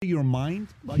your mind.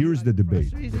 Here's the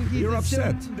debate. You're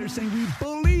upset. They're saying we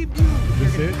believe you.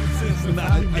 Is this it?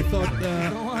 I thought.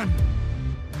 Go on.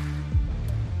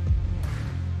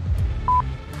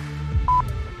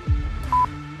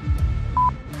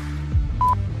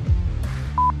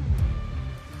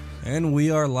 And we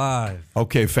are live.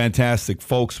 Okay, fantastic.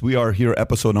 Folks, we are here,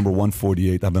 episode number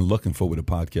 148. I've been looking forward to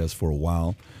podcast for a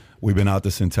while. We've been out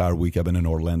this entire week. I've been in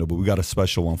Orlando, but we got a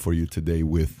special one for you today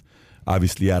with,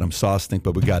 obviously, Adam Sosnick,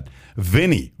 but we got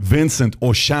Vincent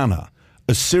Oshana,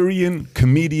 a Syrian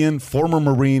comedian, former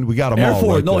Marine. We got them Air all.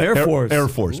 Force. Right No, there. Air Force. Air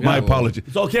Force. My apologies.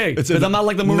 It's okay, It's because I'm not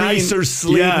like the Marine. Nicer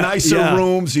sleep, nicer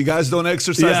rooms. You guys don't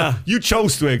exercise. Yeah. You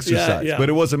chose to exercise, Yeah. but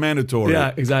it wasn't mandatory.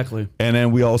 Yeah, exactly. And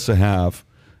then we also have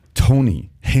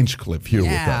Tony Hinchcliffe here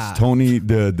with us. Tony,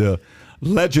 the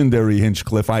legendary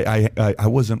Hinchcliffe. I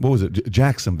wasn't, what was it,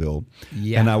 Jacksonville.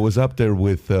 Yeah. And I was up there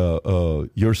with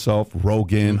yourself,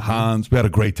 Rogan, Hans. We had a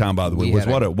great time, by the way.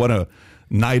 What a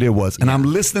night it was. And I'm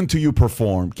listening to you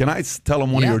perform. Can I tell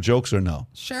him one of your jokes or no?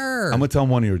 Sure. I'm going to tell him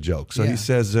one of your jokes. So he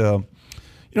says, you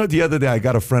know, the other day I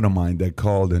got a friend of mine that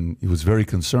called and he was very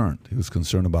concerned. He was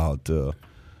concerned about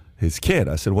his kid.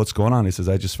 I said, what's going on? He says,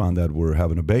 I just found out we're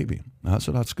having a baby. I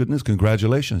said, that's good news.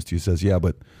 Congratulations to you. He says, yeah,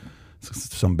 but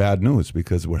some bad news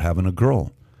because we're having a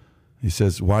girl. He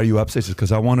says, why are you upset? He says,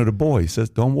 because I wanted a boy. He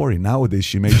says, don't worry. Nowadays,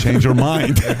 she may change her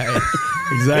mind.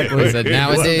 Exactly. He said,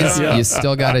 nowadays, you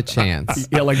still got a chance.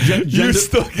 Yeah, like You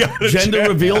still got a gender chance.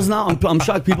 reveals now. I'm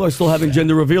shocked people are still having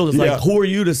gender reveals. It's like, who are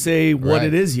you to say what Right.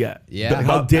 it is yet? Yeah. Like,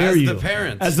 how dare you?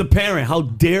 As the parent, how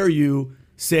dare you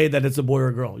say that it's a boy or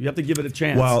a girl? You have to give it a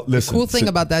chance. Well, listen. Cool thing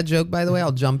about that joke, by the way,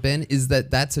 I'll jump in, is that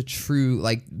that's a true,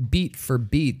 like, beat for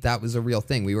beat, that was a real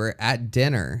thing. We were at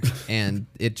dinner, and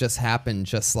it just happened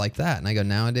just like that. And I go,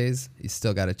 nowadays, you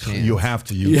still got a chance. You have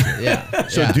to use it. Yeah.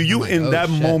 So yeah. do you I'm like, in oh, that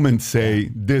shit. moment say,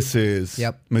 this is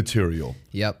material?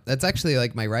 Yep. That's actually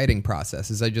like my writing process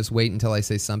is I just wait until I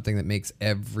say something that makes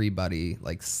everybody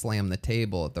like slam the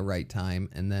table at the right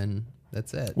time, and then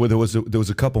that's it. Well, there was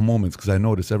a couple moments because I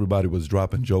noticed everybody was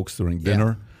dropping jokes during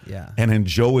dinner. Yeah. And then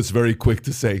Joe is very quick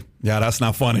to say, yeah, that's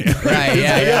not funny. Right,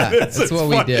 yeah. That's what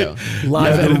we do.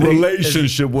 Live The editing.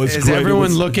 relationship was is great.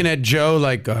 everyone looking at Joe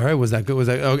like, all right, was that good? Was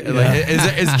that okay? Like,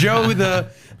 is Joe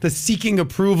the seeking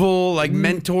approval, like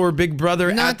mentor, big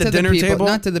brother at the dinner table?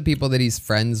 Not to the people that he's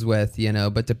friends with, you know,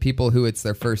 but to people who it's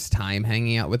their first time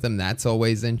hanging out with him. That's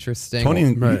always interesting. Tony,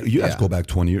 you guys go back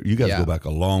 20 years. You guys go back a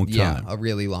long time. Yeah, a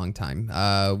really long time.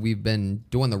 We've been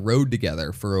doing the road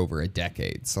together for over a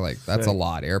decade. So, like, that's a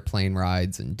lot. Airplane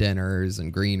rides and dinners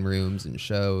and green rooms and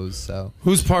shows. So,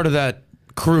 Who's part of that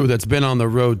crew that's been on the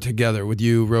road together with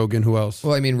you, Rogan? Who else?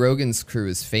 well, I mean, Rogan's crew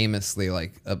is famously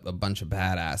like a bunch of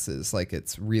badasses. Like,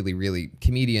 it's really, really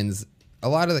comedians. A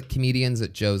lot of the comedians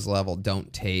at Joe's level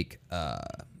don't take,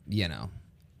 you know,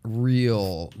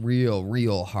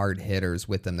 real hard hitters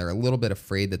with them. They're a little bit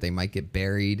afraid that they might get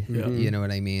buried. You know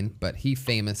what I mean? But he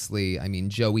famously, I mean,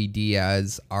 Joey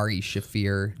Diaz, Ari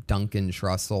Shaffir, Duncan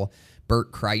Trussell,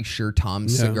 Bert Kreischer, Tom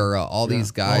Segura, all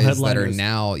these guys that are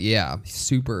now,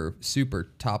 super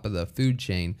top of the food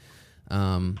chain,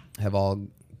 have all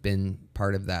been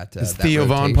part of that. Is Theo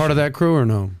Vaughn part of that crew or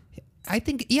no? I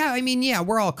think,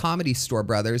 we're all Comedy Store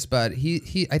brothers, but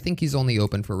I think he's only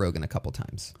open for Rogan a couple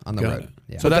times on the road.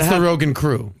 Yeah. So that's the Rogan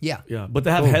crew. Yeah. Yeah, but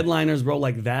to have headliners, bro,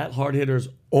 like that, hard hitters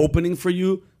opening for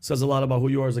you says a lot about who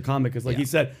you are as a comic. It's like he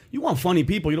said, you want funny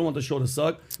people, you don't want the show to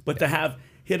suck, but to have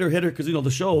hitter, because, you know,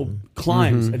 the show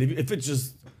climbs. And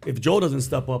if Joe doesn't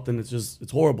step up, then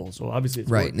it's horrible. So obviously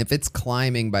it's right. work. And if it's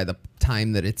climbing by the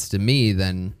time that it's to me,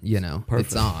 then, you know,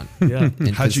 it's on. Yeah. And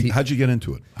How'd you get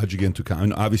into it? How'd you get into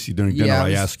comedy? Obviously during dinner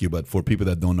I ask you, but for people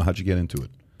that don't know, how'd you get into it?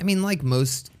 I mean, like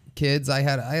most kids, I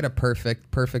had a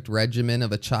perfect regimen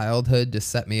of a childhood to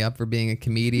set me up for being a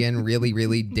comedian.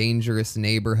 Really dangerous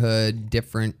neighborhood,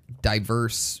 different,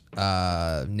 diverse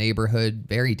neighborhood,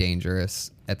 very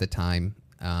dangerous at the time.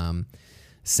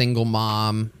 Single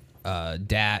mom,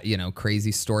 dad, you know,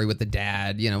 crazy story with the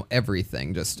dad, you know,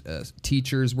 everything. Just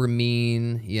teachers were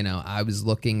mean. You know, I was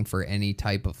looking for any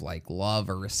type of like love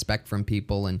or respect from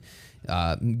people, and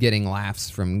getting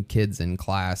laughs from kids in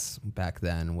class back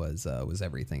then was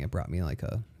everything. It brought me like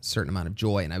a certain amount of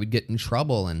joy, and I would get in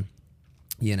trouble, and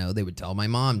you know, they would tell my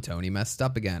mom, Tony messed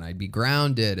up again. I'd be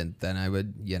grounded, and then I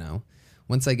would, you know,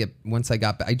 once I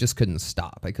got back, I just couldn't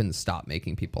stop. I couldn't stop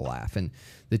making people laugh. And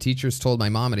the teachers told my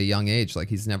mom at a young age, like,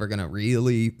 he's never going to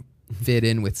really fit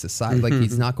in with society. Like,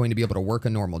 he's not going to be able to work a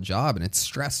normal job. And it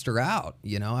stressed her out.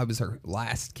 You know, I was her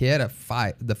last kid,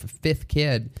 the fifth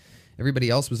kid. Everybody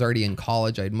else was already in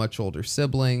college. I had much older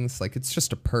siblings. Like, it's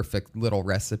just a perfect little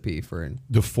recipe for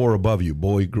the four above you.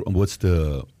 Boy, what's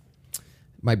the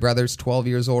My brother's 12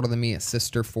 years older than me, a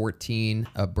sister 14,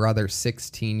 a brother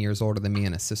 16 years older than me,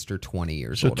 and a sister 20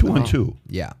 years older than me. So 2 and 2.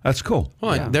 Yeah. That's cool.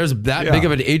 Hold on, there's that big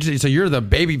of an age. So you're the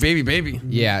baby.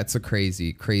 Yeah, it's a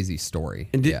crazy, crazy story.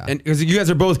 And yeah. because you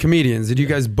guys are both comedians, did you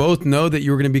guys both know that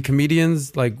you were going to be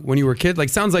comedians like when you were kids? Like,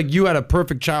 sounds like you had a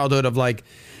perfect childhood of like,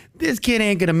 this kid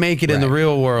ain't going to make it in the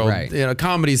real world. Right. You know,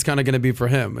 comedy's kind of going to be for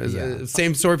him.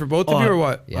 Same story for both of you or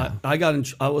what? Yeah. I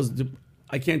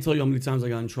can't tell you how many times I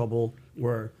got in trouble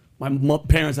where my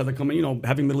parents had to come in, you know,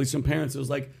 having Middle Eastern parents. It was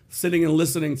like sitting and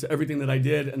listening to everything that I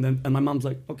did. And my mom's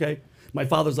like, okay. My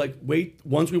father's like, wait,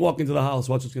 once we walk into the house,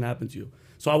 watch what's going to happen to you.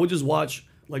 So I would just watch,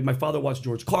 like my father watched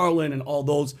George Carlin and all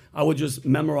those. I would just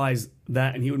memorize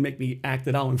that and he would make me act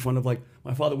it out in front of like,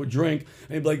 my father would drink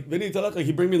and he'd be like, Vinny, like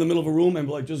he'd bring me in the middle of a room and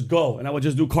be like, just go. And I would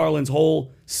just do Carlin's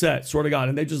whole set, swear to God.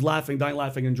 And they just dying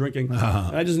laughing and drinking. And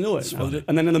I just knew it.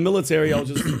 And then in the military, I was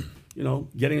just, you know,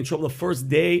 getting in trouble the first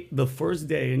day,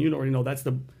 and you already know that's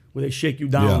where they shake you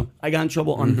down. Yeah. I got in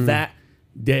trouble on that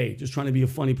day, just trying to be a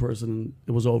funny person, and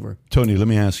it was over. Tony, let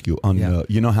me ask you,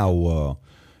 you know how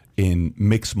in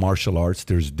mixed martial arts,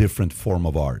 there's different form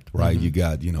of art, right? You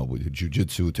got, you know,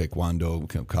 jiu-jitsu,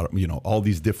 taekwondo, you know, all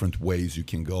these different ways you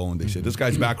can go. And they say, this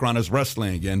guy's background is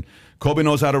wrestling, and Kobe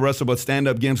knows how to wrestle, but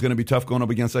stand-up game's going to be tough going up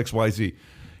against XYZ.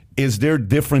 Is there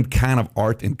different kind of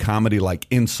art in comedy, like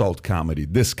insult comedy,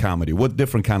 this comedy? What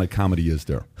different kind of comedy is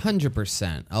there?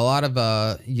 100%. A lot of,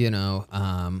 I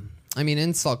mean,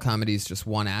 insult comedy is just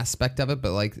one aspect of it,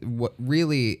 but like what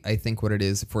really, I think what it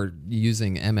is, if we're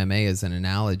using MMA as an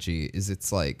analogy, is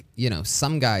it's like, you know,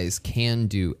 some guys can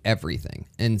do everything.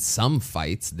 In some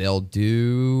fights, they'll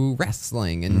do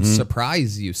wrestling and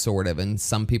surprise you sort of. And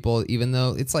some people, even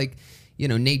though it's like, you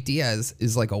know, Nate Diaz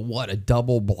is like a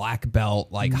double black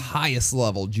belt, like highest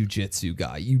level jiu-jitsu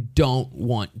guy. You don't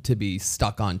want to be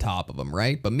stuck on top of him,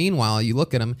 right? But meanwhile, you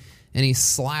look at him and he's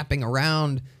slapping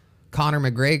around Conor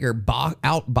McGregor,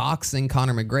 outboxing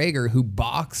Conor McGregor, who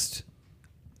boxed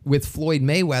with Floyd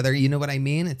Mayweather. You know what I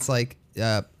mean? It's like,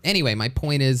 anyway, my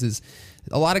point is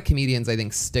a lot of comedians, I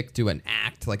think, stick to an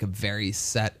act, like a very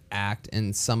set act,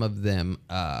 and some of them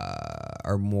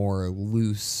are more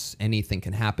loose. Anything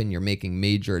can happen. You're making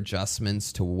major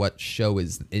adjustments to what show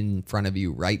is in front of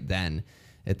you right then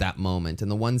at that moment. And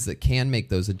the ones that can make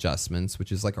those adjustments,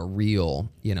 which is like a real,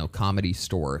 you know, Comedy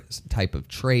Store type of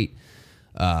trait,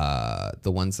 the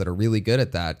ones that are really good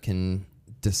at that can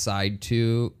decide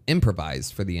to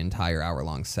improvise for the entire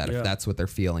hour-long set if that's what they're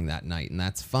feeling that night, and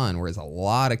that's fun. Whereas a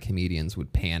lot of comedians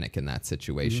would panic in that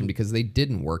situation because they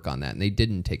didn't work on that and they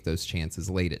didn't take those chances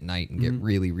late at night and get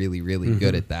really, really, really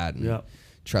good at that and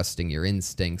trusting your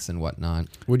instincts and whatnot.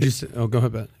 Would you say? Oh, go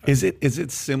ahead, Ben. Is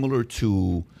it similar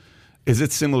to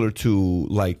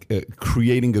like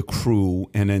creating a crew,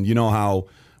 and then you know how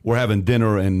we're having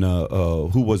dinner and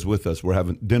who was with us? We're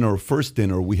having dinner. First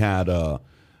dinner we had a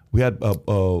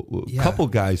couple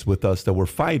guys with us that were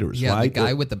fighters, right? The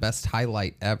guy with the best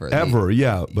highlight ever.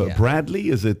 But Bradley,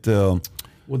 is it?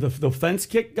 With the fence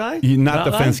kick guy? Not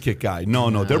the fence kick guy.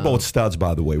 No, they're both studs,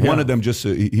 by the way. Yeah. One of them just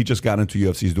he just got into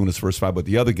UFC. He's doing his first fight, but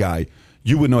the other guy,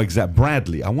 you would know exact.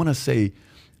 Bradley, I want to say.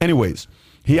 Anyways,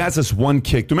 he has this one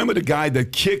kick. Remember the guy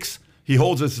that kicks? He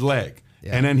holds his leg.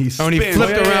 Yeah. And then he spins. And he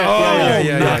flipped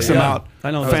around. Knocks him out.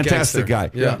 I know. Fantastic guy.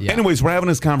 Yeah. Anyways, we're having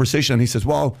this conversation, and he says,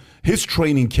 well, his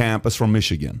training camp is from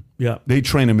Michigan. Yeah. They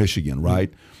train in Michigan,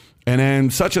 right? And then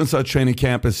such and such training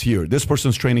camp is here. This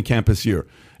person's training camp is here.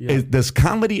 Yeah. Does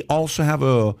comedy also have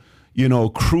a, you know,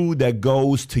 crew that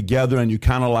goes together and you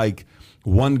kind of like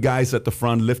one guy's at the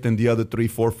front lifting the other 3,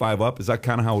 4, 5 up? Is that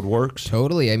kind of how it works?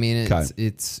 Totally. I mean,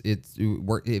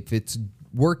 if it's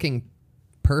working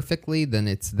perfectly, then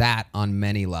it's that on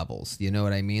many levels. You know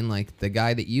what I mean? Like the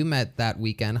guy that you met that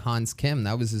weekend, Hans Kim,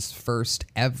 that was his first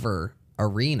ever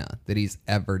arena that he's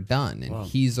ever done. And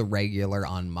he's a regular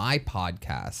on my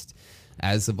podcast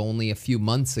as of only a few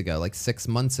months ago, like 6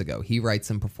 months ago. He writes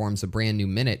and performs a brand new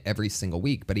minute every single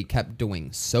week, but he kept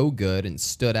doing so good and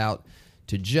stood out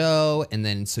to Joe. And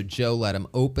then so Joe let him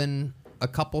open a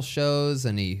couple shows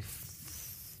and he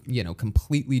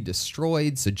completely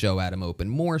destroyed. So Joe had him open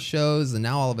more shows. And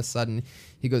now all of a sudden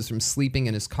he goes from sleeping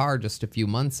in his car just a few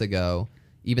months ago,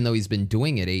 even though he's been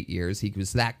doing it 8 years, he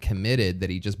was that committed that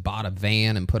he just bought a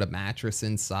van and put a mattress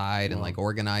inside and like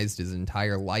organized his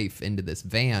entire life into this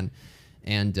van.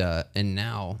 And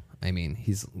now, I mean,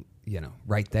 he's,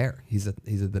 right there. He's at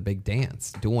the big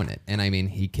dance doing it. And I mean,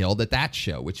 he killed at that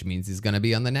show, which means he's going to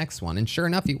be on the next one. And sure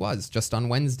enough, he was. Just on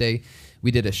Wednesday,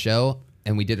 we did a show.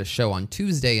 And we did a show on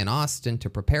Tuesday in Austin to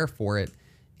prepare for it.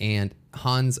 And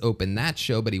Hans opened that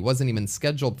show, but he wasn't even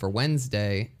scheduled for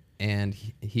Wednesday. and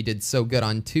he did so good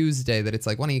on Tuesday that it's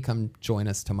like, why don't you come join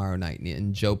us tomorrow night?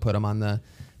 And Joe put him on the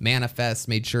manifest,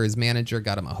 made sure his manager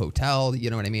got him a hotel, you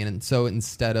know what I mean? And so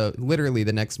instead of literally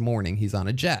the next morning, he's on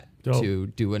a jet to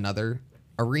do another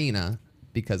arena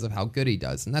because of how good he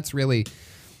does. And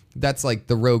that's like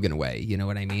the Rogan way, you know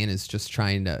what I mean? Is just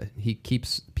he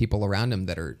keeps people around him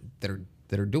that are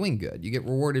doing good. You get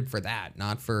rewarded for that,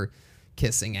 not for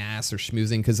kissing ass or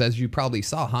schmoozing, because as you probably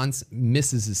saw, Hans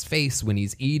misses his face when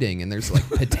he's eating and there's like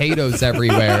potatoes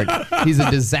everywhere. He's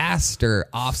a disaster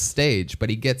off stage, but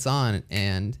he gets on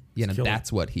and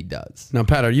that's what he does. Now,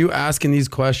 Pat, are you asking these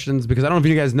questions? Because I don't know if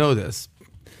you guys know this.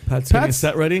 Pat's getting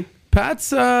set ready? Pat's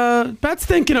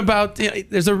thinking about,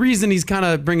 there's a reason he's kind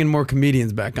of bringing more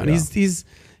comedians back on. Yeah.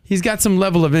 He's got some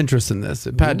level of interest in this.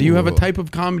 Pat, do you have a type of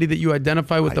comedy that you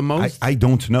identify with the most? I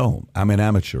don't know. I'm an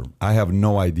amateur. I have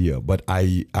no idea. But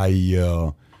my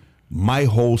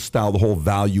whole style, the whole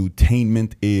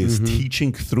valuetainment is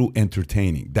teaching through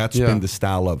entertaining. That's been the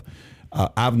style of.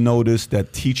 I've noticed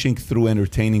that teaching through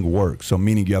entertaining works. So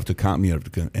meaning you have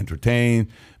to entertain,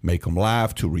 make them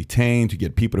laugh, to retain, to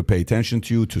get people to pay attention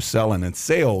to you, to sell. And in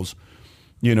sales,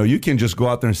 you can just go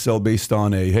out there and sell based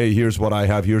on hey, here's what I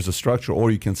have, here's the structure,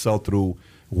 or you can sell through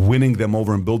winning them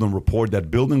over and building rapport. That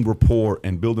building rapport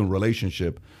and building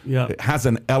relationship it has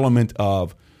an element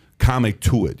of comic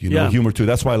to it, humor to it.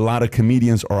 That's why a lot of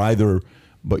comedians are either,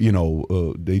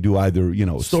 they do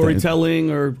either, storytelling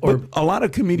or a lot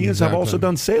of comedians have also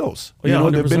done sales.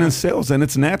 They've been in sales, and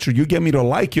it's natural. You get me to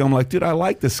like you. I'm like, dude, I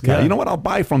like this guy. Yeah. You know what? I'll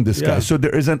buy from this guy. So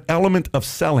there is an element of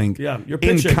selling you're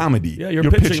pitching. in comedy. Yeah,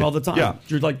 you're pitching all the time. Yeah.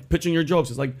 You're like pitching your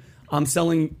jokes. It's like, I'm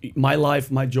selling my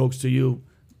life, my jokes to you.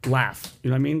 Laugh.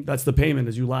 You know what I mean? That's the payment,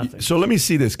 is you laughing. So let me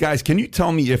see this. Guys, can you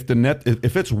tell me if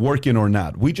if it's working or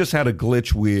not? We just had a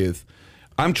glitch with,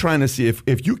 I'm trying to see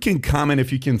if you can comment,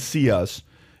 if you can see us,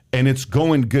 and it's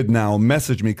going good now,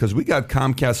 message me, because we got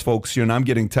Comcast folks here, and I'm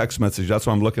getting text messages. That's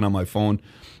why I'm looking on my phone.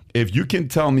 If you can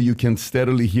tell me you can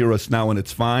steadily hear us now and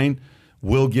it's fine,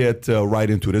 we'll get right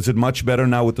into it. Is it much better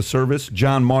now with the service?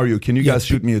 John, Mario, can you guys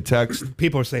shoot me a text?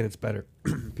 People are saying it's better.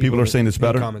 People are saying it's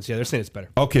better? Comments, yeah, they're saying it's better.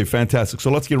 Okay, fantastic. So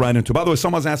let's get right into it. By the way,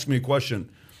 someone's asking me a question.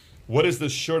 What is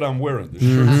this shirt I'm wearing? The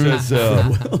shirt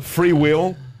says Free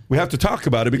Will. We have to talk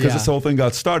about it because this whole thing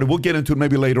got started. We'll get into it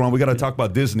maybe later on. We got to talk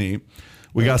about Disney.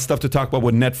 We got stuff to talk about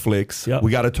with Netflix. Yep.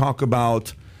 We got to talk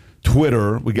about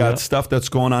Twitter. We got stuff that's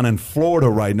going on in Florida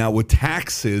right now with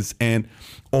taxes and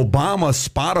Obama,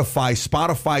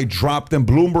 Spotify dropped them.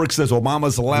 Bloomberg says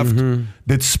Obama's left.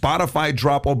 Did Spotify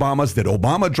drop Obama's? Did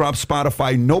Obama drop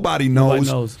Spotify? Nobody knows.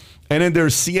 Nobody knows. And then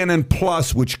there's CNN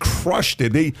Plus, which crushed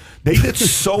it. They did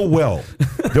so well.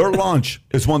 Their launch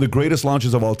is one of the greatest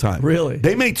launches of all time. Really?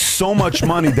 They made so much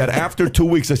money that after 2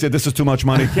 weeks, they said, this is too much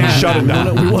money. Shut it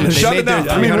down. Shut it down.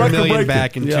 I mean, record breaking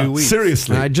back in 2 weeks.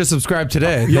 Seriously. I just subscribed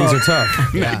today. Things are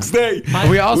tough. Next day.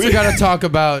 We also got to talk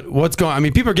about what's going on. I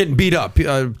mean, people are getting beat up.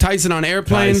 Tyson on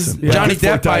airplanes. Tyson. Johnny Good for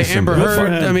Depp by Tyson. Amber Good for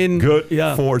Heard. him. I mean, good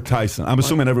for Tyson. I'm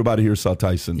assuming everybody here saw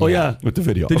Tyson. Oh, yeah. With the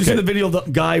video. Did you see the video of the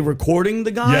guy recording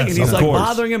the guy? Yes, and he's of like course.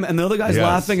 bothering him, and the other guy's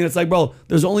laughing, and it's like, bro,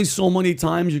 there's only so many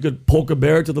times you could poke a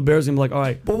bear to the bear's and be like, all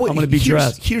right, I'm going to beat your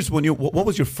ass. Here's when what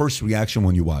was your first reaction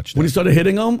when you watched it? When he started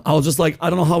hitting him, I was just like, I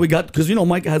don't know how we got, because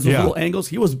Mike has those little angles.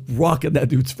 He was rocking that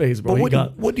dude's face, bro.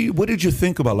 But what did you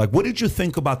think about? Like, what did you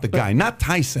think about the guy? Not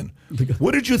Tyson.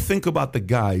 What did you think about the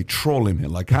guy trolling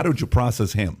him? Like, how did you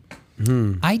process him?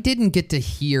 I didn't get to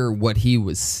hear what he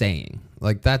was saying.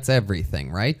 Like, that's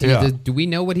everything, right? Do we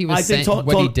know what he was saying?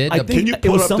 What he did? Can you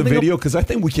pull up the video? Because I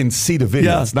think we can see the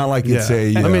video. Yeah. It's not like it's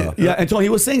a... and Tony, he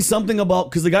was saying something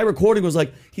about, because the guy recording was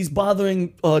like, he's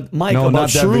bothering Mike no, about not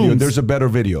that shrooms. video. There's a better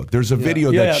video. There's a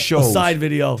video that shows... a side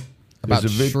video. About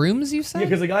shrooms, you said? Yeah,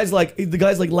 because the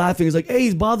guy's like laughing. He's like, hey,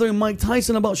 he's bothering Mike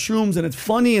Tyson about shrooms, and it's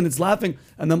funny, and it's laughing.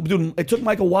 And then, dude, it took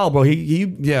Mike a while, bro. The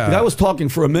guy was talking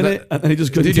for a minute, and he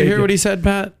just couldn't Did you take hear it. what he said,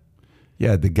 Pat?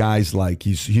 Yeah, the guy's like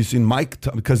he's in Mike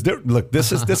because look,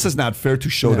 this is not fair to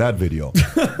show that video.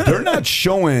 They're not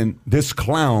showing this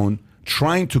clown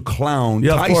trying to clown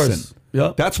Tyson. Of course.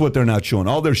 Yeah, that's what they're not showing.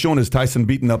 All they're showing is Tyson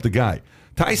beating up the guy.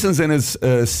 Tyson's in his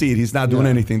seat. He's not doing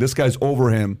anything. This guy's over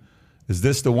him. Is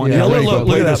this the one? Yeah, look at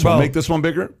this that, one. bro. Make this one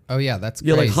bigger. Oh yeah, that's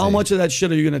crazy. Yeah, like how much of that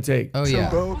shit are you gonna take? Oh yeah.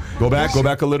 Go back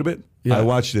a little bit. Yeah. I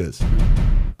watch this.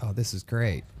 Oh, this is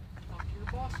great.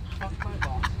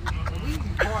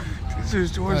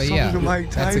 Oh yeah,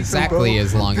 that's exactly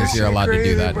as long as you're allowed to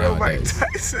do that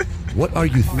nowadays. What are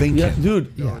you thinking? Yeah,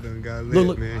 dude. Yo, done got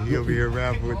lit, man. He over here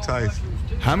rapping with Tyson.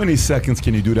 How many seconds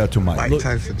can you do that to Mike? Mike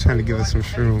Tyson trying to give us some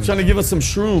shrooms. Trying to give us some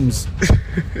shrooms.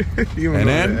 And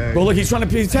then? Bro, look, he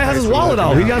has his wallet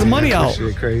out. He got his money out.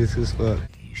 Shit crazy as fuck.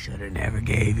 Should have never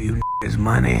gave you his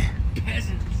money.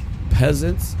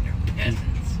 Peasants. And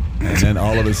then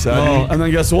all of a sudden, and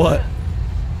then guess what?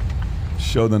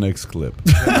 show the next clip.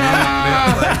 Yo,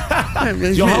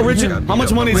 how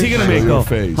much money is he gonna make though?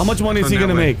 How much money is he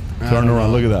gonna make? Turn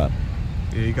around, look at that.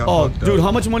 Yeah, he got dude,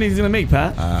 how much money is he gonna make,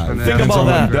 Pat? Think depends about on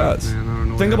what that. he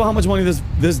does. Think about how much money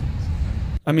this.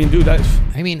 I mean, dude, that.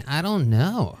 I mean, I don't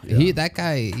know. That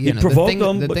guy, He provoked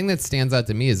him, the but- thing that stands out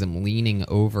to me is him leaning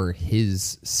over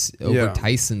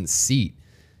Tyson's seat,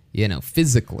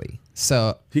 physically.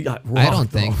 So He got rocked. I don't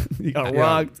think he got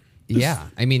rocked. Yeah,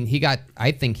 I mean,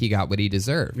 I think he got what he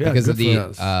deserved Yeah, because of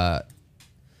good the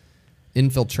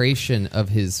infiltration of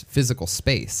his physical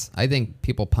space. I think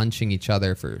people punching each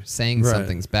other for saying Right.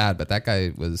 something's bad, but that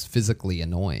guy was physically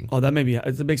annoying. Oh,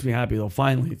 it makes me happy though.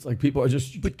 Finally, it's like people are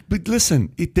just. But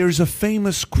listen, there's a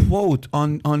famous quote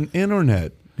on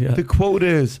internet. Yeah. The quote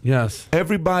is, Yes.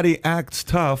 everybody acts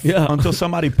tough Yeah. until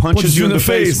somebody punches you in the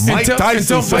face. Mike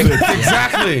Tyson said it.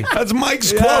 Exactly. That's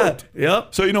Mike's Yeah. quote. Yep.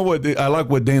 So you know what? I like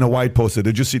what Dana White posted.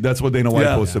 Did you see? That's what Dana White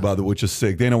Yeah. posted about it, which is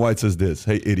sick. Dana White says this,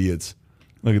 hey, idiots.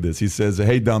 Look at this. He says,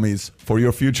 hey, dummies, for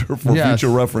future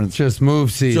reference. Just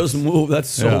move seats. Just move. That's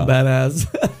so Yeah. badass.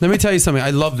 Let me tell you something. I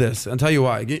love this. I'll tell you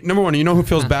why. Number one, you know who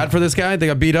feels bad for this guy? They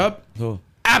got beat up?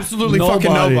 Absolutely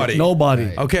fucking nobody. Nobody.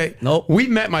 Right. Okay. Nope. We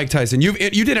met Mike Tyson. You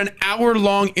did an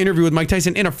hour-long interview with Mike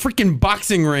Tyson in a freaking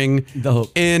boxing ring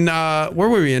Dope. in where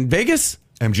were we? In Vegas?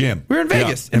 MGM. We were in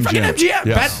Vegas. Yeah, In fucking MGM.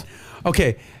 Yes.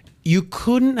 Okay. You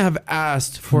couldn't have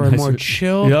asked for a more Nicer.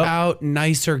 chilled Yep. out,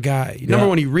 nicer guy. Number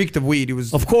one, he reeked of weed. He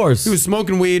was, Of course. he was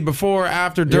smoking weed before,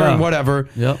 after, during, Yeah. whatever.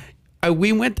 Yep.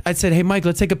 I said, hey, Mike,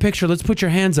 let's take a picture. Let's put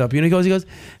your hands up. He goes,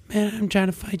 man, I'm trying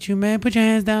to fight you, man. Put your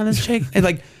hands down. Let's shake. And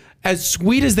like, as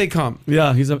sweet as they come.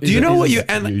 Yeah, Do you know what you?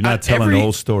 And You're not telling the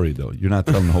whole story, though. You're not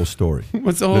telling the whole story.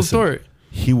 What's the whole Listen, story?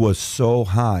 He was so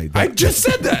high. That I just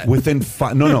said that. Within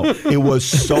no. It was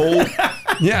so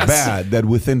Yes. bad that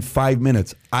within 5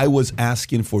 minutes, I was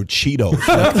asking for Cheetos.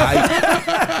 Like,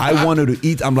 I wanted to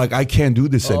eat. I'm like, I can't do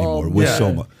this anymore with yeah.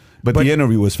 so much. But the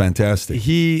interview was fantastic.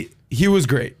 He was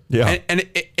great. Yeah. And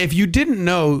if you didn't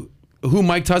know who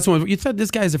Mike Tyson was, you thought this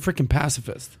guy is a freaking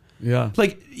pacifist. Yeah.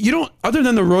 Like, you don't, other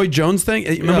than the Roy Jones thing,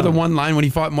 remember Yeah. the one line when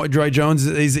he fought Roy Jones?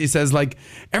 He says, like,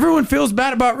 everyone feels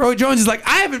bad about Roy Jones. He's like,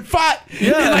 I haven't fought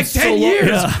in like it's 10 so long. years.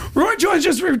 Yeah. Roy Jones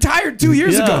just retired 2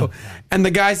 years Yeah. ago. And the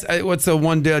guy's, what's the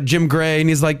one, Jim Gray, and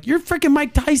he's like, you're freaking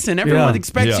Mike Tyson. Everyone Yeah.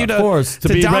 expects Yeah. you to, Of course, to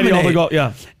be dominate. ready all to go.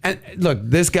 Yeah. And look,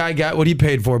 this guy got what he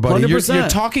paid for, buddy. You're 100%.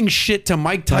 talking shit to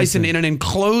Mike Tyson in an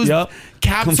enclosed Yep.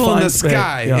 capsule in the Confined space.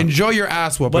 sky. Yeah. Enjoy your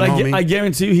ass whooping, But homie. I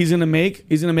guarantee you, he's gonna make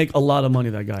a lot of money.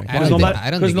 That guy. I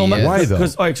don't think he is. Why, though?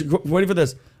 Because all right, so, ready for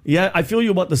this? Yeah, I feel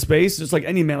you about the space. Just like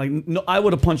any man, like no, I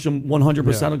would have punched him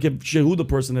 100%. I don't give a shit who the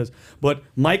person is. But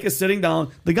Mike is sitting down.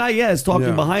 The guy, is talking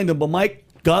Yeah. behind him. But Mike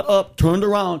got up, turned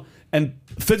around, and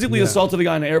physically assaulted the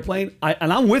guy in the airplane.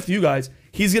 And I'm with you guys.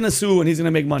 He's gonna sue and he's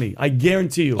gonna make money. I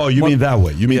guarantee you. Oh, you mean that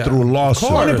way? You mean Yeah. through a lawsuit?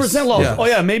 100% loss. Yeah. Oh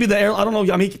yeah, maybe the air. I don't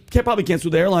know. I mean, he probably can't sue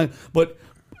the airline, but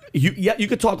you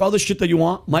could talk all the shit that you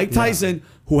want. Mike Tyson,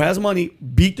 who has money,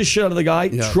 beat the shit out of the guy.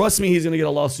 Yeah. Trust me, he's gonna get a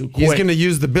lawsuit. He's quick. going to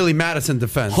use the Billy Madison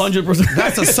defense. 100%.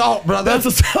 That's assault, brother. That's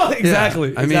assault.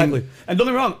 Exactly. Yeah, I mean- exactly. And don't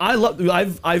get me wrong. I love.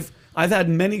 I've had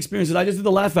many experiences. I just did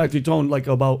the Laugh Factory tone like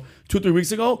about 2-3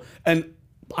 weeks ago, and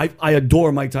I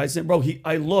adore Mike Tyson, bro.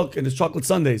 I look and it's chocolate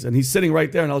sundaes, and he's sitting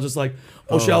right there, and I was just like,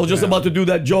 oh shit! I was just about to do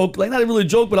that joke, like not even really a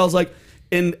joke, but I was like.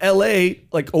 In LA,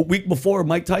 like a week before,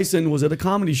 Mike Tyson was at a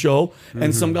comedy show,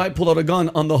 and some guy pulled out a gun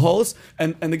on the host,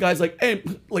 and the guy's like, hey,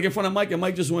 like in front of Mike, and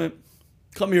Mike just went,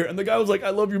 come here. And the guy was like, I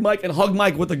love you, Mike, and hugged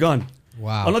Mike with the gun.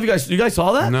 Wow. I don't know if you guys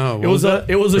saw that? No, It what was was a that?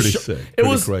 it was a Pretty show. sick, It pretty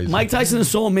was crazy. Mike Tyson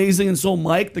is so amazing and so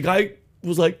Mike. The guy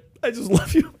was like, I just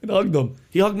love you, and hugged him.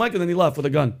 He hugged Mike and then he left with a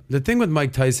gun. The thing with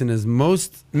Mike Tyson is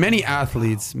many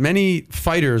athletes, many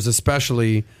fighters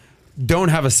especially, don't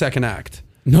have a second act.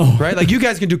 No. Right? Like you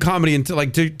guys can do comedy until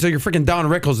you're freaking Don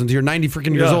Rickles, until you're 90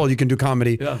 freaking years Yeah. old, you can do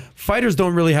comedy. Yeah. Fighters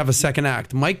don't really have a second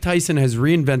act. Mike Tyson has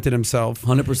reinvented himself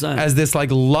 100%. as this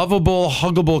like lovable,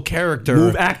 huggable character.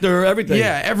 Move, actor, everything.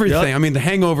 Yeah, everything. Yep. I mean, The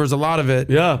Hangover's a lot of it.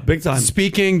 Yeah, big time.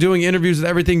 Speaking, doing interviews with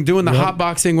everything, doing the Yep. hot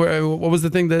boxing. What was the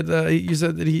thing that you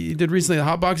said that he did recently? The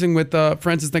hot boxing with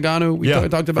Francis Ngannou. We Yeah,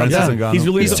 talked about Francis that. Ngannou. He's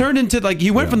really He's turned into like he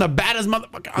went from the baddest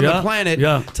motherfucker on the Yeah, planet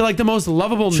yeah. to like the most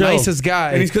lovable, Chill. nicest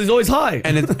guy. And because he's always high.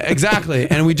 And it's exactly.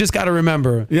 And we just got to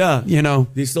remember. Yeah. You know,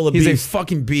 He's still a He's beast. a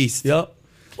fucking beast. Yep.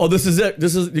 Oh, this is it.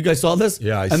 You guys saw this?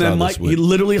 Yeah, I and saw then this Mike, with- he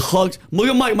literally hugged. Look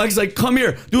at Mike. Mike's like, come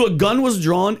here. Dude, a gun was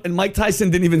drawn, and Mike Tyson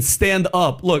didn't even stand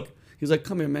up. Look, he's like,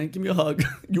 come here, man. Give me a hug.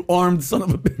 You armed son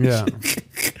of a bitch.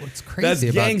 Yeah. What's crazy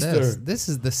That's about gangster. this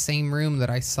is the same room that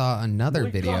I saw another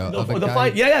video of a the guy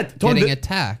fight. Yeah. getting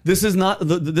attacked. This is not.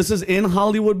 This is in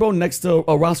Hollywood, bro. Next to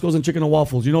Roscoe's and Chicken and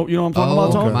Waffles. You know what I'm talking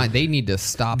about, Tony? They need to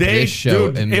stop this show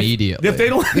immediately. If they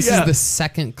don't, this is the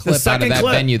second clip out of that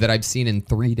venue that I've seen in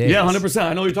 3 days. Yeah, 100%.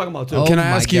 I know what you're talking about too. Can I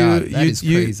ask you? That is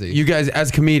crazy. You guys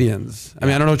as comedians. I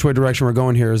mean, I don't know which way direction we're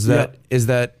going here. Is that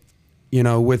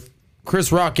with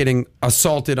Chris Rock getting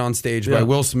assaulted on stage by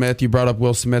Will Smith? You brought up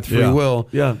Will Smith, Free Will.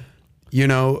 Yeah.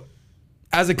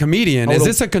 As a comedian, is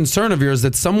this a concern of yours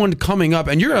that someone coming up,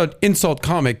 and you're an insult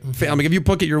comic, like if you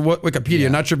look at your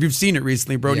Wikipedia, not sure if you've seen it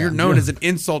recently, bro, you're known as an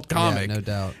insult comic. Yeah, no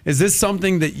doubt. Is this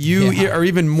something that you are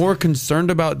even more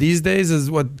concerned about these days? Is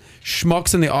what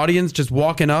schmucks in the audience just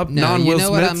walking up, non-Will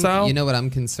Smith style? You know what I'm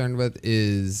concerned with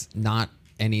is not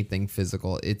anything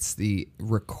physical. It's the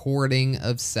recording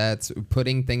of sets,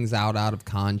 putting things out of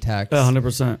context.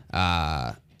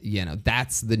 100%.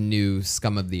 That's the new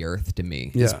scum of the earth to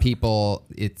me. Yeah.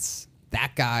 It's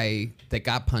that guy that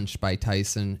got punched by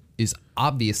Tyson is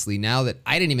obviously, now that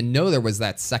I didn't even know there was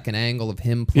that second angle of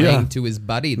him playing to his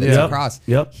buddy that's across.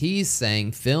 Yep. He's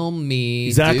saying, film me,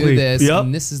 Exactly. do this. Yep.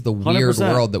 And this is the weird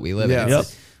 100%. world that we live in. Yep.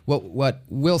 What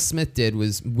Will Smith did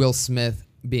was Will Smith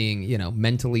being,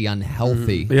 mentally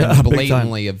unhealthy Yeah, and big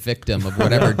blatantly a victim of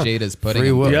whatever Jada's putting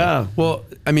him through. Yeah. Well,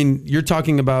 I mean, you're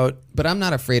talking about. But I'm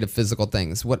not afraid of physical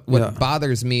things. What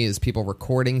bothers me is people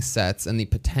recording sets and the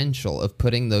potential of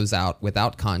putting those out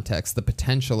without context, the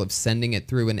potential of sending it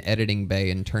through an editing bay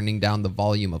and turning down the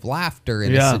volume of laughter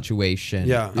in a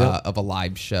situation of a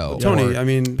live show. Tony, I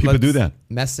mean, People do that.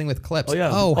 Messing with clips. Oh,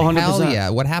 yeah. Oh, 100%. hell yeah.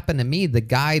 What happened to me, the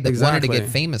guy that wanted to Exactly. get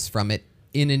famous from it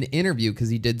in an interview, because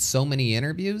he did so many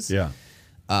interviews, Yeah.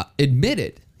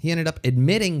 he ended up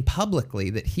admitting publicly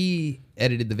that he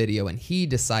edited the video and he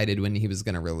decided when he was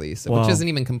going to release it, which isn't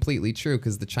even completely true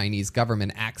because the Chinese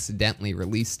government accidentally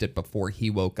released it before he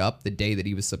woke up the day that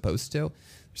he was supposed to.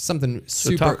 There's something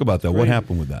So super. talk about that. What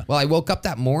happened with that? Well, I woke up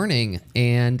that morning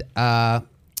and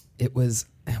it was.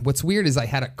 What's weird is I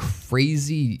had a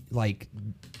crazy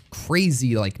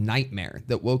nightmare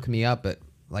that woke me up at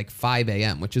like 5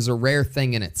 a.m., which is a rare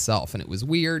thing in itself. And it was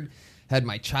weird. Had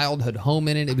my childhood home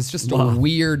in it. It was just a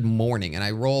weird morning. And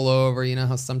I roll over. You know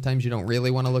how sometimes you don't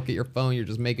really want to look at your phone. You're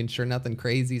just making sure nothing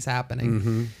crazy's happening.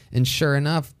 Mm-hmm. And sure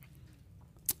enough,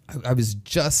 I was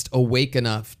just awake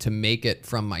enough to make it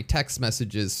from my text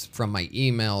messages, from my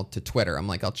email to Twitter. I'm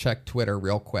like, I'll check Twitter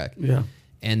real quick. Yeah.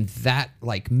 And that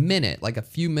minute, a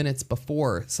few minutes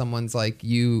before, someone's like,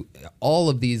 all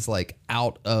of these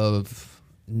out of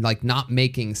not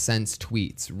making sense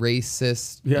tweets,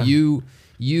 racist,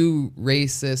 you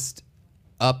racist,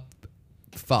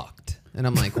 fucked. And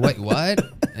I'm like, wait, what?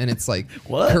 And it's like,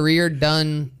 What? career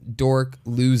done, dork,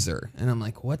 loser. And I'm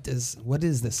like, what is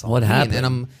this all What mean? happened?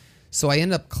 And so I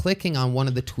end up clicking on one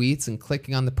of the tweets and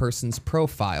clicking on the person's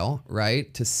profile,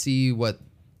 right, to see what,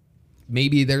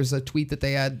 maybe there's a tweet that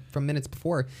they had from minutes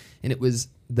before. And it was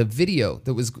the video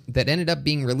that ended up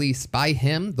being released by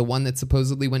him, the one that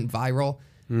supposedly went viral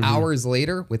hours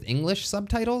later with English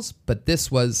subtitles. But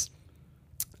this was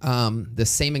the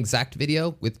same exact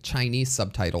video with Chinese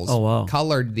subtitles,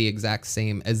 colored the exact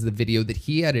same as the video that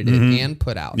he edited and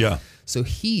put out. Yeah. So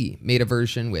he made a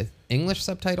version with English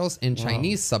subtitles and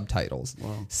Chinese subtitles,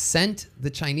 sent the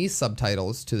Chinese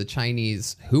subtitles to the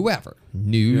Chinese whoever,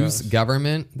 news,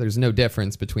 government. There's no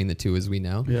difference between the two, as we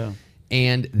know. Yeah.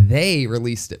 And they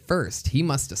released it first. He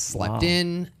must have slept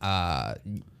in,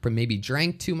 maybe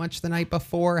drank too much the night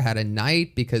before, had a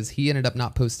night, because he ended up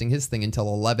not posting his thing until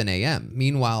 11 a.m.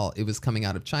 Meanwhile, it was coming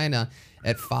out of China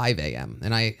at 5 a.m.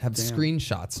 And I have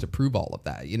screenshots to prove all of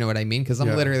that. You know what I mean? Because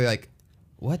I'm literally like,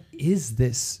 what is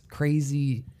this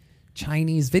crazy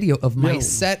Chinese video of my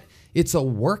set? It's a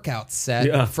workout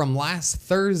set from last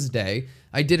Thursday.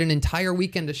 I did an entire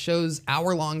weekend of shows,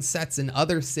 hour-long sets in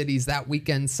other cities that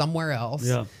weekend somewhere else.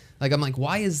 Yeah. I'm like,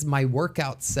 why is my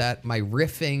workout set, my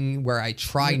riffing where I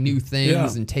try new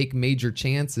things and take major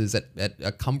chances at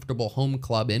a comfortable home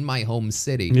club in my home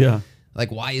city? Yeah.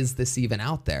 Why is this even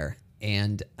out there?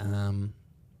 And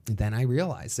then I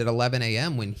realized at 11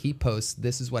 a.m. when he posts,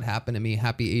 this is what happened to me,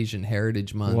 Happy Asian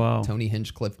Heritage Month. Wow. Tony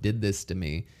Hinchcliffe did this to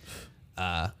me.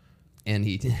 And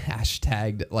he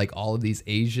hashtagged all of these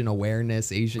Asian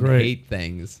awareness, Asian hate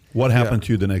things. What happened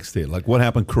to you the next day? What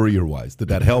happened career-wise? Did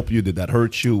that help you? Did that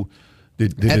hurt you?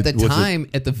 At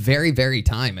the very, very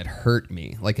time, it hurt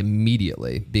me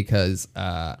immediately because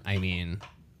at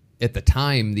the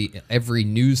time, every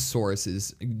news source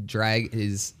is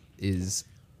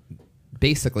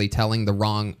basically telling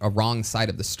a wrong side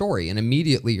of the story, and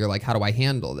immediately you're like, how do I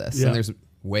handle this? Yeah. And there's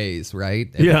ways, right?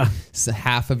 Yeah. So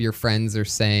half of your friends are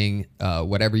saying,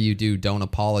 whatever you do, don't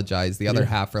apologize. The other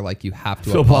half are like, you have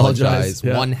to apologize.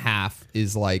 Yeah. One half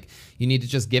is like, you need to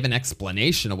just give an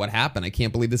explanation of what happened. I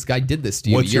can't believe this guy did this to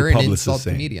you. What's You're your an publicist insult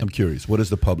saying? comedian. I'm curious. What is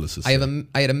the publicist saying?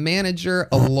 I had a manager,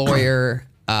 a lawyer.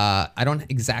 I don't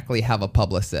exactly have a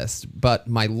publicist, but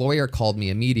my lawyer called me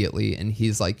immediately and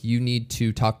he's like, you need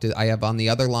to talk to, I have on the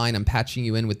other line, I'm patching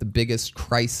you in with the biggest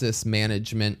crisis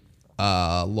management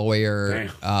lawyer,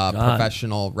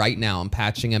 professional right now. I'm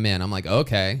patching him in. I'm like,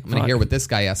 okay, I'm going to hear what this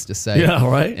guy has to say. Yeah,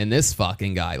 right. And this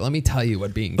fucking guy, let me tell you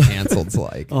what being canceled's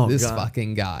like. This God.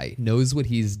 fucking guy knows what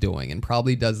he's doing and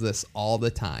probably does this all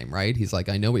the time, right? He's like,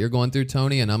 I know what you're going through,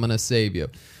 Tony, and I'm going to save you.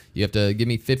 You have to give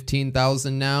me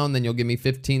 15,000 now, and then you'll give me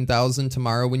 15,000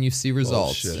 tomorrow when you see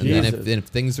results. shit. And then if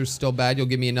things are still bad, you'll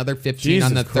give me another 15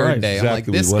 on the Jesus third Christ. day. I'm like,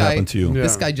 Exactly this what guy, happened to you.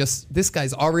 this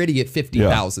guy's already at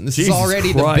 50,000. This is Jesus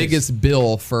already the Christ. biggest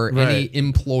bill for any Right.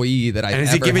 employee that I've ever And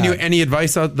has he given you had. any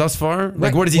advice thus far? Like,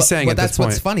 Right. what is he Well, saying well, at this that's point?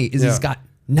 what's funny is he's got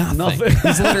nothing.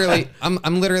 He's literally,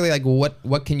 I'm literally like,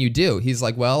 what can you do? He's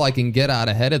like, well, I can get out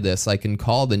ahead of this. I can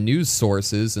call the news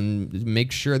sources and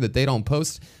make sure that they don't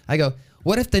post. I go,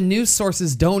 what if the news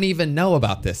sources don't even know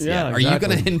about this Yeah, yet? Are you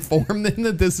going exactly. to inform them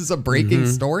that this is a breaking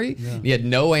story? He had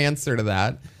no answer to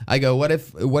that. I go,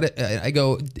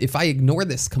 if I ignore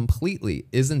this completely,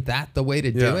 isn't that the way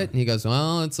to do Yeah. it? And he goes,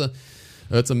 well,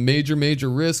 it's a major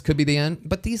risk. Could be the end.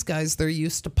 But these guys, they're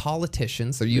used to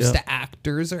politicians. They're used to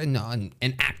actors and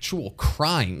actual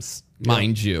crimes,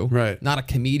 mind you. Right. Not a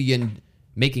comedian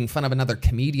making fun of another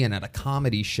comedian at a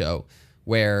comedy show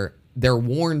where they're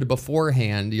warned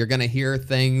beforehand. You're going to hear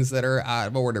things that are out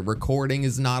of order. Recording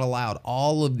is not allowed.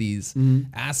 All of these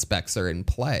aspects are in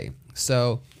play.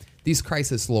 So these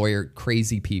crisis lawyer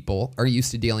crazy people are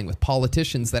used to dealing with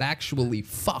politicians that actually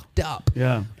fucked up.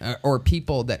 Yeah. Or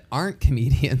people that aren't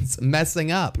comedians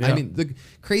messing up. I mean, the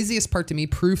craziest part to me,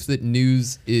 proof that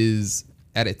news is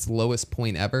at its lowest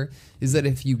point ever, is that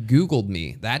if you Googled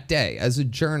me that day as a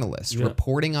journalist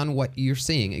reporting on what you're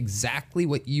seeing, exactly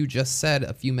what you just said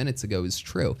a few minutes ago is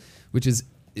true, which is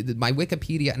my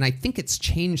Wikipedia, and I think it's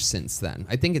changed since then.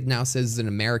 I think it now says an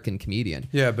American comedian.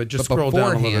 Yeah, but just scroll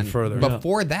down a little bit further.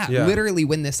 Before that, literally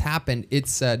when this happened, it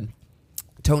said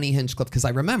Tony Hinchcliffe, because I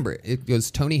remember it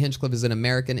goes, Tony Hinchcliffe is an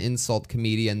American insult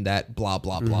comedian that blah,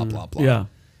 blah, blah, blah, blah. Yeah.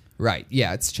 Right.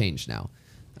 Yeah, it's changed now.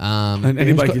 And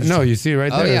anybody can No, you see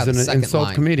right there. yeah, It's the an second insult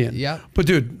line. comedian. Yeah. But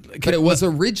dude, But it was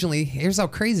originally, here's how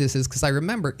crazy this is, because I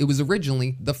remember it was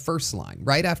originally the first line.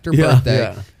 Right after Yeah. birthday,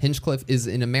 Yeah. Hinchcliffe is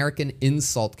an American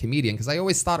insult comedian, because I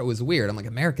always thought it was weird. I'm like,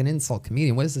 American insult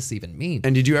comedian? What does this even mean?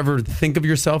 And did you ever think of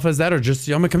yourself as that, or just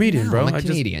I'm a comedian, No, bro? I'm a I just-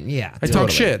 comedian. Yeah, I talk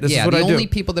shit. This is what the I do. only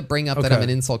people that bring up that I'm Okay. an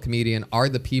insult comedian are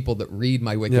the people that read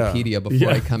my Wikipedia Yeah. before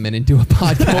I come in and do a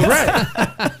podcast.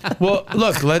 Right. Well,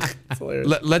 look,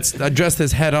 let's address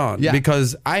this head on, Yeah.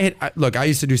 because I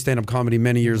used to do stand-up comedy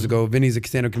many years ago. Vinny's a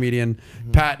stand-up comedian.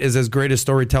 Pat is as great a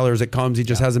storyteller as it comes. He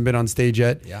just hasn't been on stage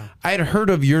yet. Yeah. I had heard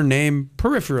of your name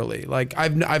peripherally. Like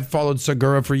I've followed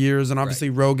Segura for years, and obviously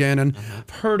Rogan, and I've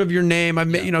heard of your name. I've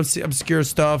made obscure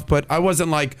stuff, but I wasn't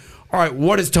like, all right,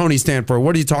 what does Tony stand for?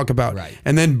 What do you talk about? Right.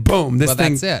 And then boom, this Well,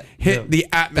 thing that's it. hit the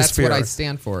That's atmosphere. what I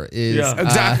stand for. Is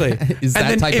Exactly. is And that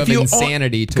then type if of you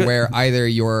insanity to where either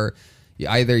you're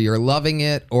loving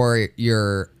it or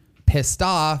you're pissed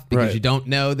off because Right. you don't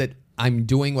know that I'm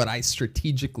doing what I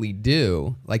strategically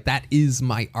do. Like that is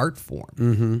my art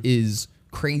form. Is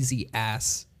crazy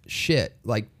ass shit,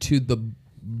 like to the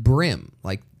brim.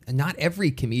 Like not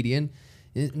every comedian.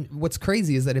 What's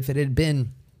crazy is that if it had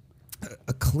been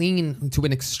a clean to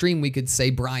an extreme, we could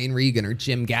say Brian Regan or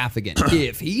Jim Gaffigan.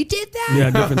 If he did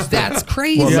that, different stuff. that's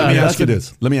crazy. Well, let me Yeah, ask you that's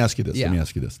this. Let me ask you this. Yeah. Let me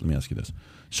ask you this. Let me ask you this.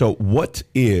 So, what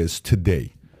is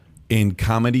today in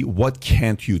comedy? What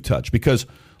can't you touch? Because,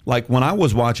 like, when I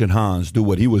was watching Hans do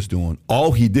what he was doing,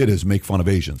 all he did is make fun of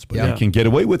Asians, but Yep. he can get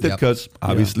away with it Yep. because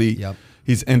obviously Yep.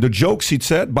 he's and the jokes he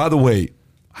said. By the way,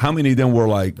 how many of them were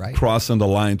like Right. crossing the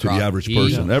line to the average He-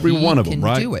 person? Every he one of them, can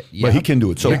right? do it, But he yeah. can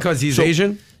do it. So because he's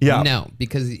Asian. Yeah. No,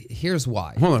 because here's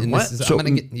why. Hold on, And what? this is- So, I'm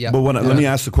gonna get, yeah. but let me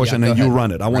ask the question, Yeah, and go you ahead.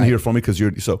 run it. I want to Right. hear from you because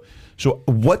you're so.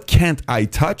 What can't I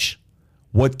touch?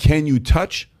 What can you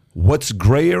touch? What's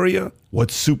gray area?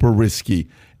 What's super risky?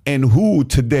 And who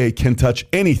today can touch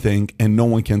anything and no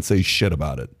one can say shit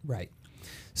about it? Right.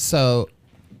 So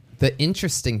the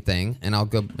interesting thing, and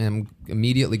I'm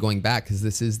immediately going back because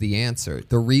this is the answer.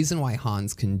 The reason why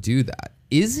Hans can do that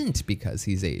isn't because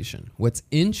he's Asian. What's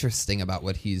interesting about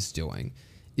what he's doing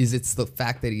is it's the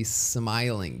fact that he's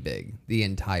smiling big the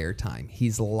entire time.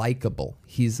 He's likable.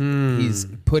 He's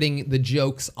putting the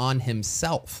jokes on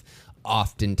himself.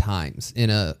 oftentimes in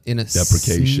a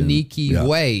Deprecation. sneaky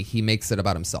way, he makes it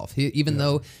about himself. Even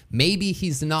though maybe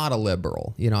he's not a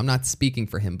liberal, I'm not speaking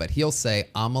for him, but he'll say,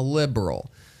 I'm a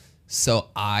liberal. So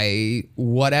I'm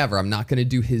not going to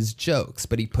do his jokes,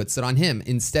 but he puts it on him.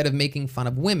 Instead of making fun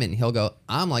of women, he'll go,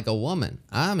 I'm like a woman.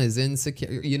 I'm as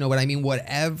insecure. You know what I mean?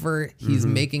 Whatever. He's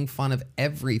making fun of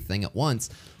everything at once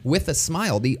with a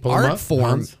smile. The art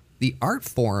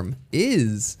form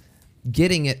is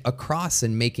getting it across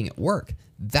and making it work.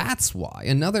 That's why.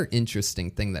 Another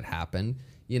interesting thing that happened,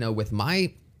 with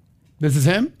my... This is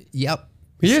him? Yep.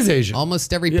 He is Asian.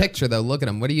 Almost every picture, though. Look at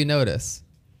him. What do you notice?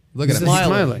 Look at him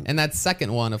smiling. And that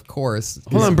second one, of course.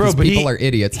 Hold on, bro. But people are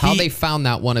idiots. How they found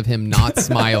that one of him not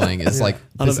smiling is like.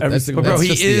 Out of every single. Bro,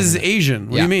 he is Asian.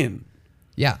 What do you mean?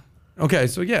 Yeah. Okay,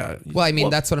 so yeah. Well, I mean,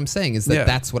 that's what I'm saying is that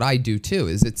that's what I do too.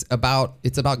 Is it's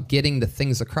about getting the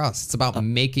things across. It's about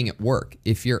making it work.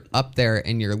 If you're up there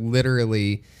and you're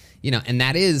literally, and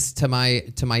that is to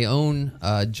my own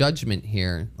judgment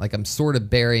here. Like I'm sort of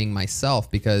burying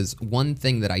myself because one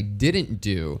thing that I didn't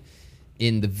do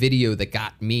in the video that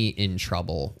got me in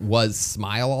trouble was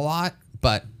smile a lot,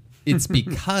 but it's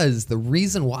because the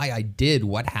reason why I did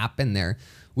what happened there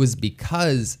was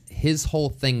because his whole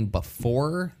thing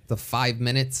before the 5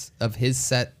 minutes of his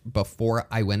set before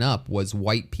I went up was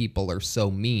white people are so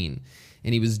mean.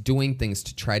 And he was doing things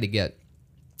to try to get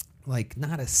like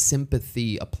not a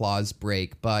sympathy applause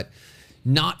break, but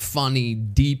not funny,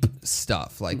 deep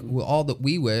stuff. Like all that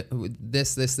we would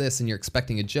this, and you're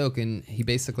expecting a joke. And he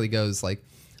basically goes like,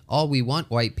 all we want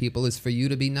white people is for you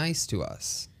to be nice to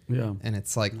us. Yeah. And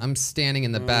it's like, I'm standing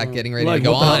in the back getting ready to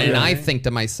go on. And I think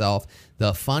to myself,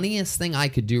 the funniest thing I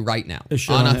could do right now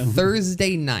on a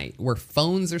Thursday night where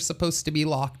phones are supposed to be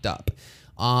locked up.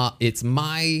 It's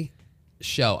my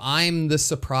show. I'm the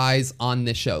surprise on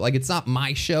this show. Like, it's not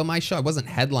my show. I wasn't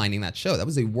headlining that show. That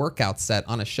was a workout set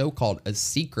on a show called A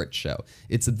Secret Show.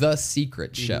 It's The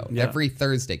Secret Show every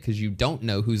Thursday because you don't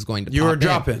know who's going to You're a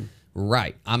drop-in.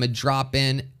 Right. I'm a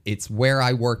drop-in. It's where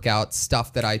I work out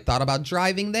stuff that I thought about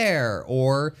driving there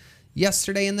or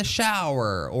yesterday in the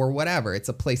shower or whatever. It's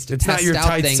a place to test out things. It's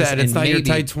not your tight set. It's not your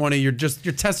tight 20. You're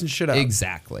testing shit out.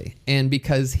 Exactly. And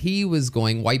because he was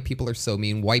going, white people are so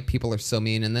mean, white people are so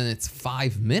mean, and then it's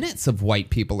 5 minutes of white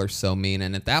people are so mean.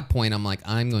 And at that point, I'm like,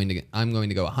 I'm going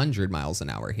to go 100 miles an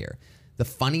hour here. The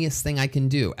funniest thing I can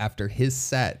do after his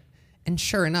set. And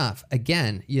sure enough,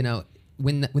 again,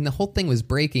 when the whole thing was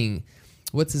breaking,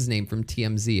 what's his name from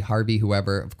TMZ, Harvey,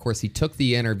 whoever, of course, he took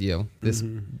the interview,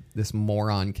 this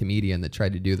moron comedian that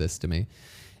tried to do this to me.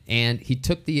 And he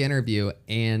took the interview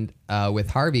and with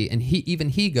Harvey, and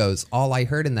he goes, all I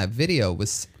heard in that video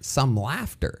was some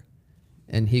laughter.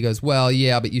 And he goes, well,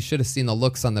 yeah, but you should have seen the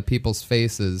looks on the people's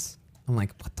faces. I'm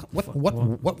like,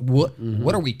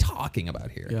 what are we talking about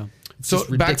here? Yeah. So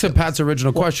back to Pat's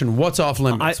original question: what's off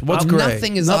limits? What's gray?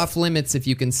 Nothing is off limits if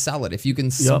you can sell it. If you can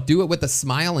do it with a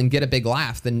smile and get a big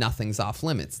laugh, then nothing's off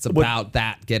limits. It's about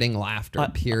that getting laughter.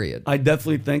 Period. I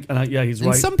definitely think, he's right.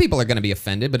 And some people are going to be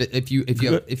offended, but if you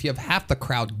have half the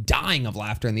crowd dying of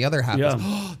laughter and the other half is,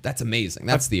 oh, that's amazing.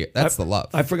 That's the love.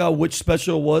 I forgot which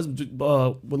special it was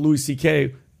with Louis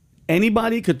C.K.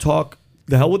 Anybody could talk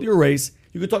the hell with your race.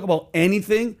 You could talk about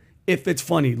anything. If it's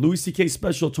funny. Louis C.K.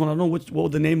 special, Tony, I don't know what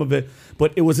was the name of it,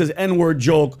 but it was his N-word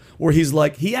joke where he's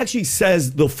like, he actually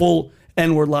says the full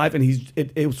N-word live, and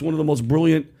it was one of the most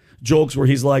brilliant jokes where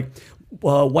he's like,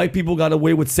 white people got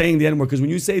away with saying the N-word because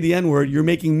when you say the N-word, you're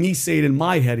making me say it in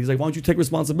my head. He's like, why don't you take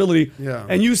responsibility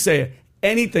and you say it?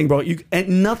 Anything, bro.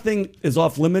 And nothing is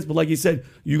off limits, but like you said,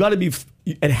 you got to be,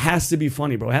 it has to be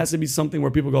funny, bro. It has to be something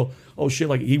where people go, oh shit,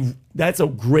 like that's a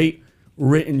great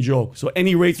written joke. So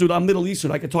any race, dude, I'm Middle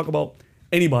Eastern. I could talk about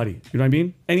anybody. You know what I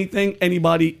mean? Anything,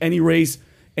 anybody, any race,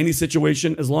 any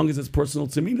situation, as long as it's personal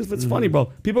to me. If it's funny,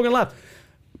 bro, people are gonna laugh.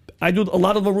 I do a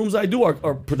lot of the rooms I do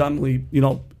are predominantly,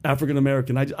 African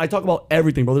American. I talk about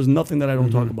everything, bro. There's nothing that I don't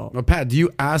talk about. Well, Pat, do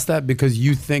you ask that because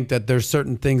you think that there's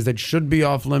certain things that should be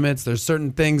off limits? There's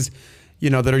certain things,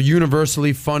 that are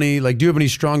universally funny. Like, do you have any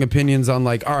strong opinions on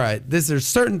like, all right, there's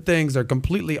certain things that are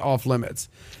completely off limits?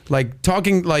 Like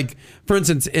talking, like for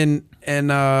instance, in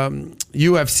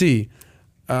UFC,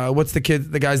 what's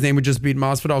the guy's name who just beat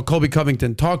Masvidal? Colby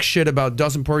Covington talks shit about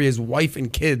Dustin Poirier's wife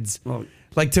and kids. Oh.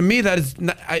 Like, to me, that is,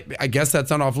 I guess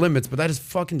that's not off limits, but that is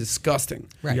fucking disgusting.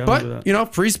 Right. Yeah,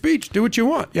 but, free speech, do what you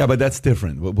want. Yeah, but that's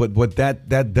different. What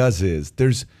that does is,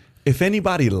 if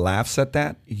anybody laughs at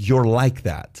that, you're like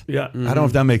that. Yeah. I don't know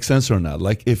if that makes sense or not.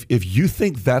 Like, if you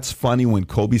think that's funny when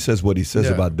Kobe says what he says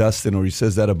about Dustin, or he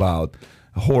says that about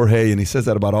Jorge, and he says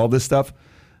that about all this stuff,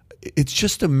 it's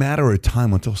just a matter of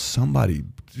time until somebody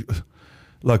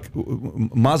look,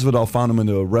 Masvidal found him in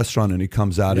a restaurant and he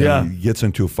comes out and he gets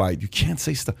into a fight. You can't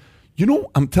say stuff. You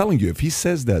know, I'm telling you, if he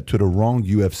says that to the wrong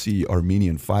UFC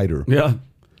Armenian fighter,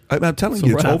 I'm telling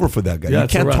you, it's over for that guy. You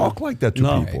can't talk like that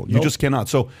to people. You just cannot.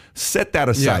 So set that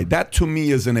aside. That to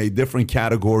me is in a different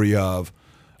category of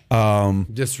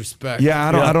disrespect. Yeah,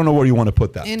 I don't know where you want to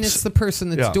put that. And it's the person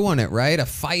that's doing it, right? A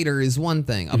fighter is one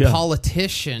thing. A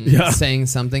politician saying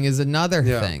something is another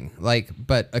thing. Like,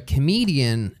 but a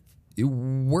comedian,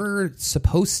 we're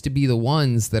supposed to be the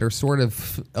ones that are sort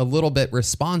of a little bit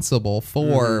responsible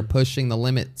for pushing the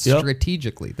limit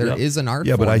strategically. There is an art.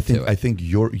 Yeah, but I think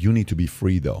you need to be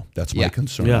free though. That's my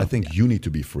concern. I think you need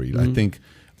to be free. I think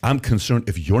I'm concerned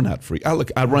if you're not free.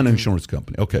 I run an insurance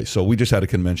company. Okay, so we just had a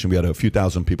convention. We had a few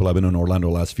thousand people. I've been in Orlando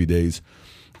the last few days,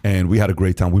 and we had a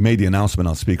great time. We made the announcement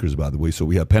on speakers, by the way. So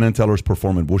we have Penn & Teller's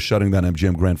performing. We're shutting down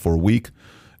MGM Grand for a week.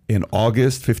 In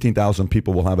August, 15,000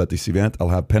 people will have at this event. I'll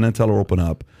have Penn & Teller open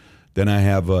up. Then I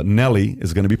have Nelly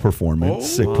is going to be performing,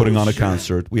 putting on a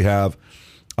concert. We have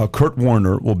Kurt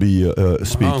Warner will be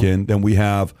speaking. Then we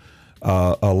have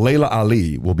Layla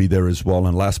Ali will be there as well.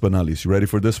 And last but not least, you ready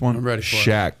for this one? I'm ready for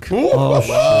Shaq.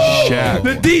 it. Shaq.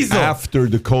 The Diesel. After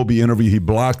the Kobe interview, he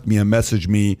blocked me and messaged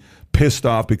me, pissed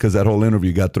off because that whole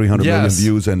interview got 300 million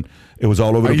views and it was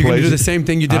all over the place. Are you going to do the same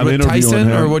thing you did with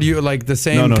Tyson, or what do you like the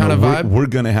same kind of vibe? We're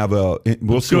going to have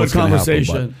we'll see what's going to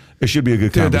happen. It should be a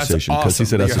good conversation because he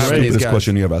said that's the stupidest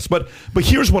question you ever asked. But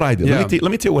here's what I did.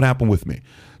 Let me tell you what happened with me.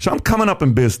 So I'm coming up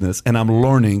in business and I'm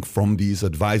learning from these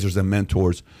advisors and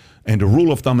mentors. And the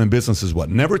rule of thumb in business is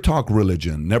what? Never talk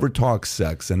religion, never talk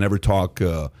sex, and never talk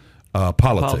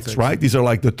politics, right? These are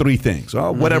like the three things.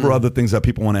 Whatever other things that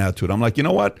people want to add to it. I'm like, you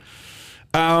know what?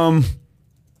 I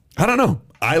don't know.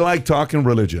 I like talking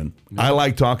religion. I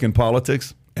like talking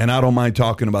politics. And I don't mind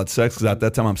talking about sex because at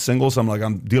that time I'm single. So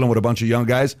I'm dealing with a bunch of young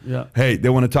guys. Hey, they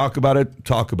want to talk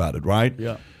about it, right?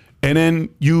 And then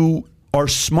you are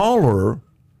smaller.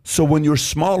 So when you're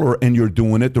smaller and you're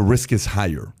doing it, the risk is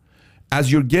higher. As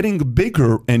you're getting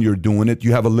bigger and you're doing it,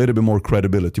 you have a little bit more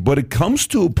credibility. But it comes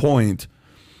to a point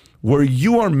where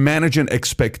you are managing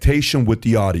expectation with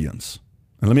the audience.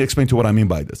 And let me explain to you what I mean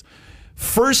by this.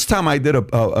 First time I did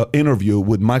a interview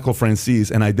with Michael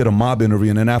Francis, and I did a mob interview,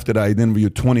 and then after that I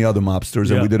interviewed 20 other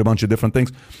mobsters, and we did a bunch of different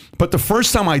things. But the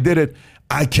first time I did it,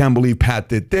 I can't believe Pat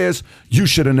did this. You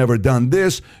should have never done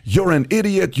this. You're an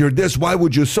idiot. You're this. Why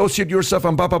would you associate yourself?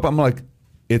 I'm like,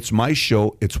 it's my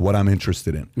show. It's what I'm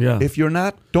interested in. If you're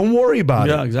not, don't worry about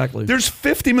it. Exactly. There's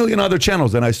 50 million other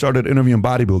channels, and I started interviewing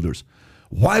bodybuilders.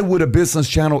 Why would a business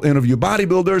channel interview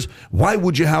bodybuilders? Why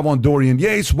would you have on Dorian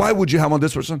Yates? Why would you have on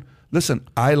this person? Listen,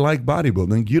 I like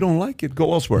bodybuilding. You don't like it,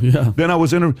 go elsewhere. Then I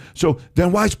was so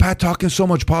then why is Pat talking so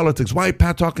much politics? Why is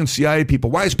Pat talking CIA people?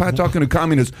 Why is Pat talking to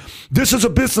communists? This is a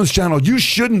business channel. You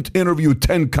shouldn't interview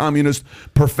 10 communist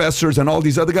professors and all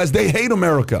these other guys. They hate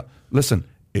America. Listen,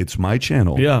 it's my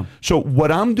channel. So what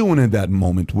I'm doing in that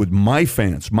moment with my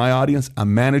fans, my audience,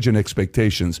 I'm managing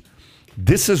expectations.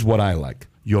 This is what I like.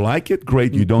 You like it?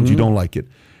 Great. You don't like it.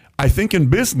 I think in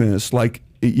business, like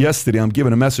yesterday, I'm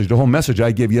giving a message. The whole message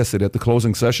I gave yesterday at the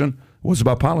closing session was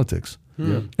about politics.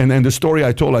 And then the story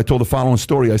I told the following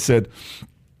story. I said,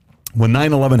 when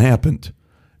 9/11 happened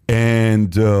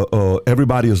and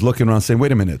everybody is looking around saying,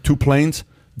 wait a minute, 2 planes?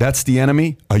 That's the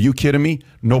enemy? Are you kidding me?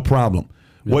 No problem.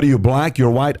 What are you, black? You're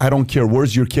white? I don't care.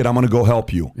 Where's your kid? I'm going to go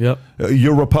help you.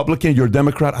 You're Republican? You're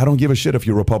Democrat? I don't give a shit if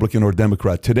you're Republican or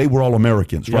Democrat. Today, we're all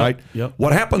Americans, right?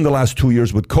 What happened the last 2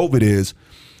 years with COVID is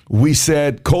we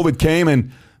said COVID came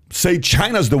and say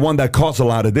China's the one that caused a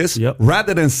lot of this.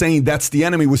 Rather than saying that's the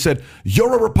enemy, we said,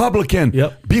 you're a Republican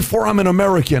before I'm an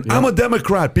American. I'm a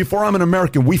Democrat before I'm an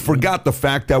American. We forgot the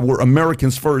fact that we're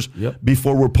Americans first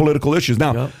before we're political issues.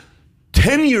 Now,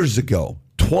 10 years ago,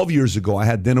 12 years ago, I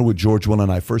had dinner with George Will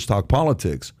and I first talked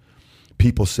politics.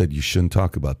 People said, you shouldn't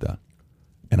talk about that.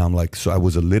 And I'm like, so I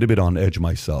was a little bit on edge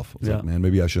myself. I was like, man,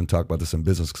 maybe I shouldn't talk about this in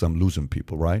business because I'm losing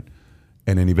people, right?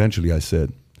 And then eventually I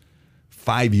said,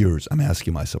 5 years, I'm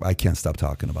asking myself, I can't stop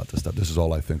talking about this stuff. This is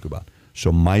all I think about.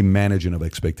 So my managing of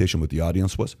expectation with the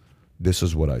audience was, this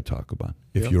is what I talk about.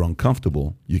 If you're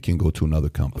uncomfortable, you can go to another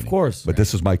company. Of course. But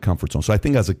this is my comfort zone. So I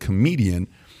think as a comedian,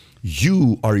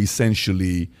 you are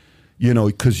essentially,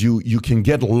 because you can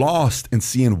get lost in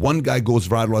seeing one guy goes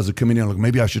viral as a comedian. Like,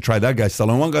 maybe I should try that guy's style.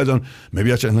 And one guy's on,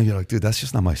 maybe I should. And you're like, dude, that's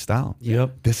just not my style.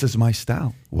 This is my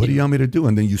style. What do you want me to do?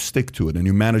 And then you stick to it and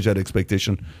you manage that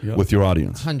expectation with your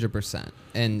audience. 100%.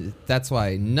 And that's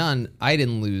why I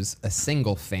didn't lose a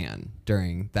single fan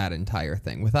during that entire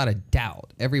thing. Without a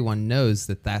doubt. Everyone knows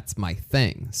that that's my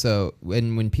thing. So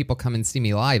when people come and see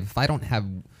me live, if I don't have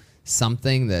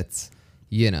something that's,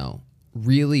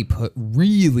 really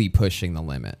pushing the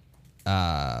limit,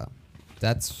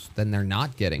 then they're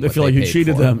not getting. They what feel like you paid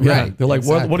cheated for. them. Yeah, Right, they're like,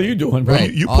 exactly. what are you doing, bro?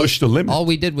 Right. You pushed the limit. All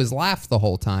we did was laugh the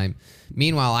whole time.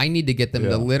 Meanwhile, I need to get them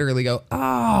to literally go,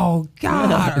 oh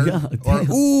God, or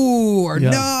ooh, or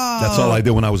no. That's all I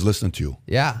did when I was listening to you.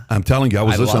 Yeah. I'm telling you, I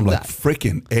was listening. I'm love like, that.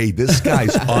 freaking, hey, this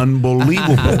guy's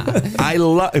unbelievable. I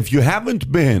love. If you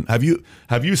haven't been, have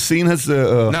you seen his?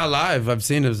 Not live. I've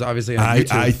seen it obviously on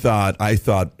YouTube.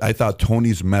 I thought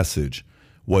Tony's message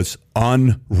was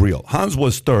unreal. Hans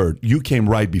was third. You came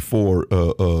right before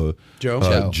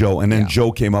Joe, and then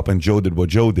Joe came up, and Joe did what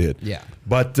Joe did. Yeah.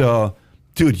 But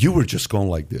dude, you were just going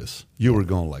like this. You were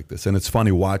going like this, and it's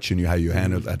funny watching you how you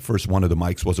handled. At first, one of the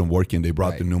mics wasn't working. They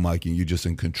brought the new mic, and you just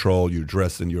in control. You're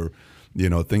dressed in your,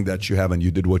 thing that you have, and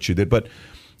you did what you did. But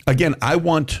again, I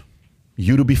want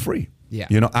you to be free.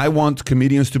 Yeah. I want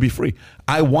comedians to be free.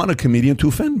 I want a comedian to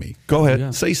offend me. Go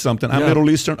ahead, say something. I'm Middle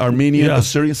Eastern, Armenian,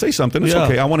 Assyrian. Say something. It's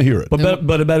okay. I want to hear it. But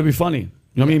it better be funny.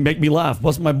 You know what I mean? Make me laugh.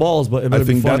 Bust my balls, but it better I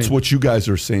think be funny. that's what you guys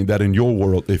are saying, that in your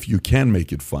world, if you can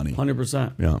make it funny.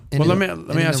 100%. Yeah. Well, let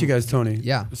me ask you guys, Tony.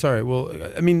 Yeah. Sorry. Well,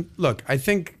 I mean, look, I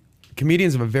think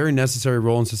comedians have a very necessary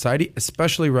role in society,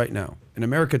 especially right now in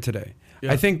America today.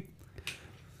 Yeah. I think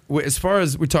as far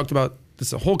as we talked about,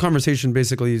 this whole conversation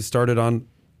basically started on,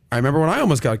 I remember when I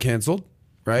almost got canceled,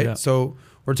 right? Yeah. So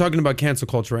we're talking about cancel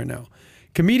culture right now.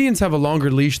 Comedians have a longer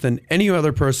leash than any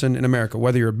other person in America,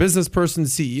 whether you're a business person,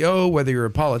 CEO, whether you're a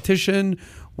politician,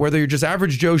 whether you're just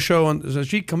average Joe show on the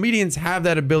street. Comedians have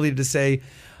that ability to say,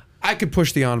 I could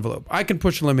push the envelope. I can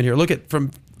push the limit here. Look at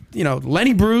from,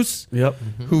 Lenny Bruce,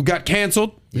 who got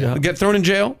canceled, got thrown in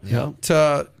jail,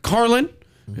 to Carlin,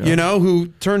 who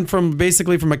turned from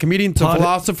a comedian to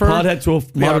philosopher. Pothead to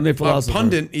a modern day philosopher. A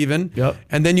pundit even. Yep.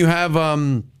 And then you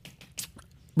have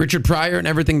Richard Pryor and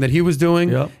everything that he was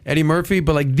doing, Eddie Murphy.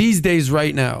 But like these days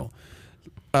right now,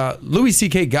 Louis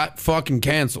C.K. got fucking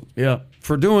canceled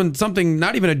for doing something,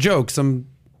 not even a joke, some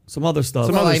other stuff.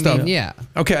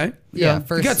 Okay. Yeah.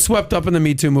 He got swept up in the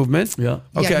Me Too movement. Yeah.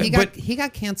 Okay. He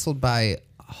got canceled by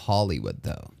Hollywood,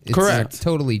 though. It's Correct.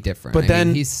 Totally different. But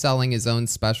then he's selling his own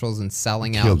specials and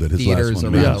selling out Killed it. His theaters last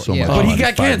one around. made so much But he money,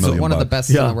 got $5 canceled. million One of the bucks.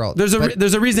 best in the world.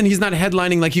 There's a reason he's not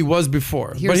headlining like he was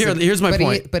before. But here's my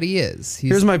point. But he is.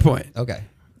 Here's my point. Okay.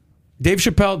 Dave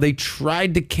Chappelle, they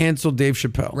tried to cancel Dave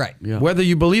Chappelle. Right. Yeah. Whether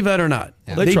you believe that or not.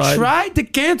 Yeah. They They tried. tried to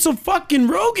cancel fucking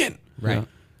Rogan. Right. Yeah.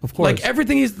 Of course. Like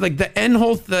everything is like the end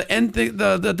whole the end thing,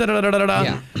 the da da da da da da.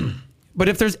 Yeah. But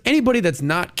if there's anybody that's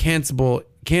not cancelable,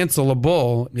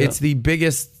 it's the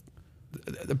biggest.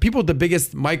 The people with the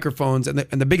biggest microphones and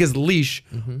the biggest leash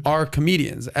are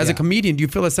comedians. As a comedian, do you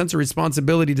feel a sense of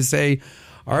responsibility to say,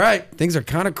 all right, things are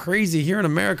kind of crazy here in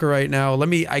America right now.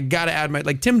 I gotta add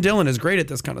like Tim Dillon is great at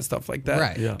this kind of stuff like that.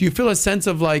 Right. Yeah. Do you feel a sense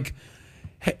of like,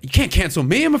 hey, you can't cancel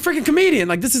me. I'm a freaking comedian.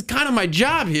 Like this is kind of my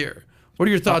job here. What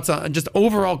are your thoughts on just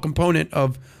overall component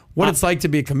of what it's like to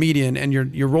be a comedian and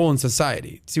your role in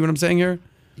society? See what I'm saying here?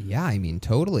 Yeah, I mean,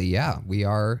 totally. Yeah, we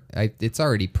are. It's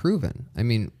already proven. I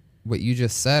mean, what you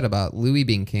just said about Louis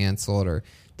being canceled or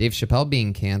Dave Chappelle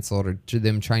being canceled or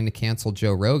them trying to cancel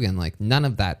Joe Rogan, like none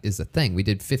of that is a thing. We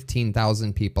did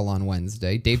 15,000 people on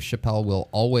Wednesday. Dave Chappelle will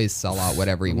always sell out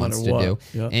whatever he wants to do.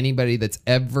 Yeah. Anybody that's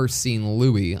ever seen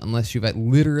Louis, unless you've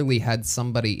literally had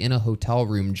somebody in a hotel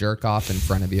room jerk off in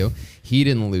front of you, he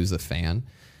didn't lose a fan.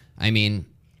 I mean,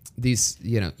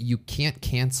 you can't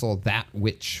cancel that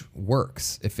which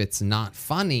works. If it's not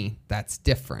funny, that's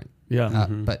different. Yeah.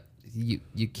 But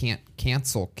you can't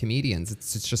cancel comedians.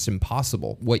 It's just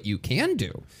impossible. What you can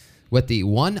do, what the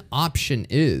one option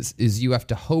is you have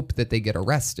to hope that they get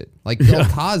arrested. Like Bill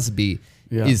Cosby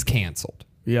is canceled.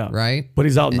 Yeah. Right? But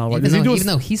he's out now. Right? Even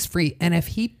though he's free, and if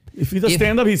he does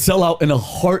stand up, he'd sell out in a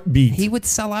heartbeat. He would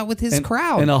sell out with his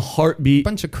crowd. In a heartbeat.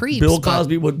 Bunch of creeps. Bill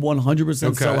Cosby would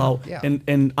 100% sell out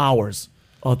in hours.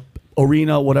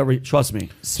 Arena, whatever. Trust me.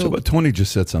 So, but Tony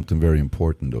just said something very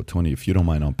important, though. Tony, if you don't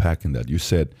mind unpacking that, you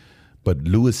said, but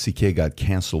Louis C.K. got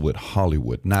canceled with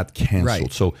Hollywood, not canceled.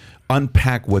 Right. So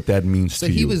unpack what that means to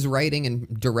you. So he was writing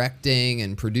and directing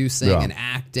and producing and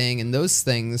acting, and those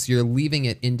things, you're leaving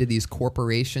it into these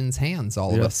corporations' hands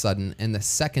all of a sudden. And the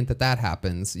second that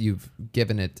happens, you've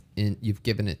given it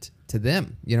to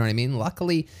them. You know what I mean?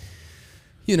 Luckily,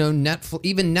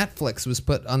 Netflix was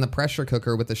put on the pressure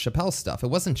cooker with the Chappelle stuff. It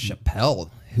wasn't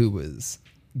Chappelle who was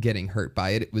getting hurt by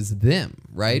it. It was them,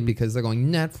 right? Because they're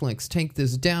going, Netflix, take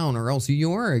this down or else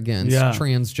you're against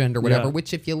transgender, whatever,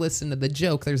 which if you listen to the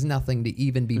joke, there's nothing to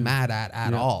even be mad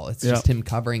at all. It's just him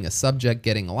covering a subject,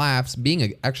 getting laughs,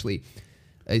 being actually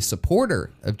a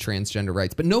supporter of transgender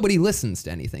rights, but nobody listens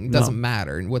to anything. It doesn't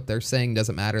matter. And what they're saying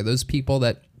doesn't matter. Those people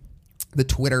that the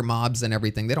Twitter mobs and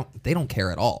everything, they don't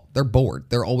care at all. They're bored.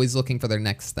 They're always looking for their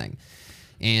next thing.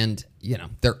 And,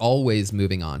 they're always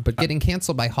moving on. But getting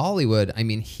canceled by Hollywood, I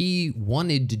mean, he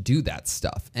wanted to do that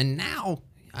stuff. And now,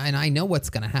 and I know what's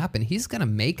going to happen, he's going to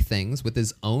make things with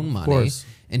his own money.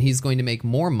 And he's going to make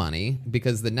more money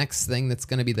because the next thing that's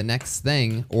going to be the next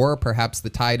thing, or perhaps the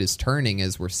tide is turning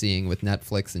as we're seeing with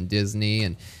Netflix and Disney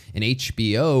and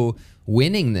HBO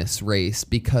winning this race.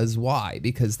 Because why?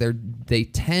 Because they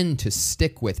tend to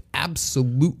stick with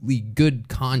absolutely good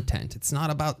content. It's not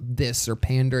about this or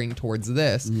pandering towards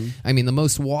this. I mean, the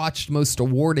most watched, most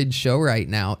awarded show right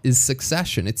now is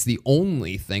Succession. It's the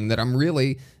only thing that I'm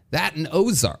really, that and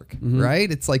Ozark,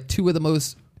 right? It's like two of the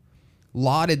most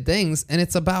lauded things, and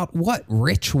it's about what?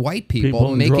 Rich white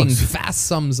people making drugs. Vast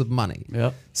sums of money.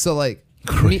 Yep. So like,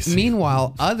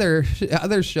 meanwhile, other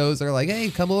shows are like, hey,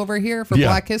 come over here for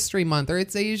Black History Month, or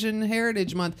it's Asian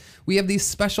Heritage Month. We have these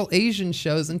special Asian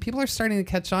shows, and people are starting to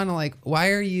catch on to like,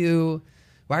 why are you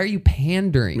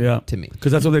pandering to me?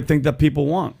 Because that's what they think that people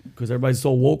want. Because everybody's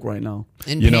so woke right now.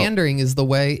 And pandering is the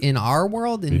way in our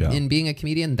world, in being a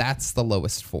comedian, that's the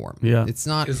lowest form. Yeah. It's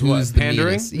not is who's what, the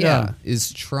pandering? meanest.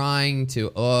 Is trying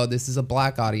to, this is a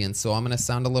black audience, so I'm going to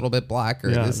sound a little bit blacker.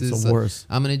 This is worse.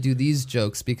 I'm going to do these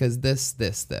jokes because this,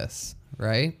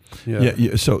 right?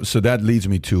 Yeah. So that leads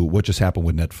me to what just happened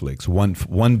with Netflix.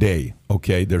 One day,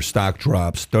 okay, their stock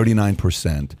drops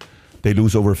 39%. They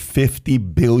lose over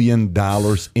 $50 billion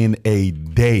in a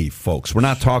day, folks. We're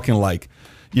not talking like,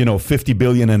 $50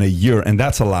 billion in a year, and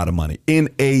that's a lot of money. In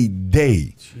a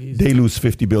day, they lose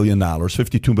 $50 billion,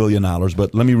 $52 billion.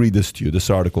 But let me read this to you, this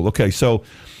article. Okay, so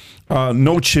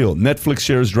no chill. Netflix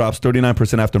shares drops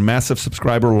 39% after massive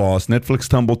subscriber loss. Netflix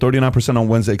tumbled 39% on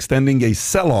Wednesday, extending a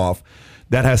sell-off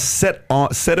that has set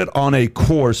it on a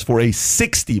course for a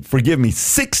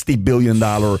 $60 billion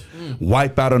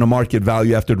wipeout on the market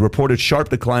value after the reported sharp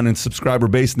decline in subscriber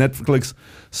base. Netflix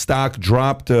stock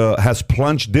has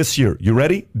plunged this year. You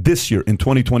ready? This year in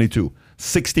 2022,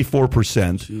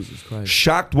 64%. Jesus Christ.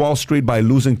 Shocked Wall Street by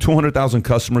losing 200,000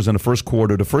 customers in the first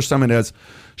quarter, the first time it has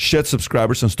shed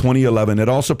subscribers since 2011. It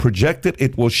also projected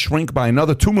it will shrink by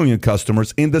another 2 million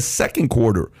customers in the second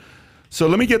quarter. So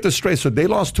let me get this straight. So they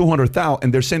lost 200,000,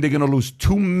 and they're saying they're going to lose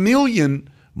 2 million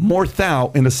more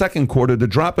thou in the second quarter. The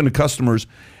drop in the customers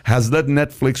has led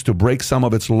Netflix to break some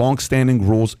of its long-standing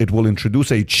rules. It will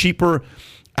introduce a cheaper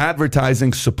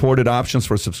advertising-supported options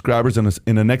for subscribers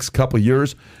in the next couple of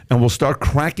years, and will start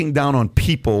cracking down on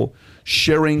people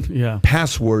sharing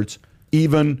passwords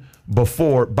even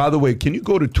before. By the way, can you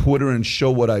go to Twitter and show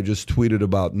what I just tweeted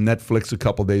about Netflix a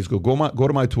couple of days ago? Go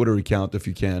to my Twitter account if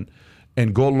you can.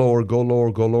 And go lower, go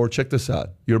lower, go lower. Check this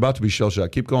out. You're about to be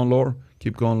shell-shocked. Keep going lower.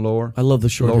 Keep going lower. I love the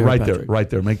short hair, right Patrick. there, right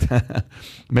there.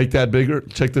 Make that bigger.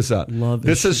 Check this out. Love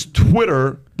this is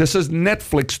Twitter. This is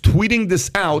Netflix tweeting this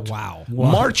out. Wow.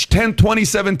 March 10,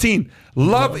 2017.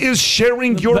 Love is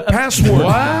sharing your password.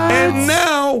 What? And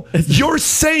now you're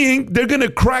saying they're going to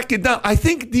crack it down. I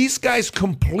think these guys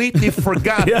completely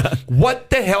forgot what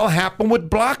the hell happened with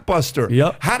Blockbuster.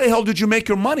 Yep. How the hell did you make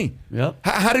your money? Yep.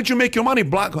 How did you make your money?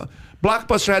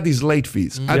 Blockbuster had these late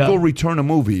fees. I'd go return a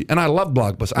movie, and I love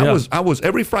Blockbuster. I was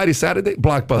every Friday, Saturday,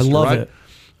 Blockbuster. I love it.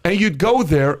 And you'd go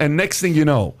there, and next thing you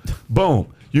know,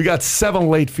 boom, you got 7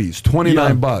 late fees,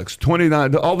 $29,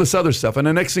 $29, all this other stuff. And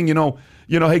the next thing you know,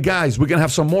 hey guys, we're gonna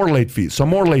have some more late fees.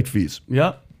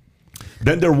 Yeah.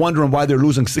 Then they're wondering why they're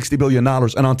losing $60 billion.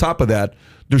 And on top of that,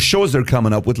 the shows they're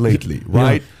coming up with lately,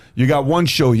 right? You got one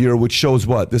show here which shows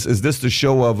what? Is this the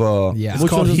show of it's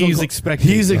called He's Expecting.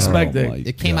 He's Expecting.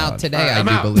 It came out today, I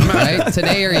do believe, right?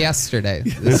 Today or yesterday.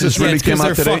 This really came out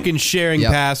today? They're fucking sharing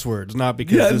passwords, not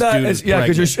because this dude is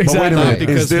pregnant. Exactly. But wait a minute.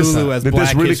 Because Hulu has did Black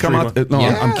this really History come out? Month. No,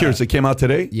 I'm curious. It came out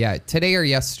today? Yeah, today or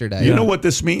yesterday. You know what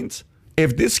this means?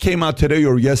 If this came out today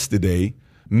or yesterday,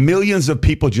 millions of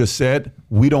people just said,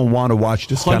 we don't want to watch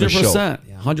this kind of show.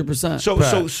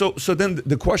 100%. So then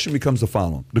the question becomes the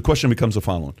following.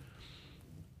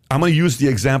 I'm going to use the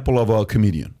example of a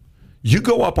comedian. You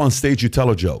go up on stage, you tell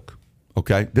a joke,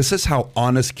 okay? This is how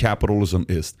honest capitalism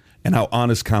is and how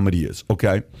honest comedy is,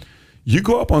 okay? You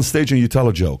go up on stage and you tell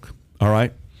a joke, all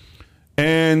right?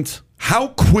 And how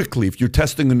quickly, if you're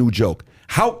testing a new joke,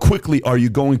 how quickly are you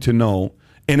going to know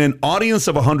in an audience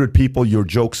of 100 people your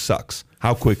joke sucks?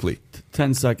 How quickly?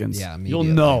 10 seconds. Yeah, you'll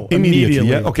know immediately.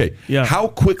 Yeah? Okay. Yeah. How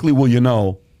quickly will you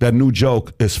know that new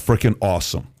joke is freaking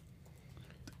awesome?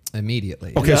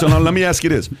 Immediately. Okay, so now let me ask you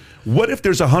this. What if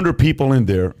there's 100 people in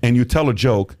there and you tell a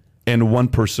joke and one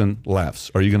person laughs?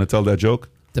 Are you going to tell that joke?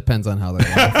 Depends on how they're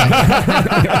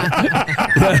laughing.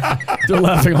 They're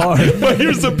laughing hard. But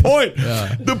here's the point.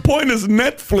 The point is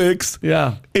Netflix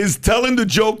is telling the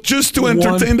joke just to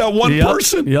entertain that one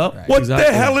person. Yep. What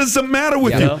the hell is the matter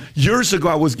with you? Years ago,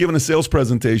 I was giving a sales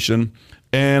presentation,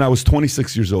 and I was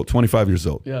 25 years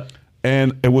old. Yeah.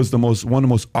 And it was one of the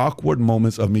most awkward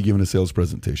moments of me giving a sales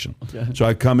presentation. Okay. So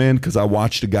I come in because I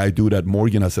watched the guy do it at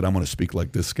Morgan. I said, I'm going to speak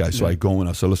like this guy. So I go in.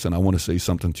 I said, listen, I want to say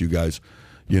something to you guys.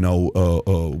 You know,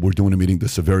 we're doing a meeting.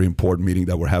 This is a very important meeting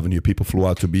that we're having here. People flew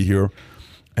out to be here.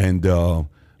 And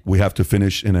we have to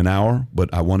finish in an hour.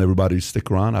 But I want everybody to stick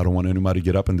around. I don't want anybody to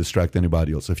get up and distract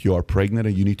anybody else. If you are pregnant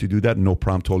and you need to do that, no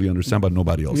problem. Totally understand, but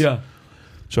nobody else. Yeah.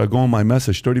 So I go on my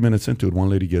message. 30 minutes into it, one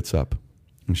lady gets up.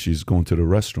 And she's going to the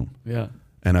restroom. Yeah.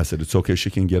 And I said, it's okay. She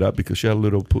can get up because she had a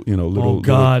little. Oh,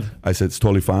 God. I said, it's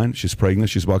totally fine. She's pregnant.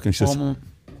 She's walking. She says,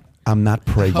 I'm not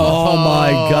pregnant. Oh,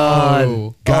 my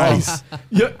God. Guys.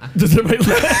 Let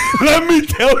me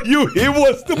tell you, it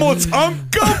was the most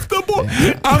uncomfortable.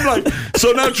 I'm like,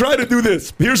 so now try to do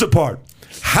this. Here's the part.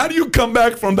 How do you come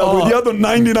back from that with the other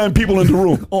 99 people in the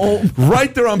room?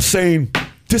 Right there, I'm saying,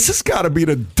 this has got to be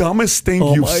the dumbest thing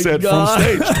you've said from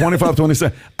stage.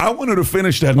 27. I wanted to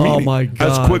finish that meeting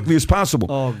as quickly as possible.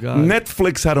 Oh, God.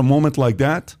 Netflix had a moment like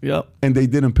that, and they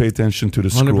didn't pay attention to the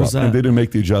screw up, and they didn't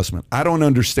make the adjustment. I don't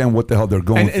understand what the hell they're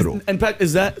going through. In fact,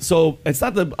 is that so? It's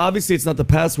not obviously it's not the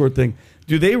password thing.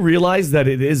 Do they realize that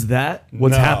it is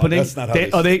what's happening? That's not how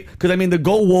are they? Because I mean, the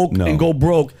go woke and go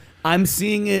broke. I'm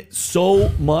seeing it so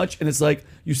much, and it's like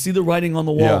you see the writing on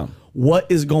the wall. Yeah. What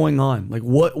is going on? Like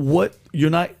what you're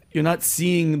not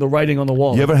seeing the writing on the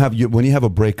wall. You ever have when you have a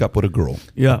breakup with a girl,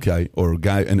 yeah, okay, or a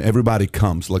guy, and everybody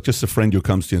comes, like just a friend who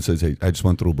comes to you and says, "Hey, I just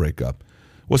went through a breakup."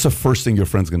 What's the first thing your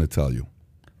friend's going to tell you?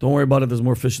 Don't worry about it. There's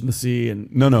more fish in the sea.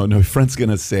 And no. Your friend's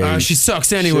going to say, she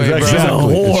sucks anyway, bro.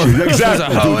 Exactly.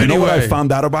 Exactly. Dude, you know what I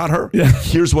found out about her? Yeah.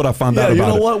 Here's what I found out about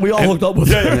her. You know what? We all hooked up with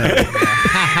her.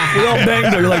 We all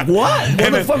banged her. You're like, what?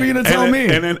 What the fuck are you going to tell me?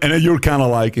 And then you're kind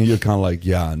of like,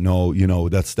 yeah, no,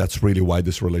 that's really why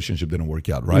this relationship didn't work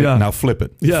out, right? Yeah. Now flip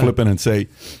it. Yeah. Flip it and say,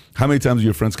 how many times do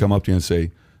your friends come up to you and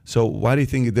say, so why do you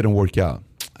think it didn't work out?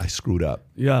 I screwed up.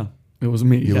 Yeah. It was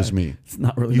me. It was me. It's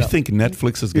not really. You think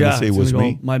Netflix is going to say it was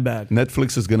me? My bad.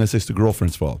 Netflix is going to say it's the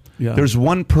girlfriend's fault. Yeah. There's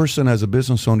one person as a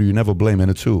business owner you never blame,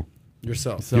 and it's who?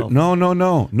 Yourself.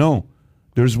 No.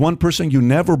 There's one person you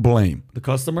never blame. The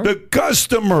customer? The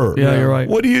customer. Yeah, you're right.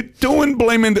 What are you doing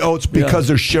blaming? It's because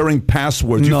they're sharing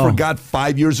passwords. You forgot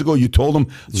 5 years ago you told them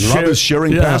love is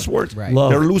sharing passwords. Right.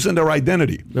 They're losing their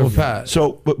identity.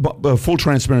 So, but full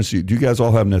transparency, do you guys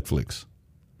all have Netflix?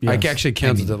 Yes. I actually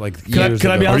canceled it like years can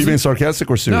I be ago. Are you being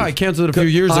sarcastic or serious? No, I canceled it a few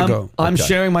years ago. I'm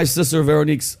sharing my sister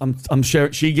Veronique's. I'm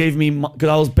sharing. She gave me because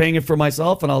I was paying it for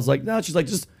myself, and I was like, no. She's like,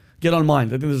 just get on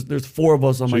mine. I think there's 4 of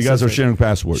us on my. So you guys sister. are sharing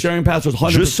passwords. Sharing passwords. 100%.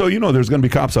 Just so you know, there's going to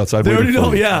be cops outside. They already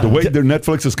know. Yeah. The way their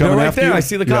Netflix is coming They're right after there. you. I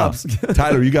see the cops. Yeah.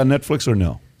 Tyler, you got Netflix or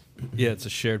no? Yeah, it's a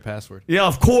shared password. Yeah,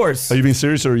 of course. Are you being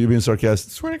serious or are you being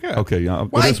sarcastic? Swear to God. Okay, yeah.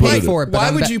 Why pay for it?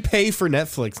 Why would you pay for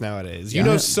Netflix nowadays? You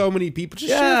know so many people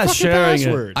just share a fucking sharing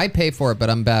password. I pay for it, but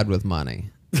I'm bad with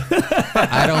money.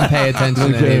 I don't pay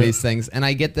attention to any of these things, and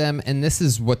I get them. And this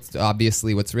is what's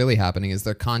really happening is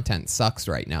their content sucks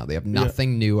right now. They have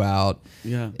nothing new out.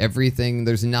 Yeah, everything.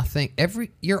 There's nothing.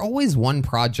 You're always one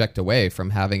project away from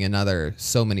having another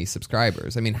so many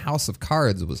subscribers. I mean, House of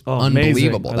Cards was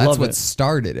unbelievable. That's what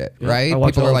started it, right?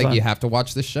 People are like, you have to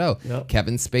watch the show. Yep.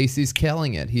 Kevin Spacey's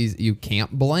killing it. You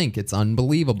can't blink. It's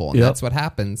unbelievable, and that's what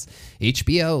happens.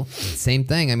 HBO, same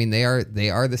thing. I mean, they are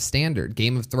the standard.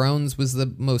 Game of Thrones was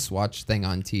the most watched thing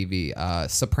on TV.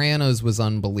 Sopranos was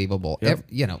unbelievable. Yep.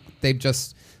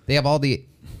 They have all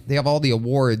the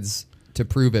awards to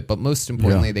prove it, but most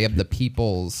importantly, they have the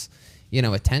people's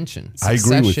attention.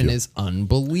 Succession I agree with you. Is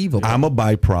unbelievable. I'm a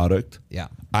byproduct. Yeah.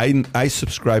 I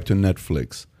subscribe to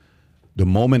Netflix. The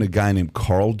moment a guy named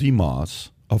Carl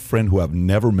DeMoss, a friend who I've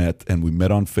never met, and we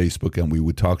met on Facebook and we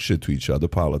would talk shit to each other,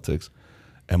 politics,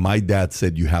 and my dad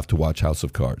said, you have to watch House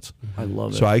of Cards. I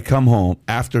love it. So I come home,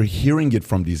 after hearing it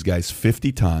from these guys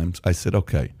 50 times, I said,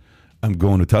 okay, I'm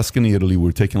going to Tuscany, Italy.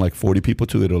 We're taking like 40 people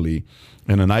to Italy.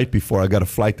 And the night before, I got a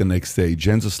flight the next day.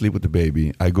 Jen's asleep with the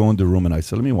baby. I go in the room and I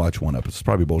said, let me watch one episode. It's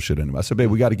probably bullshit anyway. I said, babe,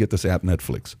 we got to get this app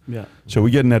Netflix. Yeah. So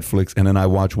we get Netflix, and then I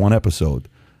watch one episode,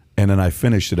 and then I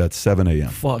finished it at 7 a.m.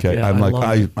 Fuck, okay? yeah, I'm like,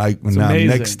 now amazing.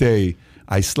 Next day,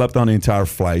 I slept on the entire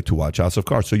flight to watch House of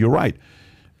Cards. So you're right.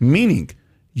 Meaning,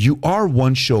 you are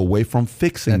one show away from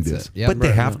fixing That's this, it. Yep. but they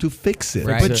Right. have to fix it.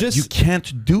 Right. But just- you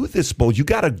can't do this, Bo. You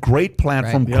got a great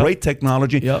platform, Right. Yep. great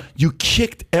technology. Yep. You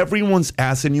kicked everyone's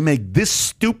ass, and you make this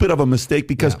stupid of a mistake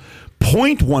because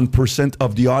 0.1%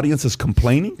 of the audience is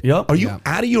complaining. Yep. Are you Yep.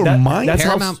 out of your That- mind? that's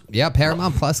how-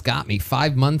 Paramount Plus got me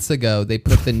 5 months ago. They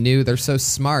put they're so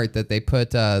smart that they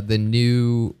put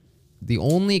the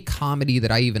only comedy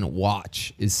that I even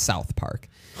watch is South Park.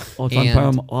 Oh, it's on And-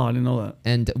 Paramount. Oh, I didn't know that.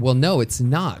 And well, no, it's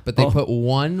not. But they Oh. put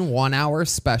 1 hour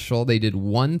special. They did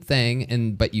one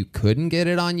thing, but you couldn't get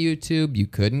it on YouTube. You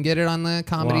couldn't get it on the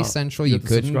Comedy Wow. Central. You You have to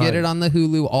couldn't get subscribe. it on the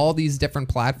Hulu. All these different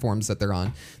platforms that they're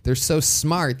on. They're so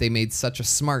smart. They made such a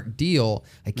smart deal.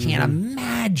 I can't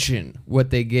imagine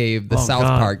what they gave the Oh, South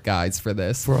God. Park guys for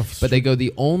this. For a- But they go,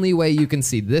 the only way you can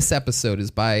see this episode is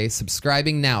by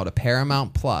subscribing now to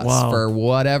Paramount Plus Wow. for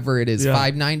whatever it is, Yeah.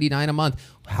 $5.99 a month,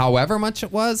 however much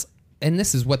it was. And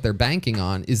this is what they're banking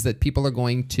on, is that people are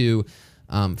going to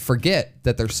forget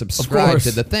that they're subscribed course.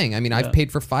 to the thing. I mean, I've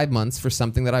paid for 5 months for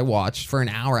something that I watched for an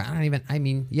hour. I'm it's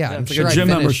like sure a I gym finished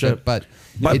membership. it, but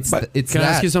But- it's but- it's Can I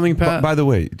that. ask you something, Pat? By the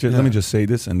way, let me just say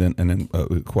this, and then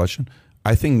a question.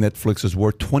 I think Netflix is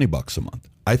worth $20 a month.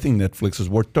 I think Netflix is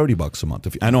worth $30 a month.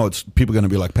 I know it's people are going to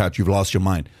be like, Pat, you've lost your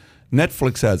mind.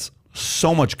 Netflix has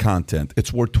so much content.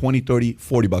 It's worth 20, 30,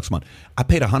 40 bucks a month. I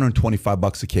paid 125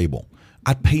 bucks a cable.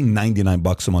 I'd pay 99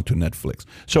 bucks a month to Netflix.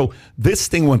 So this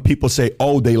thing, when people say,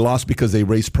 oh, they lost because they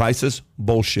raised prices,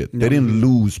 bullshit. They didn't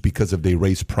lose because of they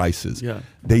raised prices. Yeah.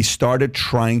 They started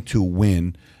trying to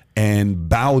win and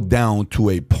bow down to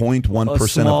a 0.1%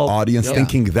 small- of audience, yeah.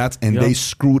 thinking that's, and Yeah. they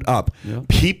screwed up. Yeah.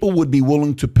 People would be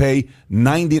willing to pay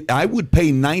I would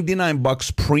pay 99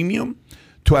 bucks premium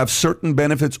to have certain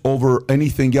benefits over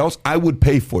anything else. I would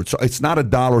pay for it. So it's not a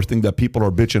dollar thing that people are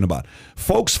bitching about.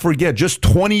 Folks forget, just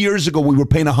 20 years ago, we were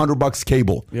paying 100 bucks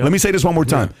cable. Yep. Let me say this one more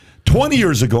time. 20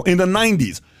 years ago, in the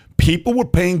 90s, people were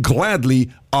paying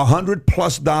gladly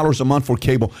 $100+ a month for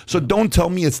cable. So don't tell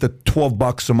me it's the 12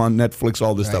 bucks a month, Netflix,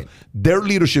 all this Right. stuff. Their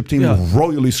leadership team Yeah.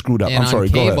 royally screwed up. And I'm sorry,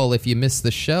 on go ahead. cable, if you miss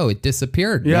the show, it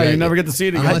disappeared. Yeah, you never get to see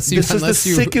it again. Unless you, This is the unless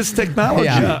you, sickest technology.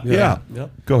 Yeah. Yeah. Yeah.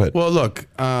 Go ahead. Well, look,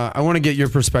 I want to get your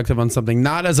perspective on something,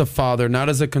 not as a father, not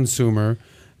as a consumer,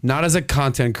 not as a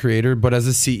content creator, but as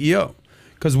a CEO.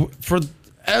 Because for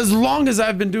as long as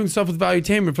I've been doing stuff with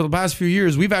Valuetainment for the past few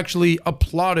years, we've actually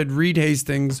applauded Reed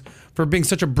Hastings for being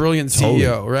such a brilliant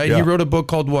CEO, right? Yeah. He wrote a book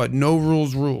called what? No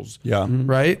Rules Rules. Yeah.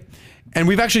 Right? And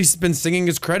we've actually been singing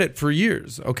his credit for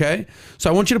years, okay?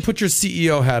 So I want you to put your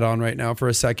CEO hat on right now for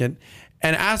a second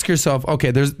and ask yourself,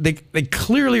 okay, they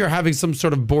clearly are having some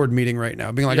sort of board meeting right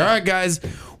now, being like, all right, guys,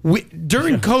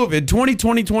 during COVID, 2020,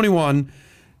 2021,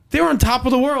 they were on top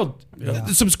of the world. The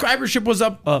subscribership was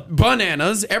up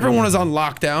bananas. Everyone was on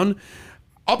lockdown.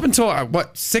 Up until,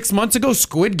 6 months ago,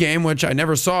 Squid Game, which I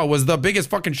never saw, was the biggest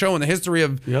fucking show in the history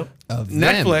of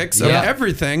Netflix, them. of Yeah.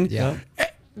 everything. Yeah.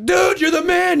 Dude, you're the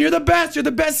man. You're the best. You're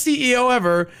the best CEO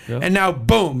ever. And now,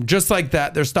 boom, just like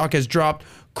that, their stock has dropped,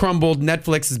 crumbled.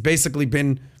 Netflix has basically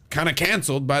been kind of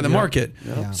canceled by the market.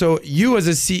 So you as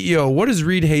a CEO, what is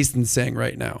Reed Hastings saying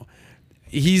right now?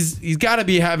 He's got to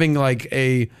be having like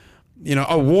a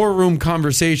war room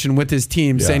conversation with his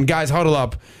team, saying, guys, huddle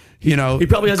up. He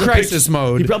probably has crisis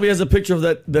mode. He probably has a picture of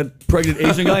that pregnant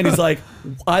Asian guy, and he's like,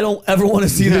 "I don't ever want to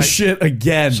see this shit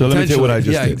again." So let me tell you what I just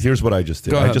Potentially. did. Here's what I just did.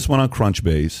 Go I ahead. just went on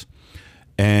Crunchbase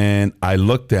and I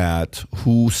looked at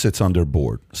who sits on their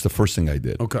board. It's the first thing I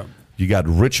did. Okay. You got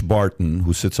Rich Barton,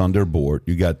 who sits on their board.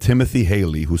 You got Timothy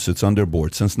Haley, who sits on their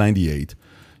board since 98.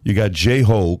 You got Jay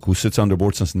Hoke, who sits on their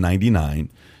board since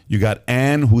 99. You got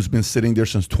Ann, who's been sitting there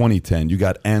since 2010. You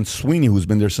got Ann Sweeney, who's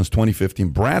been there since 2015.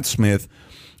 Brad Smith,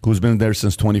 who's been there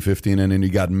since 2015. And then you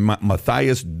got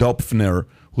Matthias Dopfner,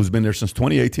 who's been there since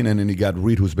 2018. And then you got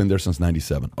Reed, who's been there since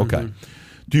 97. Okay.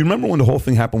 Do you remember when the whole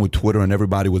thing happened with Twitter and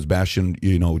everybody was bashing,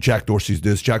 Jack Dorsey's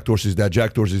this, Jack Dorsey's that,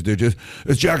 Jack Dorsey's this?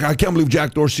 It's Jack. I can't believe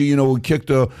Jack Dorsey,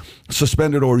 kicked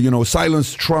suspended or,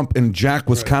 silenced Trump. And Jack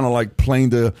was kind of like playing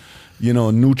the,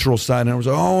 neutral side. And I was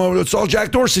like, oh, it's all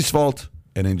Jack Dorsey's fault.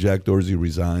 And then Jack Dorsey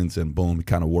resigns and boom, he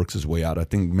kind of works his way out. I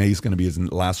think May's going to be his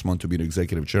last month to be the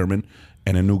executive chairman.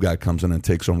 And a new guy comes in and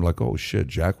takes over. I'm like, oh shit,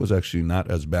 Jack was actually not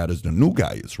as bad as the new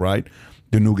guy is, right?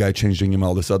 The new guy changing him,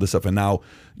 all this other stuff. And now,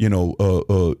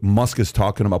 Musk is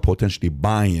talking about potentially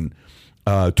buying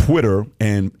Twitter.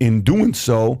 And in doing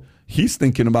so, he's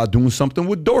thinking about doing something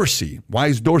with Dorsey. Why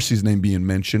is Dorsey's name being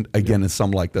mentioned again in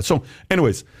something like that? So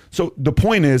anyways, so the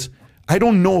point is, I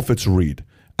don't know if it's Reed.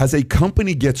 As a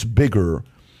company gets bigger,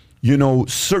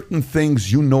 certain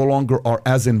things you no longer are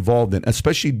as involved in,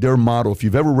 especially their model. If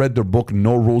you've ever read their book,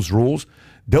 No Rules Rules,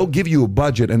 they'll give you a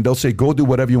budget and they'll say, go do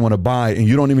whatever you want to buy, and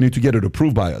you don't even need to get it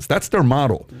approved by us. That's their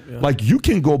model. Yeah. Like, you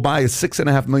can go buy a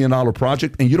 $6.5 million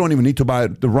project and you don't even need to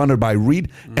run it by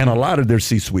Reed and a lot of their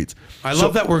C-suites. I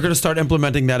love that we're going to start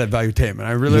implementing that at Valuetainment.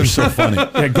 I really You're so funny.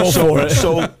 Yeah, go for it.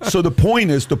 So the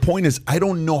point is, I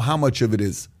don't know how much of it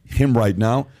is him right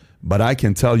now, but I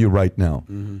can tell you right now,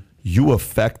 you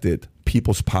affected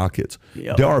people's pockets.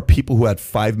 Yep. There are people who had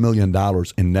 $5 million in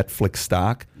Netflix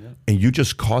stock, and you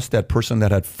just cost that person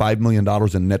that had $5 million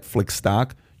in Netflix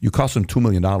stock, you cost them $2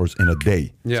 million in a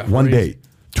day. Yeah. One day.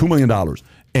 $2 million.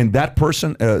 And that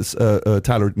person,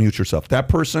 Tyler, mute yourself. That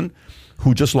person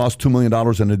who just lost $2 million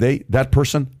in a day, that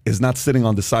person is not sitting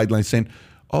on the sideline saying,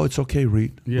 oh, it's okay,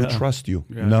 Reed. We trust you.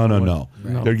 Yeah, no.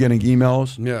 They're getting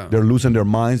emails. Yeah. They're losing their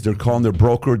minds. They're calling their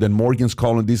broker. Then Morgan's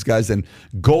calling these guys. And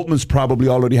Goldman's probably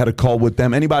already had a call with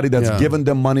them. Anybody that's given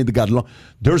them money,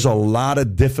 there's a lot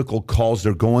of difficult calls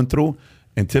they're going through.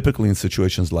 And typically in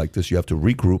situations like this, you have to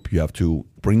regroup. You have to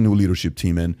bring new leadership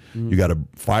team in. You got to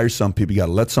fire some people. You got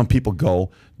to let some people go.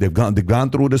 They've gone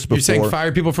through this before. You're saying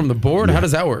fire people from the board? Yeah. How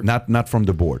does that work? Not from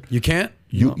the board. You can't?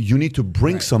 You need to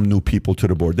bring some new people to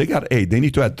the board. They got 8. They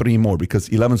need to add 3 more because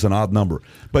 11's an odd number.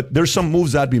 But there's some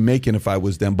moves I'd be making if I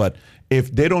was them. But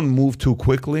if they don't move too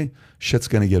quickly, shit's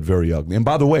going to get very ugly. And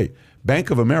by the way,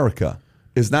 Bank of America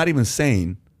is not even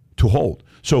saying to hold.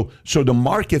 So the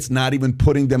market's not even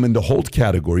putting them in the hold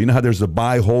category. You know how there's a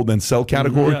buy, hold, and sell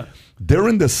category? Yeah. They're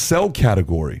in the sell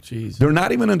category. Jeez. They're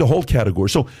not even in the hold category.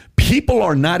 So people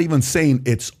are not even saying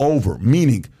it's over,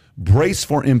 meaning brace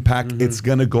for impact, it's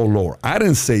going to go lower. I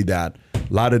didn't say that.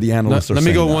 A lot of the analysts are saying Let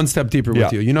me go that. one step deeper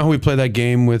with you. You know how we play that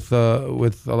game with a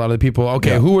lot of the people?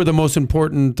 Okay, who are the most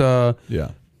important...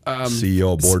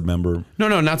 CEO, board member?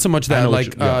 No, not so much that.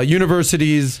 Like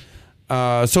universities...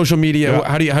 social media.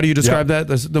 How do you describe that?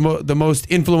 The most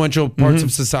influential parts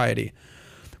of society.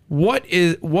 What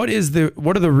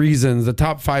are the reasons? The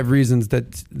top 5 reasons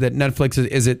that Netflix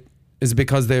is it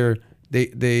because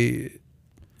they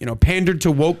pandered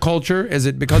to woke culture? Is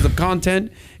it because of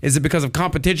content? Is it because of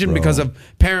competition? Because of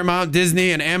Paramount,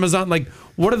 Disney, and Amazon? Like,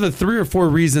 what are the 3 or 4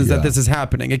 reasons that this is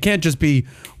happening? It can't just be,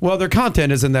 well, their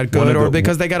content isn't that good, or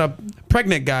because they got a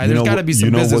pregnant guy. There's got to be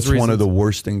some business reasons. One of the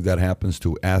worst things that happens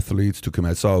to athletes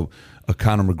I saw a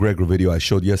Conor McGregor video I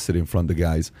showed yesterday in front of the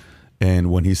guys,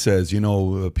 and when he says,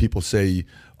 people say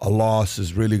a loss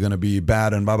is really going to be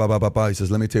bad and blah, blah, blah, blah, blah. He says,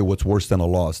 let me tell you what's worse than a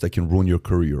loss that can ruin your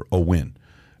career, a win.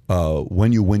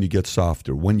 When you win, you get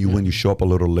softer. When you win, you show up a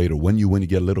little later. When you win, you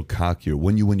get a little cockier.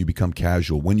 When you win, you become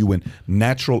casual. When you win,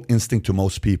 natural instinct to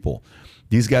most people.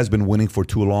 These guys been winning for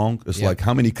too long. It's like,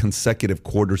 how many consecutive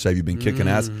quarters have you been kicking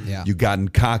ass? Yeah. You gotten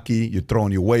cocky. You're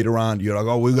throwing your weight around. You're like,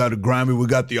 oh, we got a Grammy. We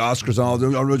got the Oscars.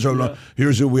 And all this.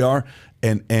 Here's who we are.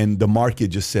 And the market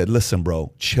just said, listen,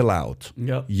 bro, chill out.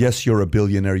 Yep. Yes, you're a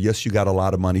billionaire. Yes, you got a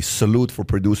lot of money. Salute for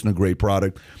producing a great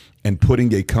product and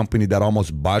putting a company that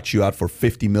almost bought you out for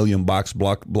 $50 million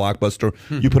Blockbuster.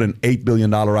 You put an $8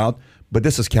 billion out. But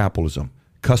this is capitalism.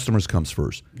 Customers comes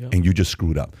first. Yep. And you just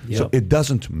screwed up. Yep. So it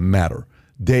doesn't matter.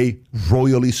 They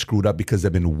royally screwed up because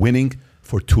they've been winning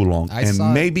for too long.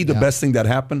 And maybe the best thing that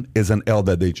happened is an L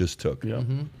that they just took. Yeah.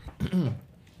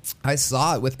 I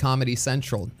saw it with Comedy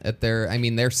Central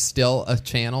they're still a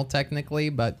channel technically,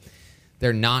 but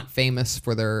they're not famous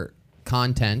for their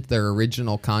content, their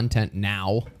original content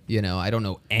now. I don't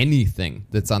know anything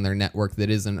that's on their network that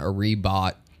isn't a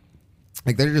rebought.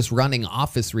 Like, they're just running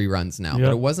Office reruns now, but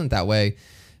it wasn't that way.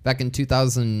 Back in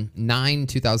 2009,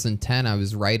 2010, I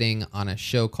was writing on a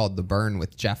show called The Burn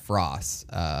with Jeff Ross,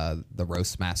 the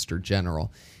Roastmaster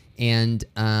General. And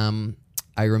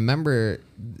I remember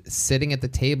sitting at the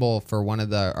table for one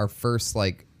of our first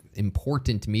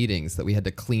important meetings that we had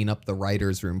to clean up the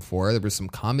writer's room for. There was some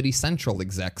Comedy Central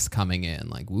execs coming in,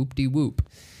 like whoop-de-whoop.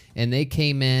 And they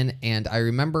came in, and I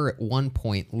remember at one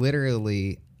point,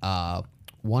 literally,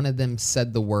 one of them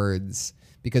said the words,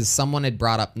 because someone had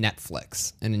brought up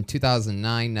Netflix. And in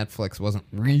 2009, Netflix wasn't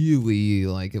really,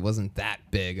 it wasn't that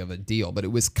big of a deal, but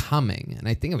it was coming. And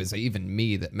I think it was even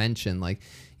me that mentioned,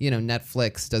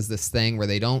 Netflix does this thing where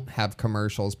they don't have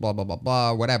commercials, blah, blah, blah,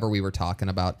 blah, whatever we were talking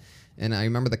about. And I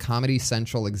remember the Comedy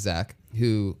Central exec,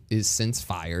 who is since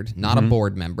fired, not a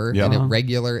board member, and a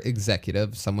regular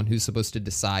executive, someone who's supposed to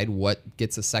decide what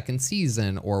gets a second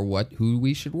season or who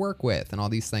we should work with and all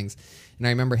these things. And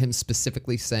I remember him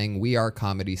specifically saying, we are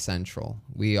Comedy Central.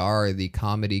 We are the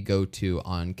comedy go-to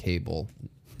on cable,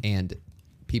 and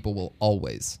people will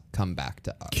always come back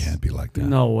to us. Can't be like that.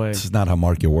 No way. This is not how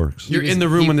market works. You're in the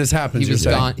room when this happens. He was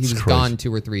gone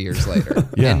 2 or 3 years later.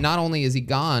 And not only is he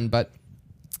gone, but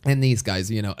And these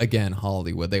guys, again,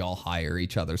 Hollywood, they all hire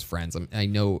each other's friends. I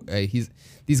know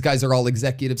these guys are all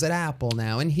executives at Apple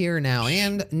now and here now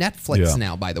and Netflix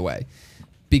now, by the way,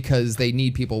 because they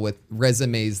need people with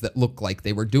resumes that look like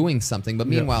they were doing something. But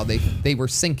meanwhile, they were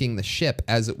sinking the ship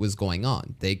as it was going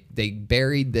on. They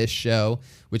buried this show,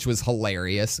 which was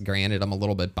hilarious. Granted, I'm a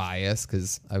little bit biased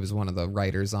because I was one of the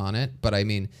writers on it. But I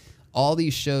mean, all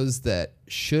these shows that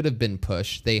should have been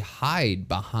pushed, they hide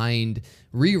behind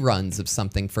reruns of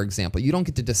something, for example. You don't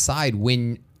get to decide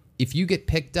if you get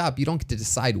picked up, you don't get to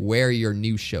decide where your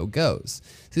new show goes.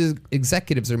 So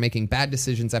executives are making bad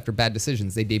decisions after bad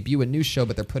decisions. They debut a new show,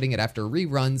 but they're putting it after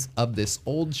reruns of this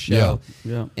old show.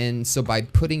 Yeah. And so by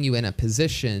putting you in a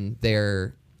position,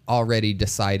 they're already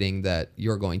deciding that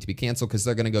you're going to be canceled because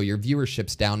they're going to go, your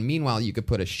viewership's down. Meanwhile, you could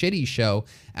put a shitty show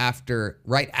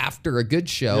right after a good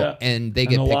show, and they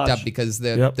get picked up because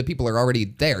the people are already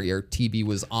there. Your TV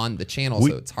was on the channel,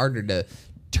 so it's harder to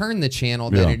turn the channel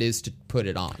than it is to put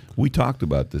it on. We talked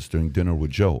about this during dinner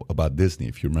with Joe about Disney.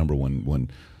 If you remember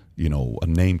when a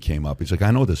name came up, he's like,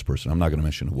 I know this person. I'm not going to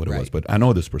mention what it was, but I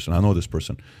know this person. I know this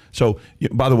person. So,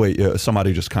 by the way,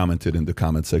 somebody just commented in the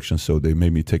comment section, so they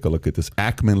made me take a look at this.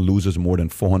 Ackman loses more than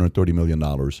 $430 million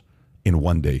in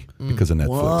one day because of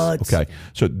Netflix. What? Okay,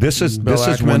 so this is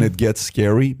when it gets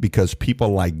scary because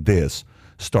people like this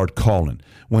start calling.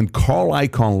 When Carl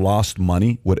Icahn lost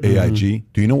money with AIG,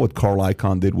 do you know what Carl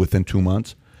Icahn did within 2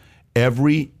 months?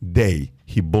 Every day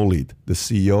he bullied the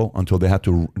CEO until they had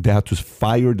to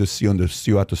fire the CEO, and the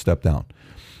CEO had to step down.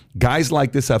 Guys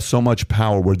like this have so much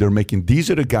power where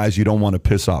these are the guys you don't want to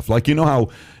piss off. Like, you know how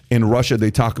in Russia they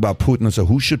talk about Putin and say,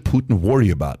 who should Putin worry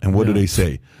about? And what do they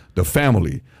say? The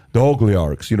family, the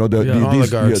oligarchs, the oligarchs.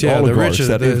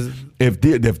 The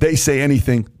rich. If they say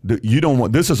anything, you don't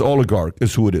want. This is oligarch,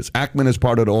 is who it is. Ackman is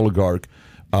part of the oligarch.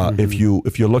 If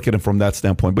you look at it from that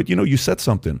standpoint, but you said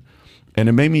something, and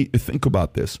it made me think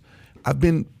about this. I've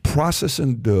been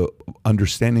processing the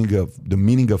understanding of the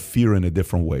meaning of fear in a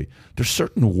different way. There's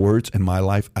certain words in my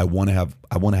life I want to have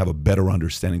a better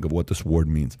understanding of what this word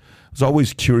means. I was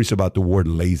always curious about the word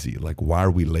lazy, like why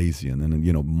are we lazy? And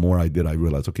then more I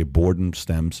realized, okay, boredom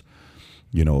stems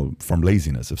from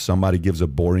laziness. If somebody gives a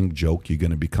boring joke, you're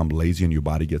going to become lazy and your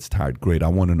body gets tired. Great, I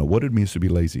want to know what it means to be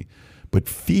lazy. But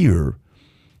fear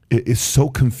is so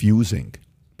confusing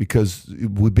because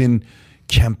we've been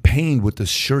campaigned with the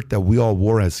shirt that we all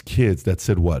wore as kids that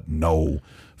said what? No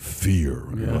fear.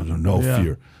 No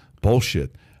fear.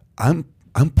 Bullshit. I'm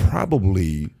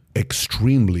probably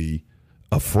extremely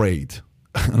afraid.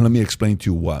 And let me explain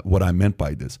to you what I meant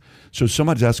by this. So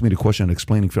somebody's asking me the question and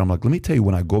explaining fear. I'm like, let me tell you,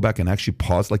 when I go back and actually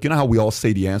pause, like, how we all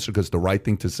say the answer because it's the right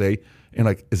thing to say. And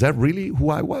like, is that really who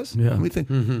I was? Yeah. Let me think.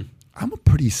 I'm a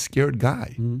pretty scared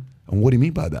guy. And what do you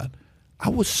mean by that? I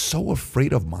was so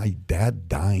afraid of my dad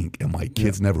dying and my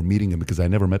kids never meeting him because I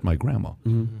never met my grandma.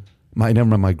 I never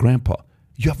met my grandpa.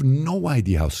 You have no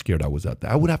idea how scared I was at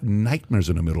that. I would have nightmares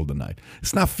in the middle of the night.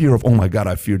 It's not fear of, oh my God,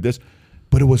 I feared this.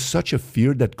 But it was such a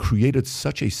fear that created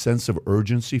such a sense of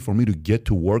urgency for me to get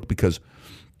to work because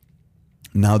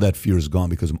now that fear is gone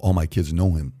because all my kids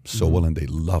know him so well and they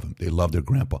love him. They love their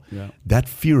grandpa. Yeah. That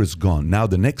fear is gone. Now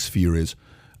the next fear is,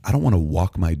 I don't want to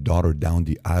walk my daughter down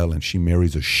the aisle and she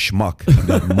marries a schmuck. In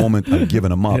that moment, I'm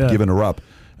giving her up.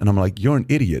 And I'm like, you're an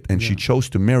idiot. And she chose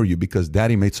to marry you because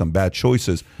daddy made some bad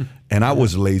choices. And I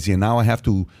was lazy. And now I have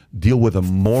to deal with a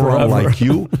moron like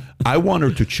you. I want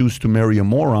her to choose to marry a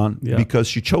moron because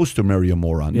she chose to marry a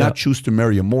moron, not choose to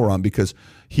marry a moron because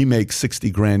he makes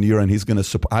 $60,000 a year and he's going to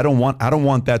support. I don't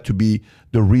want that to be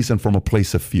the reason from a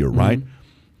place of fear, right?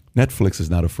 Netflix is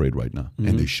not afraid right now,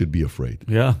 and they should be afraid.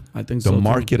 Yeah, I think so. The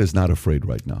market is not afraid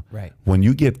right now. Right. When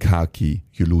you get cocky,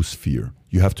 you lose fear.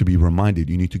 You have to be reminded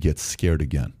you need to get scared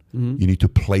again. You need to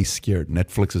play scared.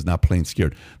 Netflix is not playing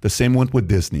scared. The same went with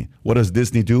Disney. What does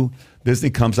Disney do? Disney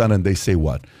comes out and they say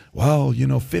what? Well,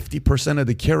 50% of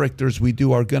the characters we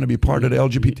do are going to be part of the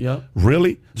LGBT. Yeah.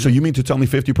 Really? So you mean to tell me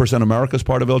 50% America is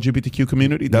part of LGBTQ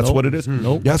community? That's what it is?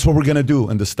 Nope. That's what we're going to do.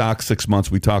 And the stock 6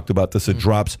 months, we talked about this, it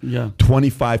drops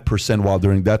 25%, while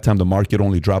during that time the market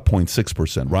only dropped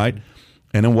 0.6%, right?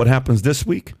 And then what happens this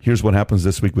week? Here's what happens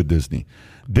this week with Disney.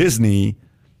 Disney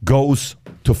goes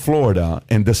to Florida,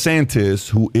 and DeSantis,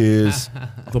 who is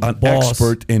an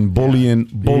expert in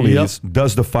bullies,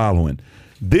 does the following.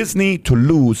 Disney to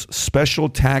lose special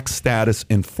tax status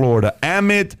in Florida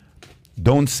amid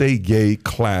Don't Say Gay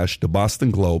clash, the Boston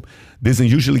Globe. Disney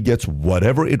usually gets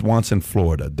whatever it wants in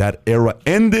Florida. That era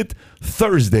ended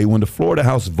Thursday when the Florida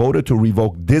House voted to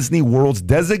revoke Disney World's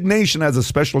designation as a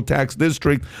special tax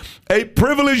district, a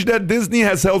privilege that Disney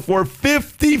has held for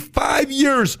 55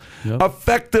 years,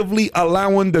 effectively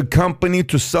allowing the company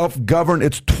to self-govern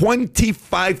its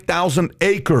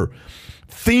 25,000-acre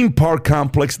theme park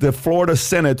complex. The Florida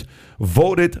Senate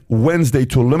voted Wednesday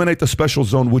to eliminate the special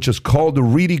zone, which is called the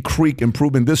Reedy Creek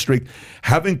Improvement District,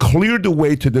 having cleared the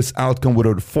way to this outcome with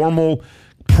a formal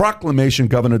proclamation.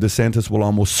 Governor DeSantis will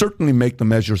almost certainly make the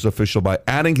measures official by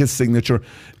adding his signature.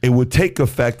 It would take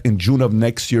effect in June of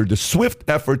next year. The swift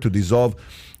effort to dissolve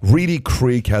Reedy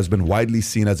Creek has been widely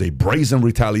seen as a brazen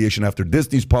retaliation after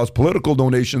Disney's paused political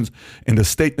donations in the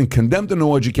state and condemned the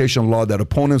no education law that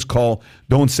opponents call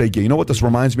Don't Say Gay. You know what this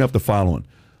reminds me of? The following.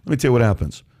 Let me tell you what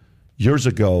happens. Years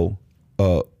ago,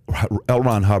 L.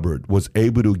 Ron Hubbard was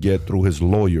able to get through his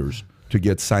lawyers to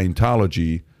get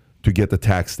Scientology to get the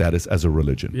tax status as a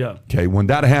religion. Yeah. Okay. When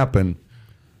that happened,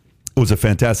 it was a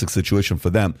fantastic situation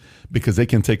for them because they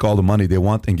can take all the money they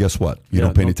want and guess what? You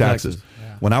don't pay any taxes.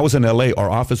 When I was in LA, our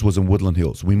office was in Woodland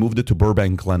Hills. We moved it to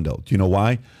Burbank, Glendale. Do you know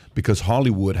why? Because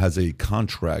Hollywood has a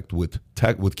contract with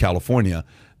California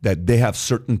that they have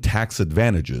certain tax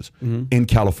advantages in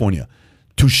California.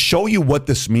 To show you what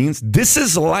this means, this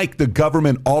is like the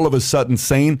government all of a sudden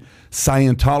saying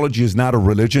Scientology is not a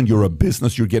religion, you're a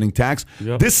business, you're getting taxed.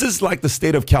 Yep. This is like the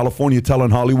state of California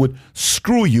telling Hollywood,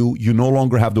 screw you, you no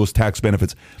longer have those tax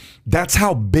benefits. That's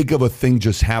how big of a thing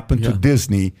just happened to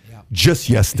Disney just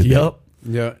yesterday. Yep.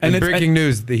 Yeah, and breaking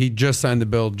news, he just signed the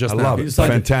bill just now. I love it.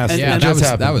 Fantastic. And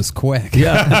that was quick.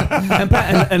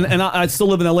 Yeah. and I still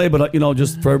live in LA, but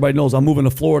just for everybody knows, I'm moving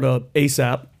to Florida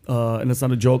ASAP. And it's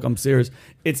not a joke, I'm serious.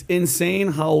 It's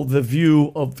insane how the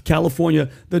view of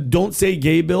California, the Don't Say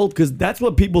Gay bill, because that's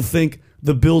what people think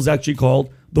the bill's actually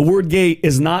called. The word gay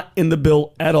is not in the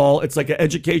bill at all. It's like an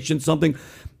education, something.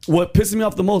 What pisses me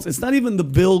off the most, it's not even the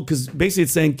bill, because basically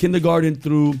it's saying kindergarten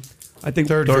through, I think,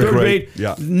 third grade.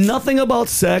 Yeah. Nothing about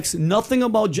sex, nothing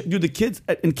about, the kids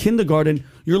in kindergarten,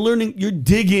 you're learning, you're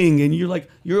digging, and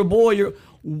you're a boy,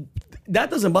 that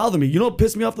doesn't bother me. You know what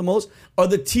pissed me off the most? Are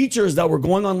the teachers that were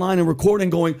going online and recording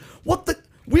going,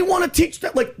 we want to teach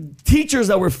that? Like teachers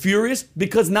that were furious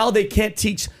because now they can't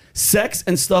teach sex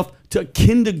and stuff to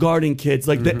kindergarten kids.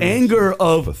 Like the anger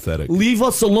of pathetic. Leave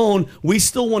us alone. We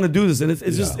still want to do this. And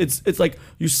it's like,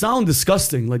 you sound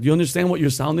disgusting. Like, do you understand what you're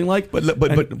sounding like? But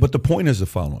the point is the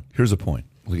following. Here's the point.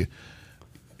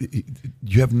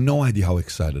 You have no idea how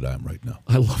excited I am right now.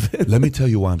 I love it. Let me tell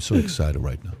you why I'm so excited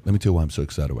right now.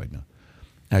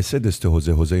 I said this to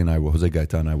Jose. Jose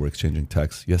Gaetan and I were exchanging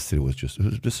texts. Yesterday this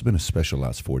has been a special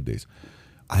last 4 days.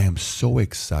 I am so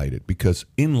excited because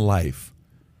in life,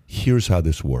 here's how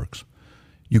this works.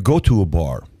 You go to a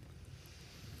bar,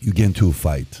 you get into a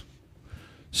fight.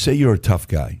 Say you're a tough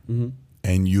guy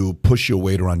and you push your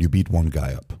weight around, you beat one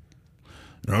guy up.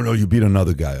 No, you beat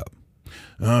another guy up.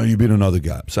 You beat another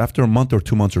guy. So after a month or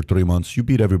 2 months or 3 months, you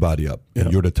beat everybody up.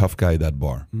 And you're the tough guy at that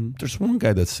bar. There's one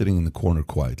guy that's sitting in the corner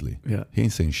quietly. Yeah. He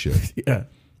ain't saying shit. Yeah.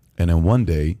 And then one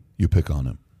day, you pick on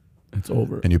him. It's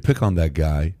over. And you pick on that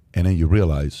guy, and then you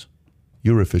realize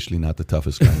you're officially not the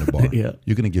toughest guy in the bar. Yeah.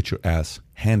 You're going to get your ass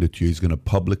handed to you. He's going to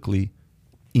publicly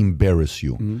embarrass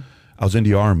you. I was in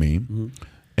the Army,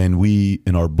 and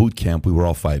in our boot camp, we were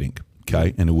all fighting.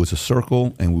 Okay, and it was a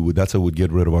circle, and that's how we'd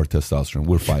get rid of our testosterone.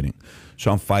 We're fighting,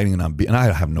 so I'm fighting, and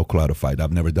I have no clue how to fight.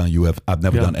 I've never done I've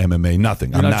never done MMA,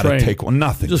 nothing. I'm not a taekwondo,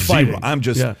 nothing. Just zero. Fighting. I'm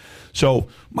just so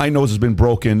my nose has been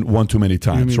broken one too many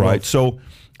times, right? Both. So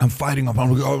I'm fighting. I'm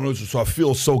like, so I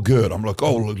feel so good. I'm like,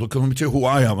 look, let me tell you who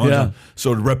I am. Yeah.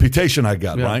 So the reputation I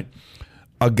got, right?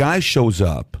 A guy shows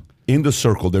up in the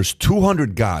circle. There's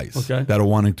 200 guys that are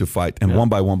wanting to fight, and one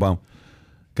by one,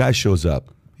 guy shows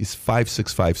up. He's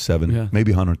 5'6", 5'7",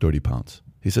 maybe 130 pounds.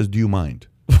 He says, "Do you mind?"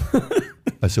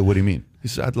 I said, "What do you mean?" He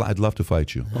said, I'd love to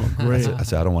fight you. Oh, great. I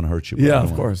said, "I don't want to hurt you." Yeah,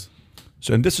 of course.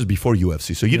 So, and this is before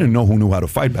UFC, so you didn't know who knew how to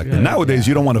fight back then. Nowadays,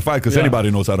 you don't want to fight because anybody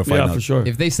knows how to fight now. Yeah, for sure.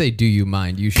 If they say, "Do you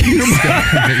mind?" You should. Do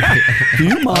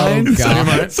you mind? Oh,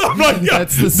 God. So I'm like,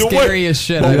 That's the scariest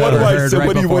shit I've what ever do I heard say? right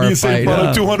What do before you a say in fight. front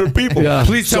of 200 people?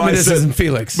 Please tell me this isn't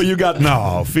Felix. But you got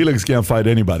Felix can't fight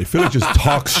anybody. Felix just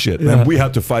talks shit, and we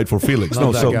have to fight for Felix.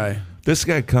 Love that guy. This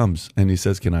guy comes and he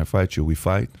says, "Can I fight you?" We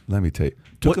fight. Let me tell you.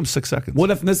 Took him 6 seconds.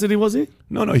 What ethnicity was he?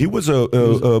 No, he was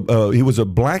a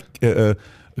black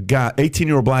guy,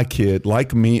 18-year-old black kid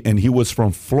like me, and he was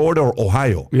from Florida or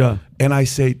Ohio. Yeah. And I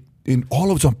say, in all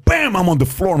of a sudden, bam! I'm on the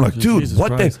floor. I'm like, dude, Jesus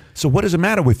what Christ. So what does it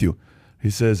matter with you? He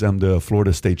says, I'm the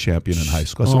Florida State champion in high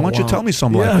school. I said, why don't you tell me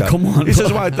something like that? Come on. He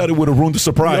says, well, I thought it would have ruined the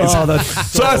surprise. Oh,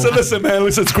 that's so I said, listen, man,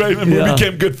 it's great. And we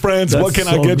became good friends. That's what can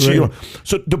so I get great. you?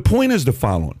 So the point is the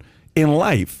following. In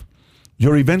life,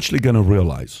 you're eventually going to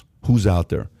realize who's out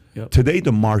there. Yep. Today,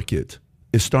 the market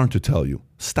is starting to tell you,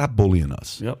 stop bullying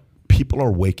us. Yep. People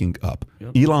are waking up.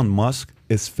 Yep. Elon Musk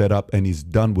is fed up and he's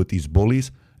done with these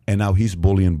bullies, and now he's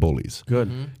bullying bullies.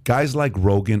 Good. Guys like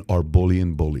Rogan are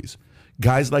bullying bullies.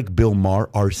 Guys like Bill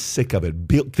Maher are sick of it.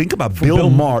 Think about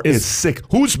Bill Maher is sick.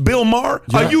 Who's Bill Maher?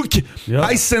 Yeah. Are you? Yeah.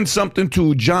 I sent something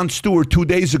to Jon Stewart 2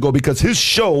 days ago because his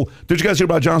show. Did you guys hear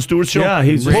about Jon Stewart's show? Yeah,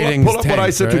 he's pull up what I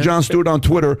tanked, said to right? Jon Stewart on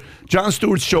Twitter. Jon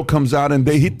Stewart's show comes out and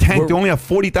he tanked. They only have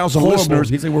 40,000 Horrible. listeners.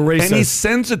 He said we're racist. And he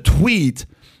sends a tweet.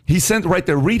 He sent right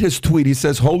there. Read his tweet. He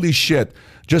says, "Holy shit!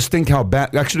 Just think how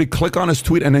bad." Actually, click on his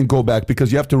tweet and then go back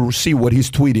because you have to see what he's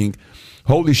tweeting.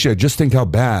 Holy shit! Just think how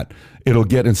bad it'll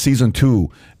get in season 2.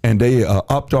 And they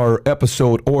upped our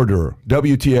episode order.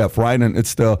 WTF, right? And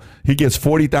he gets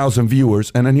 40,000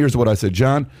 viewers. And then here's what I said,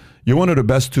 John. You're one of the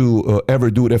best to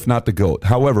ever do it, if not the GOAT.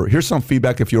 However, here's some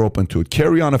feedback if you're open to it.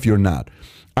 Carry on if you're not.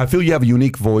 I feel you have a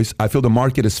unique voice. I feel the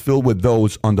market is filled with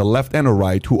those on the left and the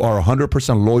right who are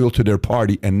 100% loyal to their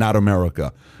party and not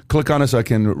America. Click on it so I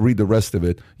can read the rest of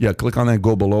it. Yeah, click on that and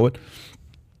go below it.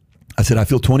 I said, I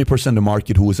feel 20% of the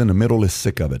market who is in the middle is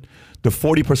sick of it. The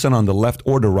 40% on the left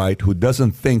or the right who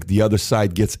doesn't think the other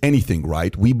side gets anything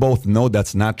right, we both know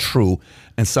that's not true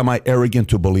and semi-arrogant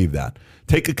to believe that.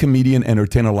 Take a comedian,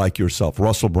 entertainer like yourself,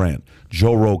 Russell Brand,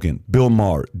 Joe Rogan, Bill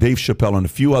Maher, Dave Chappelle, and a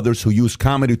few others who use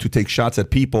comedy to take shots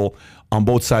at people on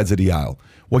both sides of the aisle.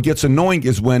 What gets annoying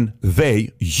is when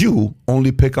you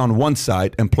only pick on one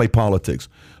side and play politics.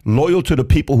 Loyal to the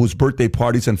people whose birthday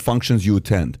parties and functions you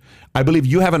attend. I believe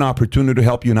you have an opportunity to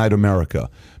help unite America.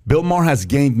 Bill Maher has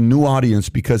gained new audience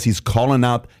because he's calling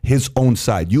out his own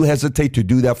side. You hesitate to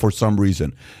do that for some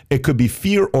reason. It could be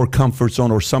fear or comfort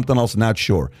zone or something else, not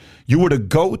sure. You were the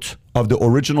GOAT of the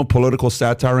original political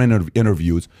satire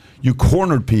interviews. You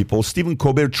cornered people. Stephen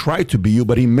Colbert tried to be you,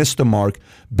 but he missed the mark.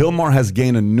 Bill Maher has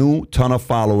gained a new ton of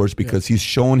followers because he's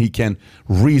shown he can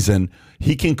reason.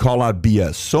 He can call out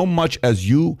BS. So much as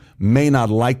you may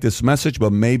not like this message,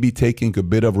 but maybe taking a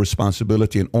bit of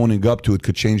responsibility and owning up to it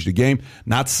could change the game.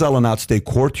 Not selling out, stay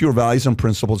core to your values and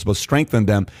principles, but strengthen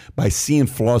them by seeing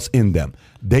flaws in them.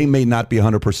 They may not be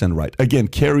 100% right. Again,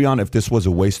 carry on if this was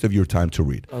a waste of your time to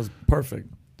read. That was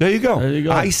perfect. There you go. There you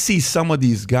go. I see some of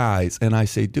these guys and I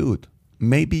say, dude,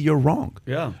 maybe you're wrong.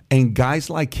 Yeah. And guys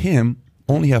like him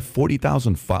only have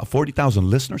 40,000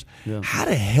 listeners. Yeah. How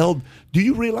the hell do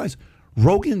you realize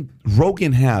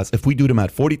Rogan has, if we do the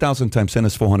math, 40,000 times 10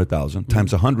 is 400,000,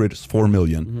 times 100 is 4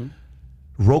 million.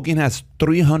 Rogan has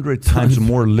 300 times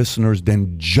more listeners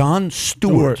than Jon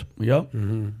Stewart. Yep.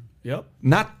 Yep.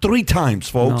 Not 3 times,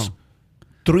 folks. No.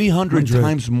 300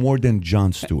 times more than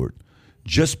Jon Stewart.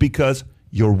 Just because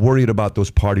you're worried about those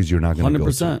parties you're not going to go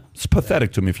to. 100%. It's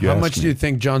pathetic to me if you How ask much me. do you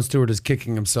think Jon Stewart is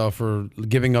kicking himself for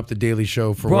giving up the Daily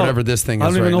Show for Bro, whatever this thing is I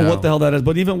don't even right know now? what the hell that is.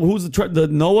 But even who's the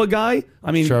Noah guy?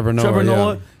 I mean, Trevor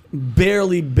Noah, yeah.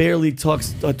 barely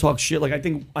talks shit. Like I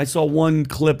think I saw one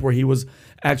clip where he was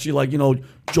actually like,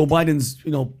 Joe Biden's,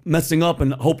 messing up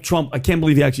and hope Trump. I can't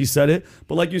believe he actually said it.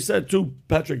 But like you said too,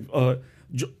 Patrick.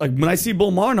 Like when I see Bill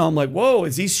Maher now, I'm like, whoa,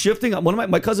 is he shifting? One of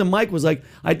my cousin Mike was like,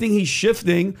 I think he's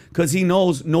shifting because he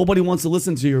knows nobody wants to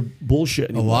listen to your bullshit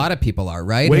anymore. A lot of people are,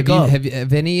 right? Wake up.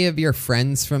 Have any of your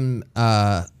friends from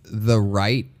the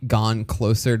right gone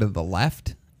closer to the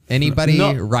left? Anybody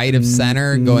No. right of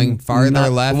center going farther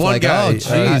not left? one Like, guy. oh,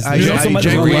 jeez. You know somebody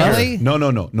Jay from the left? Really?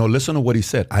 No. Listen to what he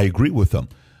said. I agree with him.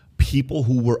 People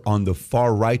who were on the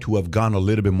far right who have gone a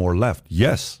little bit more left.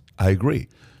 Yes, I agree.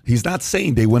 He's not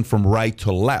saying they went from right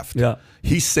to left. Yeah.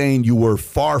 He's saying you were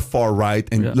far right,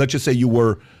 and let's just say you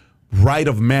were right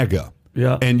of MAGA.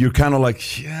 Yeah. And you're kind of like,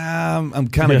 I'm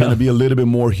kind of going to be a little bit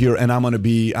more here, and I'm going to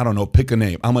be, I don't know, pick a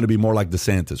name. I'm going to be more like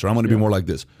DeSantis, or I'm going to be more like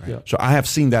this. Yeah. So I have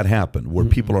seen that happen where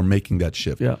people are making that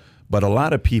shift. Yeah. But a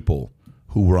lot of people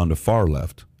who were on the far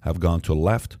left have gone to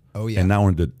left. Oh, yeah. And now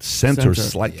in the center. Center.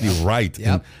 Slightly right. Yep.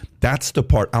 And that's the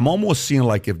part. I'm almost seeing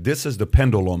like if this is the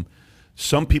pendulum,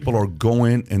 some people are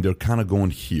going and they're kind of going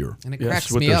here. And it Yes,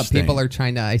 cracks what me they're up. People saying. are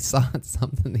trying to. I saw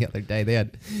something the other day. They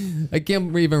had, I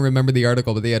can't even remember the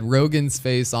article, but they had Rogan's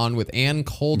face on with Ann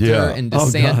Coulter Yeah. and Oh,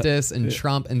 God. DeSantis and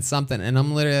Trump and something. And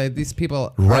I'm literally, these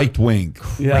people are Right wing.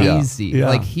 crazy. Yeah.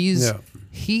 Like he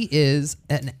is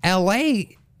an LA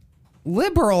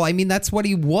liberal. I mean, that's what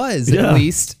he was Yeah. at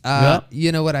least. Yeah.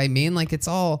 You know what I mean? Like it's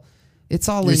all It's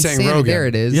all You're saying insane. Rogan. There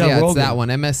it is. Yeah, Yeah, it's Rogan. that one,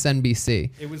 MSNBC.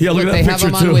 Yeah, look at They that have picture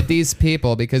him on too. with these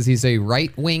people because he's a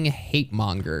right-wing hate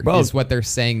monger, Bro. is what they're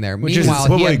saying there. Which is-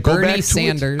 Meanwhile, he had go back Bernie to it.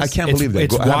 Sanders. I can't It's, believe that.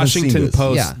 it's I haven't seen Washington this.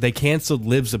 Post. Yeah. They canceled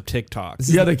Libs of TikTok.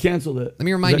 Yeah, they canceled it. Let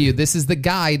me remind you, this is the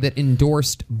guy that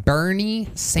endorsed Bernie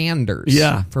Sanders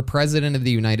Yeah. for president of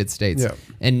the United States. Yeah.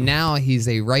 And now he's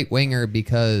a right-winger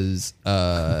because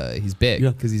he's big, Yeah.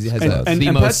 because he has And- the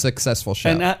and most Pat- successful show.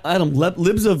 And Adam,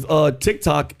 Libs of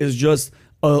TikTok is just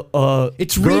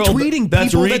It's girl retweeting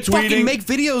that's people that retweeting- fucking make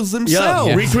videos Yeah,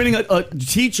 themselves. retweeting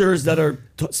teachers that are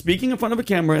speaking in front of a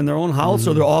camera in their own house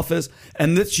or their office,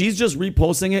 and she's just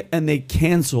reposting it, and they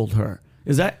canceled her.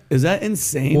 Is that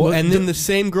insane? Well, What- and then the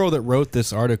same girl that wrote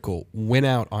this article went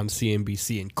out on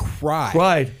CNBC and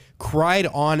cried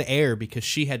on air because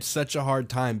she had such a hard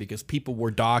time because people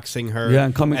were doxing her. Yeah,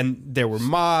 and there were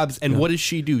mobs. And what does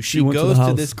she do? She went to goes the to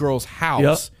house. this girl's house,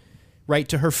 Yep. right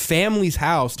to her family's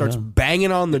house, starts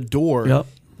banging on the door, Yep.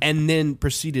 and then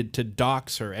proceeded to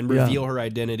dox her and Yeah. reveal her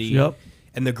identity. Yep.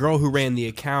 And the girl who ran the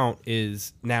account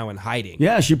is now in hiding.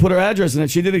 Yeah, she put her address in it.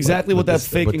 She did exactly what that this-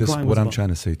 fake but this, crime what was I'm about. trying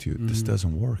to say to you, this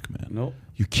doesn't work, man. Nope.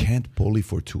 You can't bully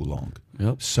for too long.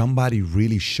 Yep. Somebody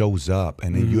really shows up,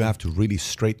 and then you have to really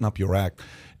straighten up your act.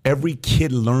 Every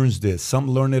kid learns this. Some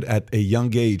learn it at a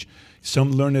young age.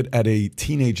 Some learn it at a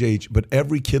teenage age. But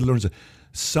every kid learns it.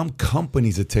 Some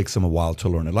companies, it takes them a while to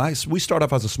learn it. We start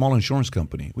off as a small insurance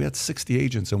company. We had 60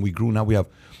 agents, and we grew. Now we have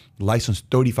licensed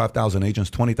 35,000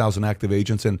 agents, 20,000 active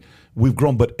agents, and we've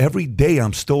grown. But every day,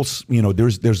 I'm still,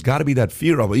 there's got to be that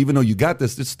fear of it. Even though you got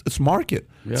this, it's market.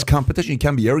 It's competition. You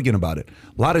can't be arrogant about it.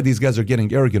 A lot of these guys are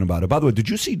getting arrogant about it. By the way, did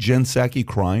you see Jen Psaki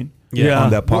crying on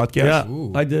that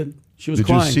podcast? Yeah, I did. She was Did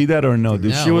crying. you see that or no?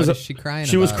 Did No. she What was is she crying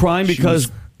She was about? crying She because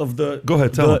was- of the. Go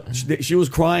ahead, tell She was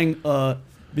crying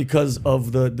because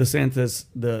of the DeSantis,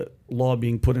 the law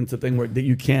being put into thing where that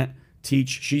you can't teach.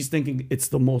 She's thinking it's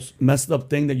the most messed up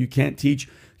thing that you can't teach.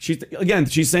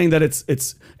 She's saying that it's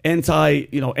anti-gay.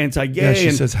 Yeah, she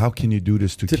and says, how can you do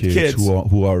this to kids, kids.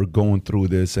 who are going through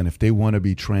this? And if they want to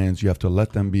be trans, you have to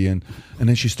let them be in. And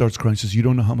then she starts crying. She says, you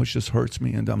don't know how much this hurts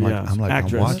me. And I'm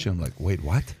actress. watching. I'm like, wait,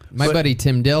 what? My buddy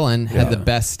Tim Dillon had the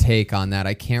best take on that.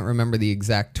 I can't remember the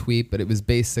exact tweet, but it was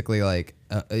basically like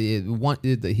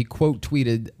he quote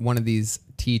tweeted one of these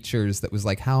teachers that was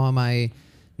like, "How am I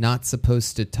not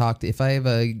supposed to talk to if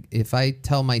I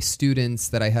tell my students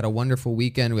that I had a wonderful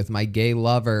weekend with my gay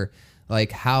lover,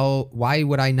 like why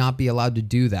would I not be allowed to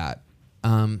do that?"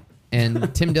 And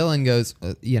Tim Dillon goes,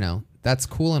 that's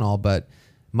cool and all, but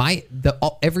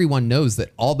everyone knows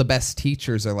that all the best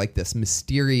teachers are like these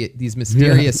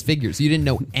mysterious figures. You didn't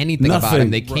know anything about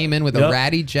them. They came in with a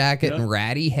ratty jacket and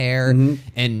ratty hair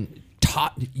and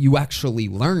taught you actually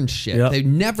learned shit. Yep. They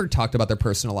never talked about their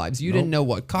personal lives. You didn't know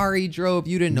what car he drove.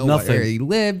 You didn't know where he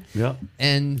lived. Yep.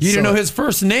 And You didn't know his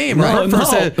first name, No, right? Her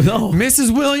first no.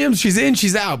 Mrs. Williams, she's in,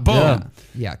 she's out. Boom.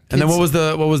 Yeah. And then kids-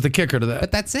 what was the kicker to that?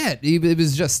 But that's it. It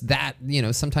was just that,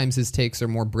 sometimes his takes are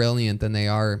more brilliant than they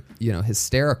are,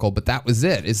 hysterical. But that was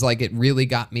it. It's like it really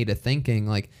got me to thinking,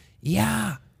 like,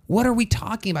 what are we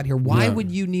talking about here? Why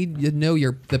would you need to know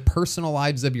the personal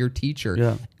lives of your teacher?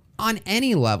 Yeah. On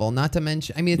any level, not to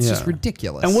mention, it's just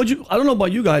ridiculous. And I don't know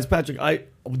about you guys, Patrick.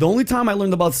 The only time I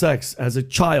learned about sex as a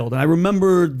child, and I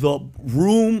remember the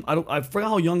room. I forgot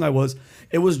how young I was.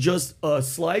 It was just a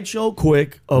slideshow,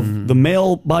 quick of the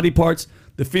male body parts,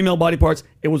 the female body parts.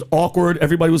 It was awkward.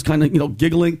 Everybody was kind of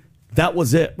giggling. That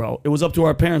was it, bro. It was up to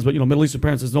our parents, but Middle Eastern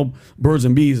parents, there's no birds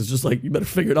and bees. It's just like you better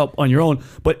figure it out on your own.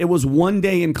 But it was one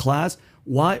day in class.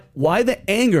 Why the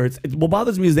anger? What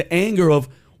bothers me is the anger of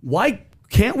why.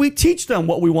 Can't we teach them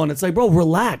what we want? It's like, bro,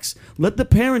 relax. Let the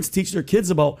parents teach their kids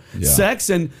about sex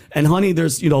and honey.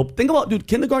 There's think about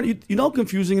kindergarten. You know how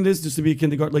confusing it is just to be a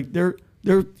kindergarten. Like they're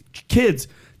kids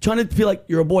trying to feel like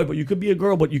you're a boy, but you could be a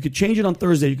girl, but you could change it on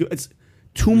Thursday. It's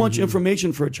too much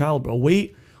information for a child, bro.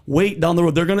 Wait down the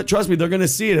road. They're gonna trust me. They're gonna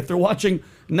see it if they're watching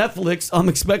Netflix. I'm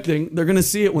expecting they're gonna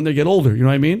see it when they get older. You know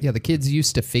what I mean? Yeah, the kids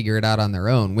used to figure it out on their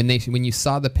own. When you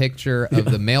saw the picture of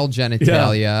the male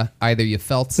genitalia, either you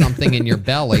felt something in your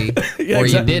belly or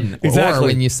you didn't. Exactly. Or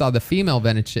when you saw the female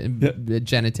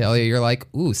genitalia, you're like,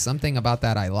 ooh, something about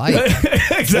that I like.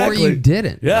 Exactly. Or you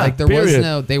didn't. Yeah, like there was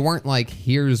period. they weren't like,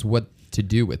 here's what to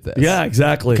do with this. Yeah,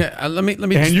 exactly. Okay, let me.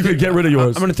 And you could get rid of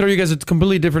yours. I'm going to throw you guys a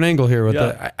completely different angle here with Yeah.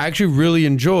 that. I actually really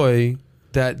enjoy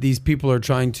that these people are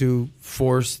trying to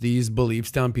force these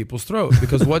beliefs down people's throats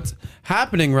because what's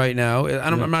happening right now,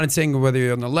 I'm not saying whether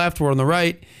you're on the left or on the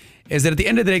right, is that at the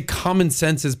end of the day, common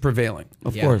sense is prevailing.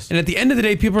 Of course. And at the end of the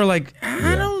day, people are like,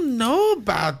 I don't know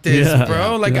about this,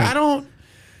 bro. Like, I don't.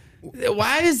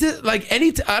 Why is it like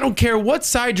I don't care what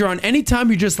side you're on.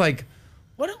 Anytime you just like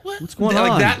What's going on? on?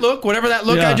 Like that look, whatever that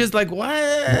look, Yeah. I just like, what?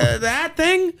 That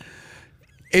thing?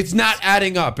 It's not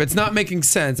adding up. It's not making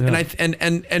sense. Yeah.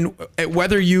 And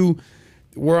whether you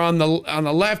were on the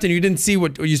left and you didn't see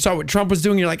what, or you saw what Trump was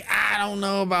doing, you're like, I don't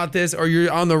know about this, or you're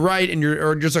on the right and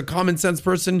or just a common sense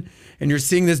person and you're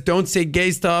seeing this don't say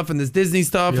gay stuff and this Disney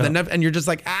stuff and you're just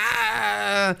like,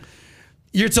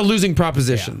 it's a losing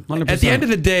proposition. Yeah, 100%. At the end of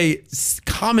the day,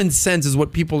 common sense is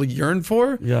what people yearn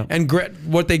for and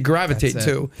what they gravitate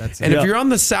to. And if you're on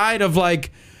the side of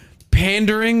like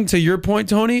pandering, to your point,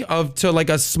 Tony, to like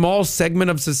a small segment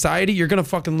of society, you're gonna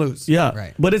fucking lose. Yeah,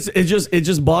 Right. But it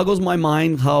just boggles my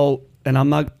mind how, and I'm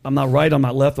not right, I'm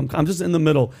not left, I'm just in the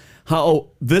middle.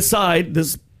 How this side,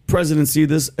 this presidency,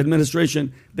 this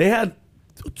administration, they had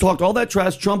talked all that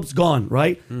trash. Trump's gone,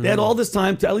 right? They had all this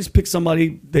time to at least pick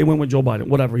somebody. They went with Joe Biden.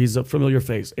 Whatever. He's a familiar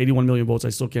face. 81 million votes. I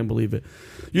still can't believe it.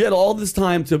 You had all this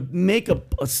time to make a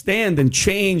stand and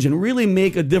change and really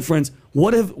make a difference.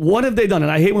 What have they done?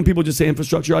 And I hate when people just say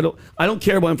infrastructure. I don't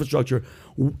care about infrastructure.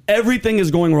 Everything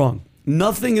is going wrong.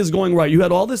 Nothing is going right. You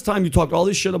had all this time. You talked all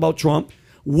this shit about Trump.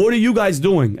 What are you guys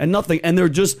doing? And nothing. And they're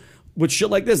just with shit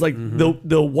like this, like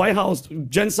the White House,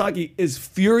 Jen Psaki is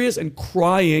furious and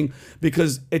crying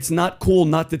because it's not cool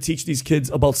not to teach these kids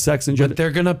about sex and gender. But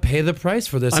they're gonna pay the price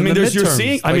for this. I mean, you're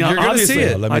seeing. I mean, you're gonna obviously, see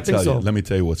it. Let me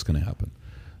tell you what's going to happen.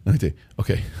 Let me tell you.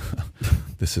 Okay,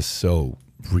 this is so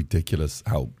ridiculous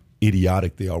how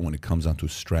idiotic they are when it comes down to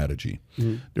strategy.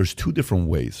 There's two different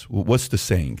ways. What's the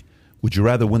saying? Would you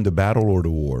rather win the battle or the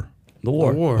war? The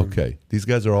war. Okay, these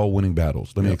guys are all winning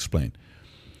battles. Let me explain.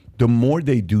 The more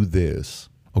they do this,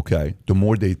 okay, the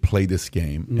more they play this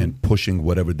game and pushing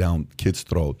whatever down kids'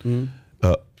 throat.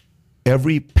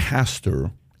 Every pastor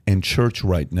and church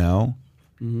right now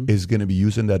is going to be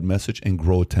using that message and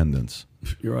grow attendance.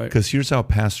 You're right. Because here's how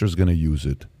pastors going to use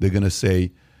it. They're going to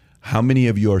say, how many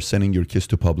of you are sending your kids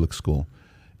to public school?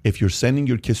 If you're sending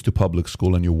your kids to public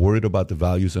school and you're worried about the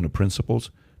values and the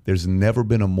principles, there's never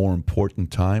been a more important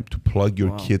time to plug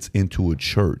your kids into a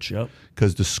church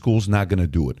because the school's not going to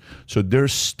do it. So their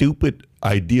stupid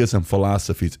ideas and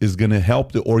philosophies is going to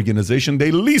help the organization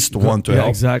they least want to help.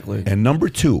 Exactly. And number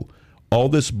two, all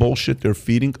this bullshit they're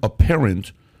feeding a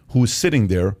parent who's sitting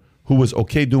there who was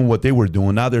okay doing what they were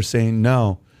doing. Now they're saying,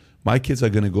 no, my kids are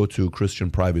going to go to a Christian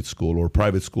private school or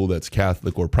private school that's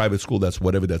Catholic or private school that's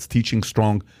whatever, that's teaching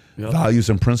strong values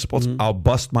and principles. I'll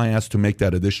bust my ass to make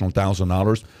that additional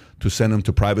 $1,000 to send them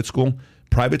to private school.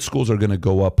 Private schools are going to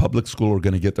go up. Public school are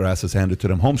going to get their asses handed to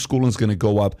them. Homeschooling is going to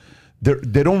go up.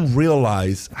 They don't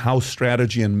realize how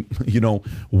strategy and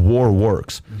war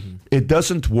works. It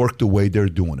doesn't work the way they're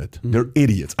doing it. They're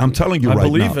idiots. I'm telling you I right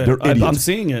believe now. it. They're idiots. I'm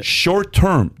seeing it. Short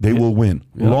term, they will win.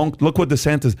 Look what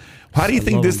DeSantis. How do you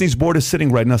think Disney's board is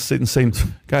sitting right now, saying,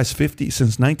 guys,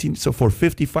 for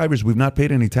 55 years we've not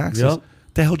paid any taxes. Yep.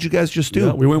 The hell did you guys just do?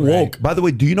 Yeah, we went woke. By the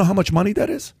way, do you know how much money that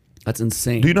is? That's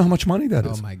insane. Do you know how much money that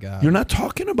is? Oh my God. You're not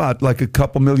talking about like a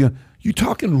couple million. You're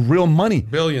talking real money.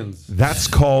 Billions. That's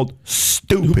called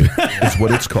stupid, is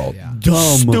what it's called.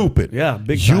 Dumb. Stupid. Yeah,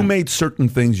 big You time. made certain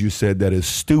things you said that is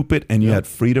stupid and you had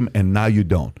freedom and now you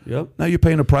don't. Yep. Now you're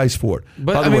paying a price for it.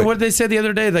 But By the I mean, way, what did they say the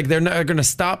other day? Like they're going to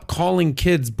stop calling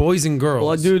kids boys and girls.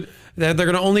 Well, dude, they're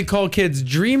going to only call kids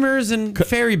dreamers and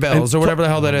fairy bells or whatever the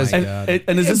hell that is.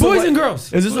 And is this boys the and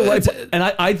girls. Is this the right? And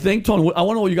I think, Tony, I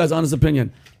want to know what you guys' honest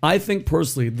opinion. I think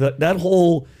personally that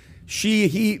whole she,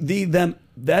 he, the, them,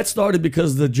 that started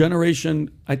because the generation,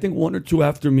 I think 1 or 2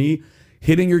 after me,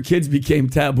 hitting your kids became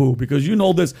taboo. Because you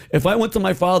know this, if I went to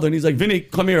my father and he's like, Vinny,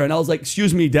 come here. And I was like,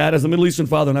 excuse me, Dad, as a Middle Eastern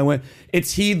father. And I went,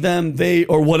 it's he, them, they,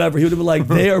 or whatever. He would have been like,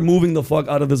 they are moving the fuck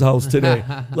out of this house today.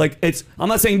 Like, I'm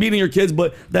not saying beating your kids,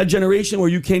 but that generation where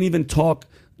you can't even talk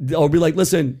or be like,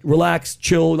 listen, relax,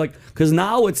 chill. Like, because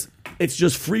now it's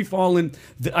just free falling.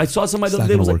 I saw somebody the other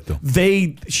day was like,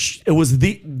 it was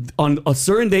the, on a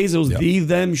certain days, it was the,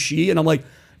 them, she. And I'm like,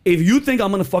 if you think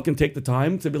I'm going to fucking take the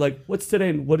time to be like, what's today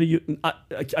and what are you,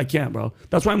 I can't, bro.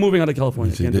 That's why I'm moving out of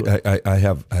California. See, I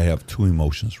have two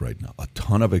emotions right now. A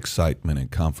ton of excitement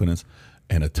and confidence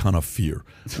and a ton of fear,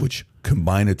 which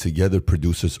combine it together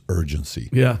produces urgency.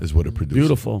 Yeah. Is what it produces.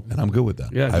 Beautiful. And I'm good with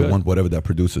that. Yeah, I good. want whatever that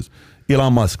produces.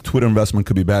 Elon Musk, Twitter investment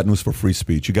could be bad news for free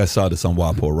speech. You guys saw this on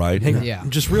WAPO, right? Hang on. Yeah.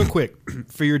 Just real quick,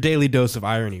 for your daily dose of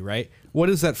irony, right? What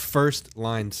does that first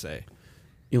line say?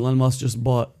 Elon Musk just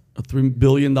bought a $3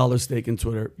 billion stake in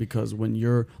Twitter because when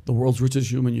you're the world's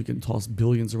richest human, you can toss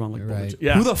billions around like bullets.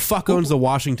 Yeah. Who the fuck owns the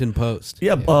Washington Post?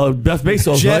 Yeah, Jeff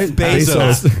Bezos, Jeff right?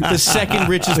 Bezos, the second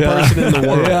richest person in the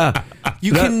world. Yeah.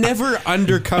 You can never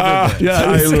undercover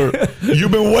this. Tyler,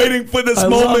 you've been waiting for this I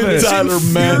love moment, it. Tyler,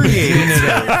 man.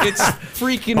 It's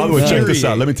freaking By the way, check this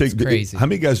out. Let me take crazy. how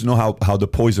many guys know how the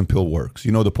poison pill works?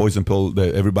 You know the poison pill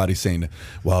that everybody's saying,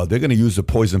 well, they're going to use the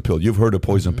poison pill. You've heard of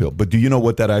poison pill, but do you know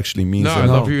what that actually means? No, I'd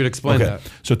love for you to explain that.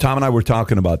 So Tom and I were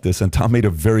talking about this, and Tom made a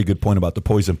very good point about the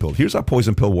poison pill. Here's how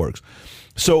poison pill works.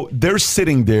 So they're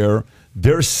sitting there.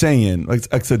 They're saying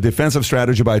it's a defensive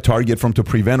strategy by a target from to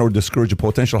prevent or discourage a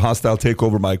potential hostile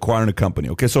takeover by acquiring a company.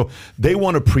 Okay, so they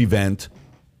want to prevent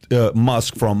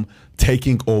Musk from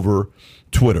taking over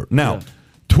Twitter. Now,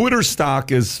 Twitter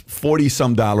stock is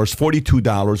 $40-some,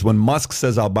 $42 when Musk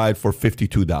says I'll buy it for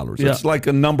 $52. Yeah. It's like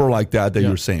a number like that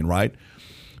you're saying, right?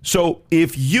 So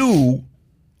if you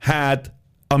had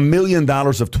 $1 million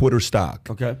of Twitter stock.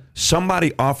 Okay.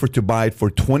 Somebody offered to buy it for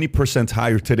 20%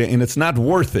 higher today, and it's not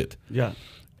worth it. Yeah.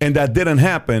 And that didn't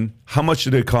happen. How much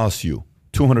did it cost you?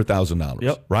 $200,000.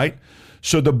 Yep. Right?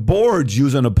 So the board's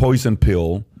using a poison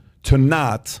pill to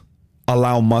not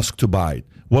allow Musk to buy it.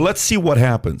 Well, let's see what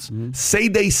happens. Say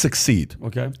they succeed.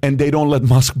 Okay. And they don't let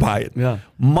Musk buy it. Yeah.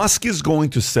 Musk is going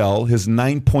to sell his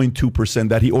 9.2%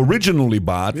 that he originally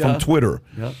bought from Twitter.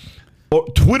 Yeah.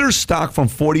 Twitter stock from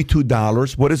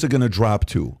 $42, what is it going to drop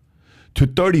to? To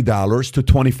 $30, to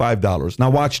 $25. Now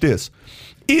watch this.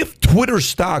 If Twitter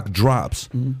stock drops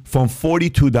from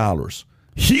 $42,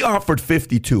 he offered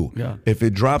 $52. Yeah. If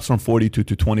it drops from $42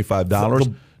 to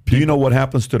 $25, do you know what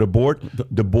happens to the board?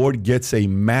 The board gets a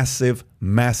massive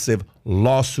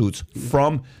lawsuits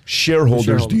from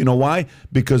shareholders. Do you know why?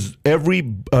 Because every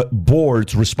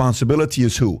board's responsibility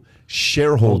is who?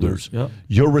 Shareholders. Yep.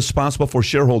 You're responsible for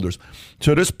shareholders.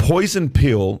 So this poison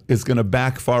pill is going to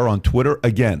backfire on Twitter.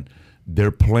 Again, they're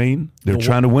trying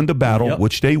to win the battle,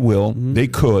 which they will. They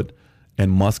could. And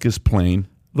Musk is playing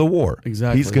the war.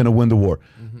 Exactly. He's going to win the war.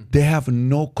 They have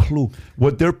no clue.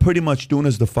 What they're pretty much doing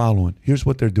is the following. Here's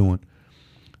what they're doing.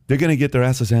 They're going to get their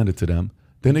asses handed to them.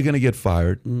 Then they're going to get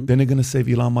fired. Then they're going to save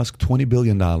Elon Musk $20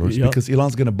 billion because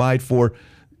Elon's going to buy it for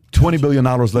 $20 billion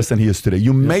less than he is today.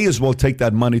 You may as well take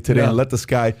that money today and let this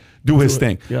guy do his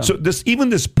thing. Yeah. So even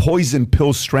this poison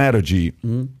pill strategy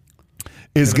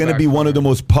is going to be one of the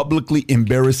most publicly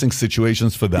embarrassing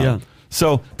situations for them. Yeah.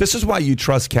 So this is why you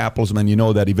trust capitalism, and you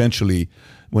know that eventually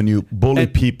when you bully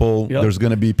people, there's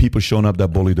going to be people showing up that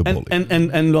bully the bully.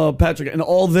 And Patrick, and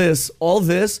all this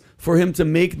for him to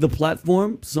make the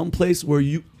platform someplace where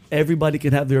everybody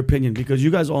can have their opinion, because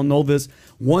you guys all know this.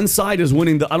 One side is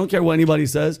winning I don't care what anybody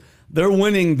says. They're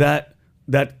winning that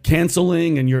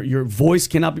canceling, and your voice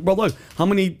cannot be. Bro, look how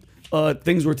many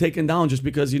things were taken down just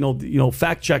because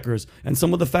fact checkers, and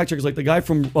some of the fact checkers, like the guy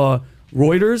from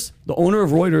Reuters, the owner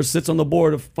of Reuters sits on the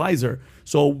board of Pfizer.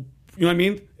 So you know what I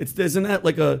mean? Isn't that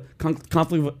like a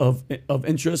conflict of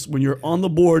interest when you're on the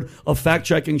board of fact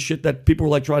checking shit that people were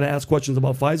like trying to ask questions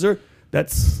about Pfizer?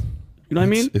 That's. You know what I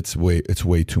mean? It's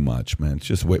way too much, man. It's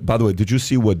just way. By the way, did you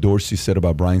see what Dorsey said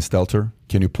about Brian Stelter?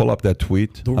 Can you pull up that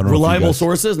tweet? Reliable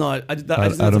sources? No, I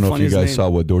don't know if you guys saw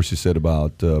what Dorsey said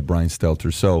about Brian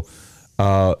Stelter.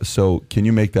 So can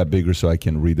you make that bigger so I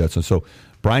can read that? So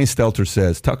Brian Stelter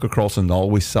says Tucker Carlson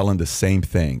always selling the same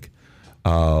thing.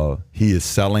 He is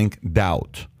selling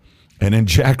doubt, and then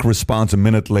Jack responds a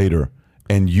minute later,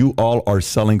 and you all are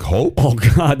selling hope. Oh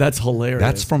God, that's hilarious.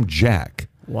 That's from Jack.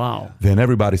 Wow. Then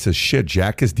everybody says, shit,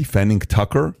 Jack is defending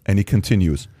Tucker. And he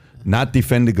continues, not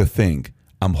defending a thing.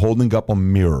 I'm holding up a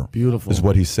mirror. Beautiful. Is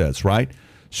what he says, right?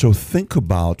 So think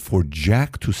about for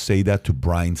Jack to say that to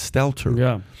Brian Stelter.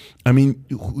 Yeah. I mean,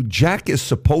 Jack is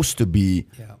supposed to be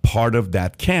part of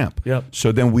that camp. Yep.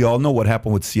 So then we all know what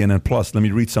happened with CNN Plus. Let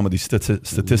me read some of these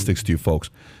statistics to you folks.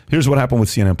 Here's what happened with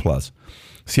CNN Plus.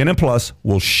 CNN Plus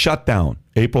will shut down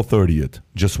April 30th,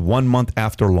 just 1 month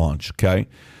after launch, okay?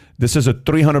 This is a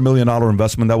 $300 million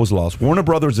investment that was lost. Warner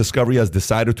Brothers Discovery has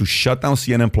decided to shut down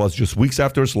CNN Plus just weeks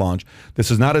after its launch. This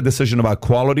is not a decision about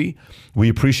quality. We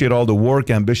appreciate all the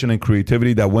work, ambition, and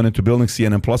creativity that went into building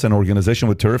CNN Plus, an organization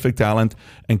with terrific talent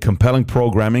and compelling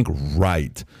programming.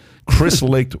 Right. Chris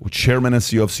Licht, chairman and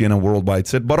CEO of CNN Worldwide,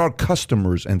 said, but our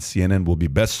customers and CNN will be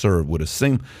best served with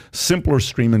a simpler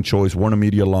streaming choice. Warner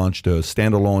Media launched a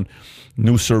standalone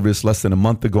new service less than a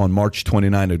month ago on March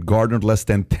 29. It garnered less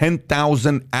than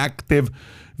 10,000 active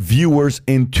viewers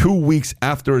in 2 weeks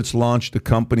after its launch. The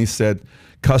company said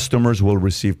customers will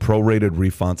receive prorated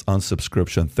refunds on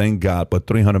subscription. Thank God, but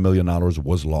 $300 million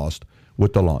was lost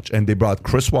with the launch. And they brought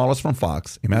Chris Wallace from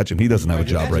Fox. Imagine he doesn't have a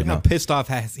job right now. How pissed off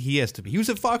he has to be. He was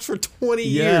at Fox for 20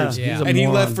 years, and he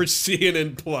left for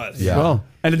CNN Plus. Yeah. Bro.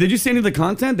 And did you see any of the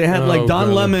content? They had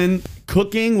Don Lemon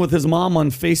cooking with his mom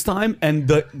on FaceTime, and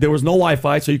there was no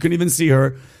Wi-Fi, so you couldn't even see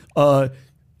her.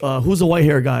 Who's the white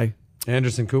hair guy?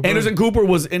 Anderson Cooper. Anderson Cooper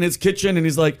was in his kitchen, and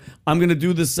he's like, "I'm gonna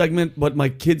do this segment, but my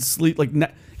kids sleep." Like,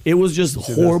 it was just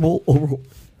horrible.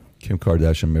 Kim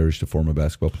Kardashian marriage to former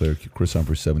basketball player Chris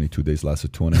Humphries, 72 days,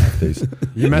 lasted 2.5 days.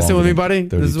 You messing with me, buddy?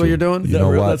 32. This is what you're doing? You know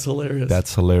what? That's hilarious.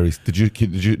 That's hilarious.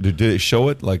 Did they show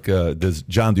it? Like,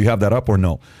 John, do you have that up or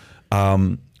no?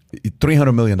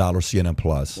 $300 million CNN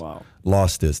Plus. Wow.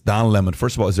 Lost this. Don Lemon.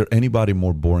 First of all, is there anybody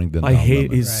more boring than Don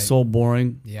Lemon? He's so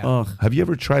boring. Yeah. Ugh. Have you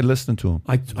ever tried listening to him?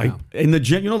 I in the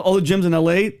gym, all the gyms in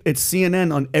LA, it's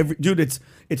CNN on every dude.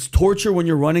 It's torture when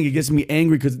you're running. It gets me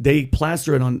angry because they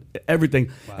plaster it on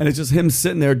everything, and it's just him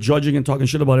sitting there judging and talking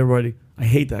shit about everybody. I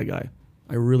hate that guy.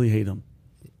 I really hate him.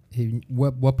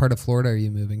 What part of Florida are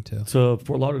you moving to? To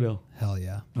Fort Lauderdale. Hell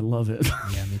yeah. I love it.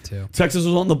 Yeah, me too. Texas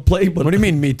was on the plate, but what do you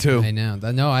mean, me too? I know.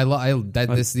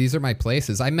 These are my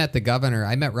places. I met the governor.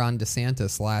 I met Ron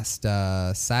DeSantis last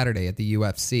Saturday at the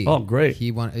UFC. Oh, great.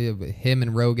 Him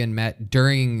and Rogan met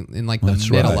in like the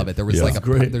middle of it. There was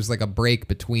there's like a break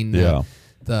between the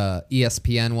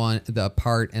ESPN one, the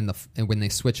part, and when they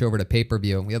switch over to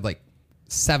pay-per-view, and we had like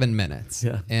 7 minutes.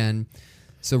 Yeah. And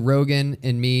so Rogan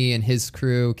and me and his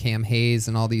crew, Cam Hayes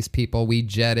and all these people, we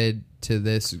jetted to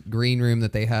this green room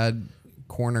that they had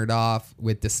cornered off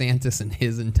with DeSantis and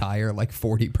his entire like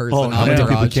 40-person How many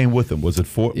people came with him? Was it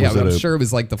four? Yeah, I'm sure it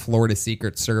was like the Florida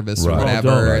Secret Service or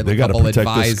whatever. Right. They got to protect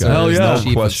this guy. Hell yeah.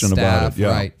 No question about it. Yeah.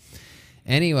 Right.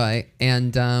 Anyway,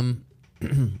 and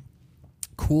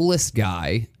coolest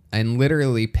guy. And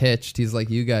literally pitched. He's like,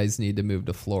 "You guys need to move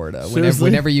to Florida.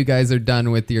 Whenever you guys are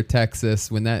done with your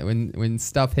Texas, when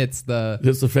stuff hits the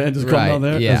fan, just come down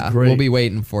there. Yeah, we'll be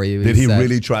waiting for you." Did he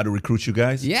really try to recruit you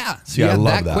guys? Yeah. See, I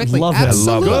love that. Quickly. Love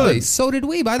Absolutely. I love that. So did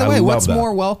we. By the way, what's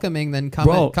more welcoming than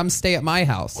come stay at my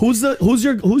house? Who's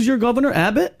your governor?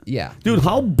 Abbott? Yeah. Dude,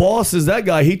 how boss is that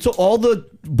guy? He took all the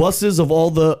buses of all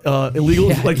the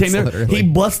illegals that came there. Literally. He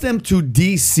bussed them to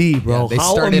DC, bro. Yeah, they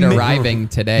started arriving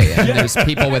today, and there's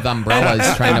people with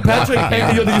umbrellas trying to block the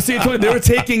camera. Did you see it? They were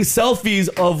taking selfies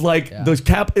of the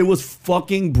cap. It was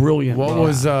fucking brilliant. What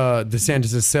was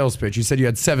DeSantis' sales pitch? You said you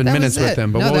had 7 minutes with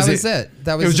him, but no, what was that was it?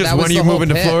 It was just when are you moving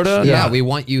to Florida? Yeah, we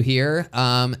want you here.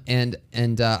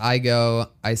 And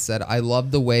I said, I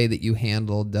love the way that you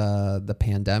handled the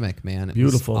pandemic, man. It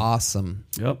Beautiful. was awesome.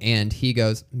 Yep. And he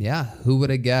goes, yeah, who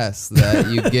would have guessed that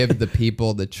you give the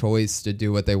people the choice to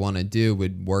do what they want to do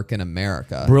would work in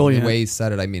America? Brilliant. The way he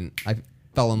said it, I mean, I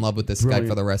fell in love with this guy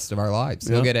for the rest of our lives.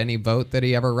 He'll get any vote that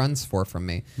he ever runs for from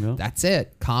me. Yep. That's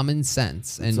it. Common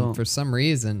sense. And for some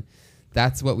reason,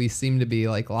 that's what we seem to be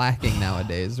like lacking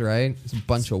nowadays, right? There's a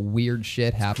bunch of weird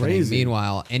shit happening. Crazy.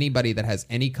 Meanwhile, anybody that has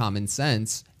any common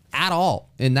sense at all,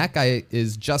 and that guy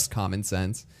is just common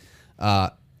sense,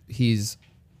 he's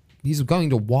going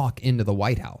to walk into the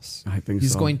White House. I think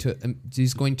he's so.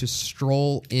 He's going to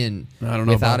stroll in. I don't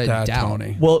know without about a that, doubt.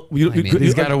 Tony. Well,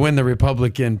 he's got to win the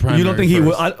Republican primary. You don't think he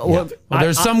first. will?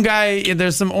 There's some guy.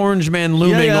 There's some orange man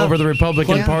looming over the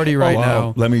Republican Party right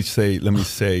now. Let me say.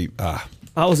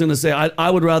 I was going to say I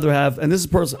would rather have, and this is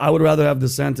personal. I would rather have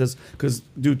DeSantis because,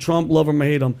 dude, Trump, love him or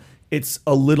hate him, it's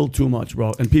a little too much,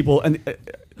 bro. And people, and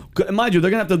mind you,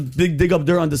 they're gonna have to dig up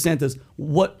dirt on DeSantis.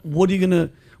 What are you gonna?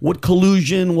 What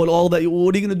collusion? What all that?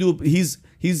 What are you gonna do? He's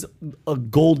a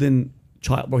golden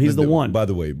child, bro. He's the one. By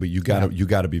the way, but you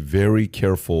gotta be very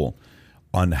careful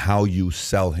on how you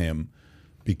sell him,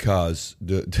 because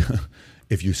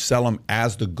if you sell him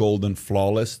as the golden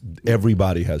flawless,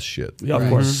 everybody has shit. Yeah, of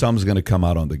course. Some's gonna come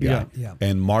out on the guy,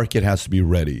 and market has to be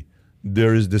ready.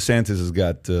 DeSantis has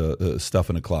got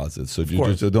stuff in the closet, so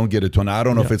don't get it. I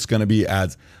don't know if it's going to be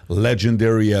as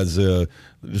legendary as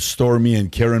Stormy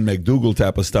and Karen McDougal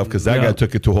type of stuff, because that guy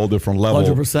took it to a whole different level.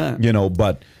 100%.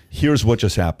 But here's what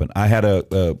just happened. I had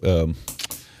so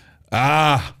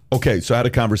I had a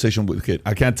conversation with a kid.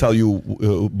 I can't tell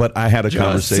you, but I had a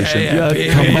conversation.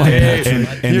 Come on,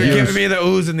 and you're giving me the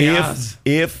oohs and the ahs.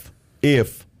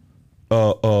 If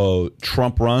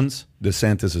Trump runs,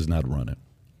 DeSantis is not running.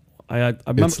 I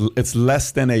remember, it's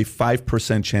less than a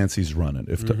 5% chance he's running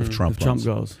if Trump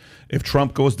goes. If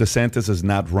Trump goes, DeSantis is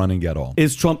not running at all.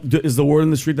 Is the word in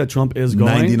the street that Trump is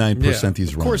going? 99%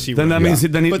 he's running. Of course he Then that means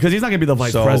because he's not going to be the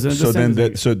vice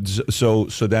president.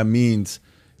 So that means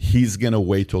he's going to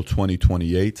wait till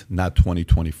 2028, not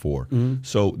 2024.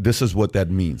 So this is what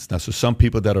that means. Now, so some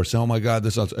people that are saying, "Oh my God,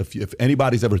 if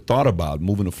anybody's ever thought about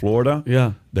moving to Florida,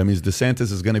 that means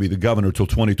DeSantis is going to be the governor till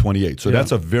 2028." So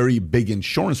that's a very big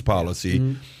insurance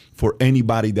policy for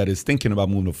anybody that is thinking about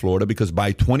moving to Florida, because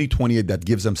by 2028, that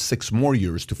gives them 6 more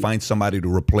years to find somebody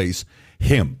to replace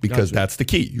him, because that's the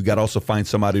key. You got to also find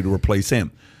somebody to replace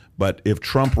him. But if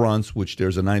Trump runs, which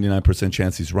there's a 99%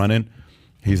 chance he's running,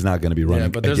 He's not going to be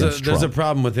running but against Trump. there's a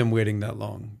problem with him waiting that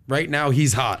long. Right now,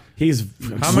 he's hot. He's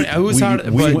who's hot?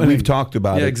 We've talked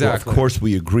about it. Exactly. Of course,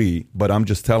 we agree. But I'm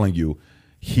just telling you,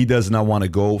 he does not want to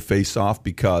go face off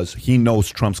because he knows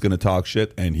Trump's going to talk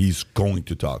shit, and he's going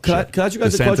to talk shit. Can I ask you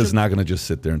guys a DeSantis question? is not going to just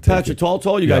sit there and take Patrick, it. to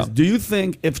all you guys, do you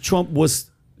think if Trump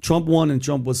won and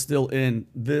Trump was still in,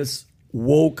 this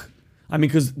woke, I mean,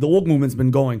 because the woke movement's been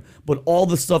going, but all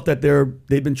the stuff that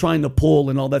they've been trying to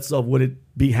pull and all that stuff, would it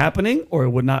be happening or it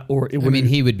would not? Or it would? I mean,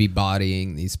 he would be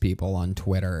bodying these people on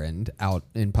Twitter and out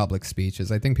in public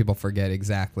speeches. I think people forget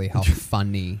exactly how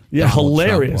funny. Donald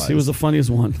hilarious. Trump He was the funniest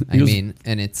one.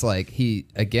 And it's like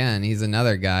he's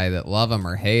another guy that, love him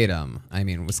or hate him, I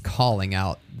mean, was calling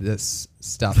out this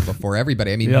stuff before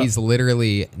everybody. I mean, he's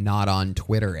literally not on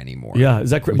Twitter anymore. Yeah,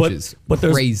 is that crazy? But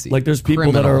crazy. There's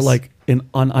people that are like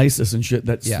on ISIS and shit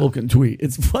that still can tweet.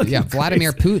 It's fucking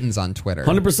Vladimir Putin's on Twitter,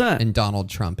 100%, and Donald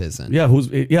Trump isn't.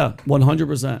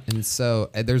 100%. And so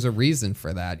there's a reason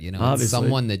for that. It's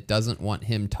someone that doesn't want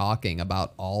him talking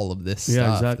about all of this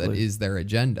stuff that is their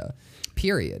agenda.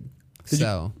 Period.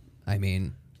 I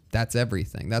mean, that's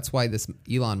everything. That's why this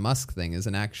Elon Musk thing is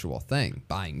an actual thing,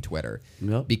 buying Twitter.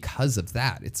 Yep. Because of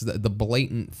that. It's the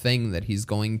blatant thing that he's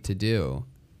going to do.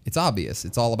 It's obvious.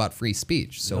 It's all about free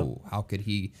speech. So how could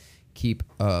he keep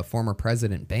a former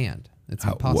president banned? It's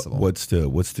impossible. What's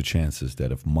the chances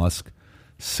that if Musk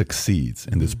succeeds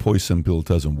and this poison pill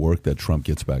doesn't work, that Trump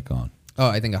gets back on? Oh,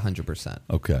 I think 100%.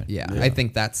 Okay. Yeah, I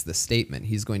think that's the statement.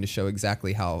 He's going to show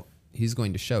exactly how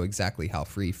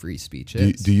free speech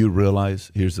is. Do you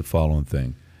realize? Here's the following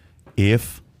thing: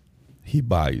 if he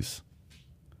buys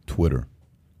Twitter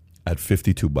at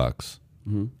 $52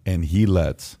 and he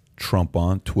lets Trump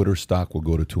on, Twitter stock will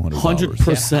go to $200.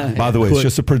 100%. By the way, it's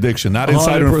just a prediction, not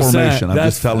insider information. I'm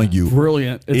just telling you.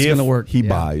 Brilliant. It's going to work. He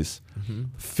buys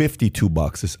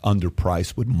 $52 is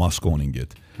underpriced with Musk owning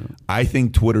it. I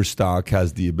think Twitter stock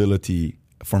has the ability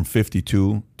from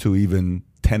 52 to even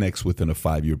 10x within a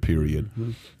 5-year period.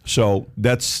 So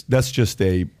that's just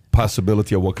a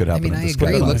possibility of what could happen. I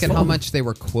agree. Look at how much they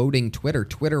were quoting Twitter.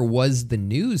 Twitter was the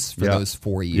news for those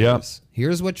 4 years.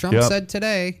 Here's what Trump said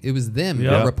today. It was them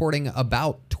reporting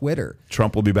about Twitter.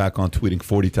 Trump will be back on tweeting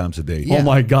 40 times a day. Oh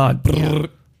my God.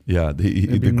 Yeah,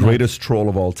 the greatest troll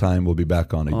of all time will be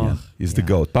back on again. He's the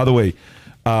GOAT. By the way,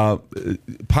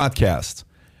 podcast.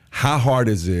 How hard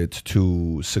is it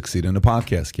to succeed in a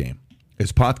podcast game?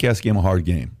 Is podcast game a hard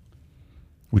game?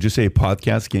 Would you say a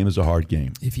podcast game is a hard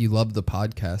game? If you love the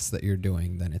podcast that you're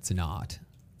doing, then it's not.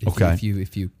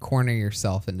 If you corner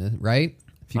yourself into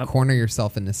corner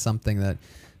yourself into something that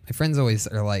my friends always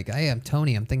are like, "Hey, I'm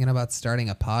Tony. I'm thinking about starting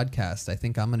a podcast. I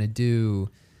think I'm going to do,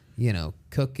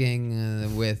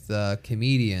 cooking with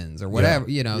comedians or whatever."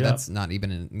 That's not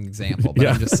even an example, but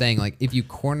I'm just saying, like, if you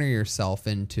corner yourself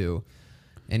into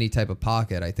any type of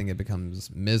pocket, I think it becomes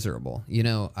miserable.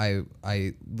 I'm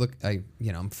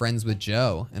friends with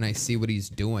Joe and I see what he's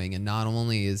doing, and not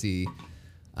only is he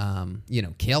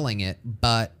killing it,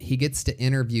 but he gets to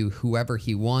interview whoever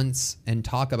he wants and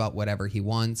talk about whatever he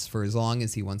wants for as long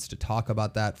as he wants to talk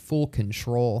about that. Full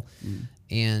control.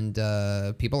 And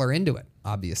people are into it,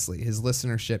 obviously. His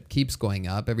listenership keeps going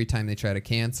up. Every time they try to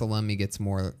cancel him, he gets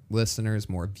more listeners,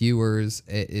 more viewers.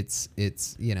 It's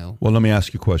Well, let me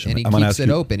ask you a question. And he keeps it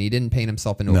open. He didn't paint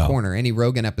himself into a corner. Any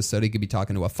Rogan episode, he could be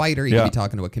talking to a fighter. He could be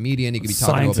talking to a comedian. He could be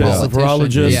talking to a politician.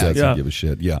 Virologist. He doesn't give a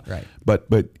shit. Yeah. Right.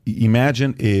 But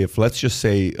imagine if, let's just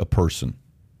say a person,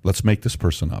 let's make this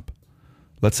person up.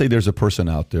 Let's say there's a person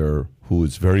out there who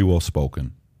is very well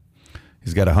spoken.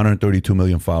 He's got 132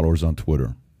 million followers on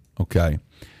Twitter. Okay.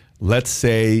 Let's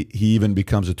say he even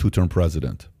becomes a 2-term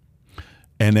president.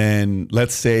 And then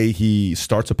let's say he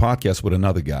starts a podcast with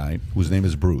another guy whose name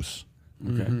is Bruce,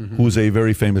 who's a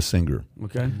very famous singer.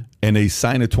 Okay. And they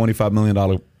sign a $25 million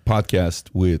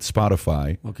podcast with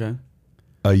Spotify. Okay.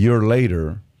 A year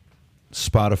later,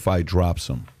 Spotify drops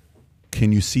him.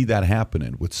 Can you see that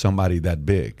happening with somebody that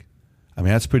big? I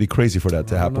mean, that's pretty crazy for that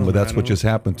to happen, but that's what just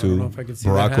happened to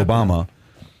Barack Obama.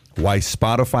 Why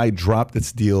Spotify dropped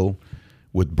its deal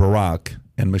with Barack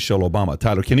and Michelle Obama.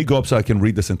 Tyler, can you go up so I can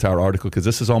read this entire article? Because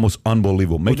this is almost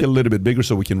unbelievable. Make it a little bit bigger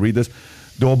so we can read this.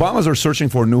 The Obamas are searching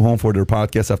for a new home for their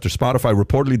podcast after Spotify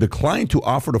reportedly declined to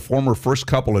offer the former first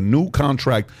couple a new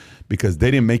contract because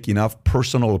they didn't make enough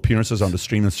personal appearances on the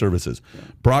streaming services.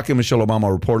 Barack and Michelle Obama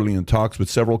are reportedly in talks with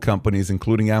several companies,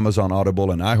 including Amazon,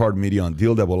 Audible, and iHeartMedia, on a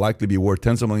deal that will likely be worth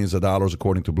tens of millions of dollars,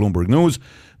 according to Bloomberg News.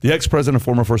 The ex-president and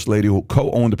former first lady who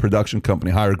co-owned the production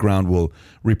company Higher Ground will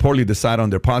reportedly decide on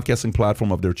their podcasting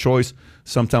platform of their choice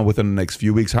sometime within the next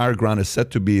few weeks. Higher Ground is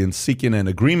set to be seeking an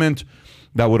agreement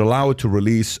that would allow it to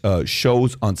release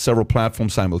shows on several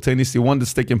platforms simultaneously. One of the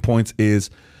sticking points is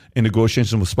in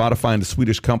negotiations with Spotify and the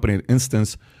Swedish company,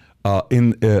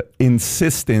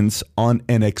 insistence on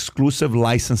an exclusive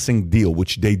licensing deal,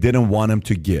 which they didn't want them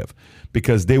to give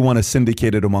because they want to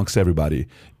syndicate it amongst everybody.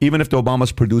 Even if the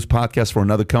Obamas produce podcasts for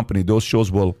another company, those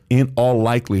shows will, in all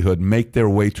likelihood, make their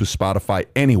way to Spotify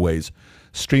anyways.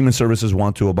 Streaming services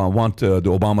want the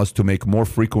Obamas to make more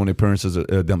frequent appearances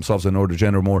themselves in order to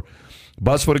generate more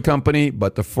buzz for the company,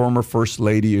 but the former First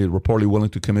Lady is reportedly willing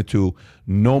to commit to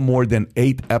no more than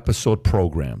 8-episode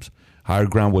programs. Higher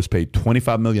Ground was paid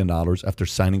 $25 million after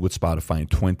signing with Spotify in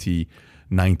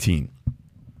 2019.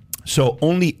 So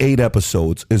only 8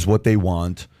 episodes is what they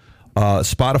want.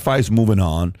 Spotify's moving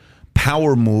on.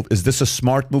 Power move. Is this a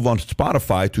smart move on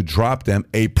Spotify to drop them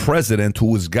a president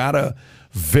who has got a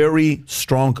very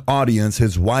strong audience?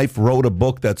 His wife wrote a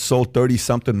book that sold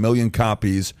 30-something million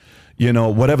copies. You know,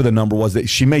 whatever the number was,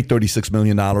 she made $36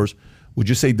 million. Would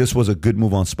you say this was a good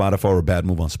move on Spotify or a bad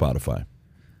move on Spotify?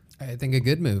 I think a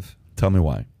good move. Tell me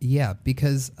why. Yeah,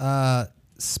 because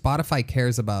Spotify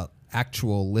cares about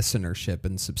actual listenership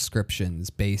and subscriptions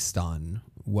based on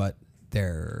what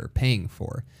they're paying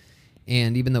for.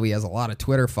 And even though he has a lot of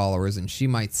Twitter followers and she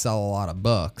might sell a lot of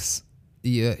books,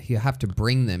 you have to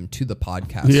bring them to the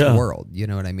podcast world. You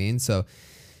know what I mean? So,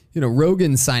 you know,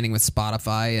 Rogan signing with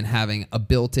Spotify and having a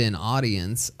built-in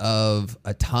audience of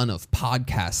a ton of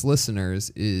podcast listeners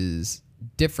is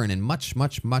different and much,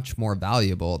 much, much more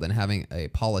valuable than having a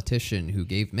politician who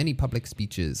gave many public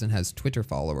speeches and has Twitter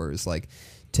followers like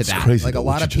to that. Crazy, like a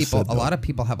lot of people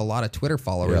have a lot of Twitter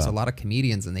followers, a lot of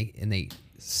comedians, and they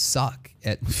suck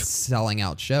at selling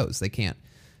out shows. They can't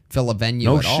fill a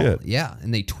venue at all. Yeah,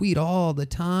 and they tweet all the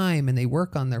time and they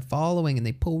work on their following and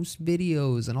they post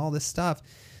videos and all this stuff.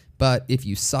 But if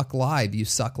you suck live, you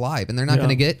suck live. And they're not going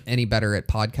to get any better at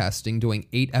podcasting doing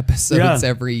 8 episodes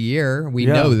every year. We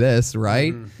know this,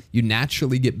 right? Mm-hmm. You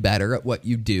naturally get better at what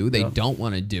you do. They don't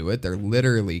want to do it. They're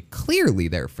literally, clearly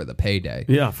there for the payday.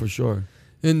 Yeah, for sure.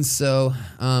 And so,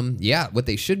 what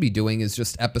they should be doing is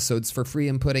just episodes for free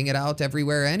and putting it out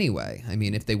everywhere anyway. I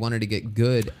mean, if they wanted to get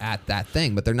good at that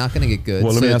thing, but they're not going to get good.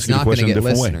 Well, let me ask you the question a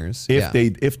different listeners.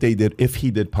 Way. If he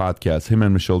did podcasts, him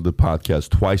and Michelle did podcasts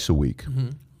twice a week. Mm-hmm.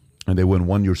 And they went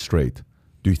 1 year straight.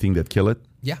 Do you think they'd kill it?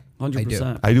 Yeah,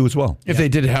 100%. I do as well. If they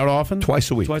did it how often?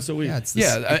 Twice a week. Twice a week.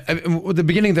 Yeah, the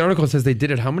beginning of the article says they did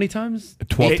it how many times?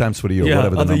 12 times for the year,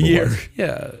 whatever the number was.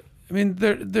 Yeah. I mean,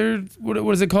 they're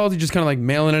what is it called? You're just kind of like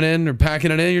mailing it in or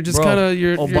packing it in. You're just kind of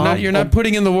you're not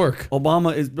putting in the work.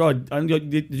 Obama is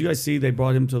did you guys see they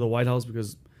brought him to the White House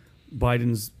because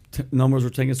Biden's numbers were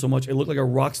taking so much? It looked like a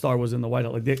rock star was in the White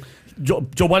House. Like Joe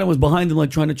Biden was behind him, like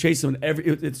trying to chase him. And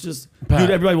it's just, dude,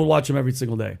 everybody will watch him every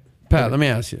single day. Pat, let me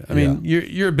ask you. I mean,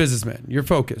 you're a businessman. You're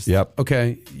focused. Yep.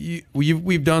 Okay.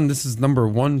 We've done, this is number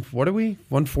one. What are we?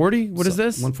 140? What is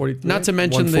this? 140. Not to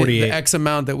mention the X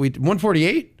amount that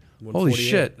 148? Holy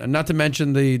shit. And not to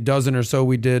mention the dozen or so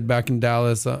we did back in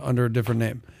Dallas under a different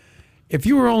name. If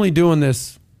you were only doing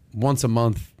this once a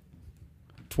month,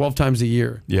 12 times a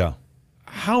year. Yeah.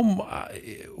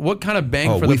 What kind of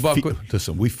bang for the buck?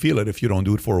 Listen, we feel it if you don't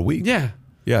do it for a week. Yeah.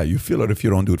 Yeah, you feel it if you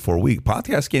don't do it for a week.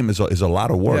 Podcast game is a lot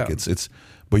of work. Yeah.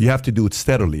 But you have to do it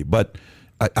steadily. But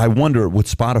I wonder with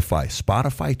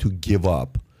Spotify to give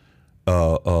up.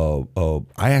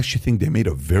 I actually think they made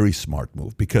a very smart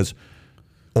move because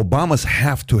Obamas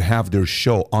have to have their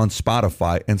show on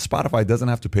Spotify, and Spotify doesn't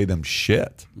have to pay them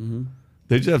shit. Mm-hmm.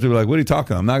 They just have to be like, what are you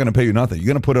talking about? I'm not going to pay you nothing. You're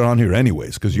going to put it on here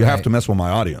anyways because you have to mess with my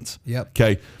audience. Yep.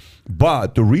 Okay.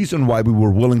 But the reason why we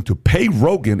were willing to pay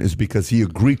Rogan is because he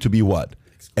agreed to be what?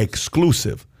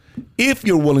 Exclusive. If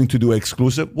you're willing to do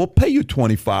exclusive, we'll pay you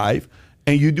 $25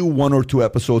 and you do 1 or 2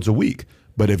 episodes a week.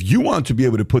 But if you want to be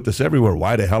able to put this everywhere,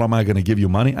 why the hell am I going to give you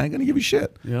money? I ain't going to give you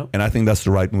shit. Yep. And I think that's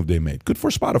the right move they made. Good for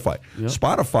Spotify. Yep.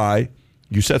 Spotify,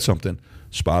 you said something.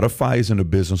 Spotify is in the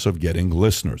business of getting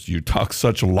listeners. You talk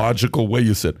such a logical way.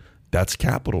 You said, that's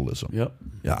capitalism. Yep.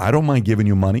 Yeah, I don't mind giving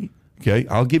you money. Okay,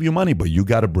 I'll give you money, but you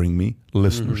got to bring me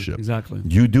listenership. Exactly.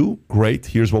 You do? Great.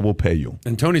 Here's what we'll pay you.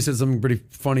 And Tony said something pretty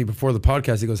funny before the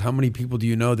podcast. He goes, how many people do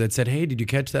you know that said, hey, did you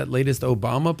catch that latest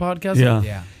Obama podcast?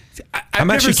 Yeah. I'm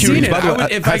actually curious. By the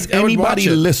way, has anybody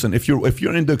listened? If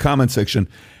you're in the comment section,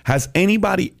 has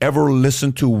anybody ever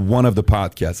listened to one of the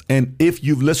podcasts? And if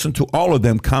you've listened to all of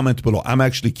them, comment below. I'm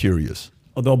actually curious.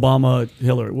 Oh, the Obama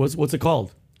Hillary. What's it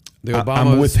called? The Obama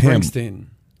I'm with Springsteen.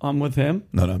 Him. I'm with him.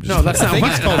 No, I'm just. No, that's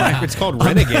not. It's called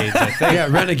Renegades. I think. Yeah,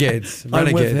 Renegades.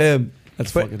 I'm with him.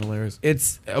 That's fucking hilarious.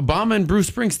 It's Obama and Bruce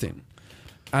Springsteen.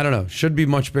 I don't know. Should be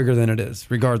much bigger than it is,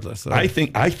 regardless. I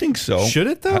think so. Should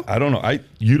it though? I don't know.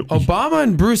 Obama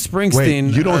and Bruce Springsteen.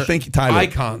 Wait, you don't think Tyler,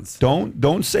 icons?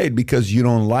 Don't say it because you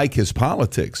don't like his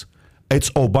politics. It's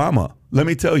Obama. Let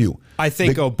me tell you. I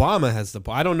think Obama has the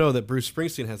pull. I don't know that Bruce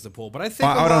Springsteen has the pull, but I think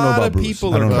I don't know lot about of Bruce.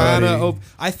 people are kind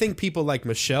of. I think people like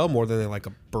Michelle more than they like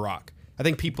a Barack. I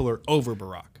think people are over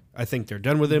Barack. I think they're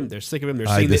done with him. They're sick of him. They're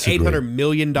seeing the $800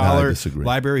 million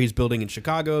library he's building in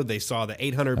Chicago. They saw the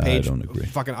 800-page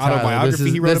fucking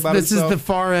autobiography he wrote about himself. This is the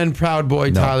far end Proud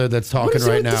Boy Tyler that's talking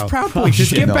right now. Proud Boy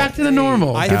Just get back to the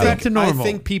normal. Get back to normal. I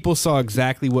think people saw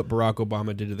exactly what Barack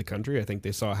Obama did to the country. I think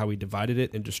they saw how he divided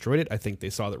it and destroyed it. I think they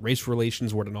saw that race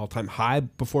relations were at an all-time high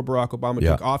before Barack Obama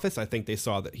took office. I think they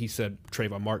saw that he said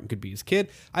Trayvon Martin could be his kid.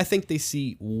 I think they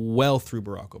see well through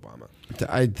Barack Obama.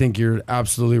 I think you're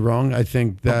absolutely wrong. I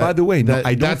think that. By the way,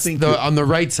 that's on the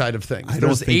right side of things.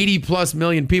 There's 80+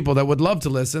 million people that would love to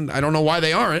listen. I don't know why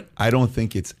they aren't. I don't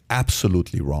think it's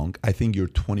absolutely wrong. I think you're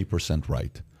 20%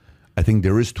 right. I think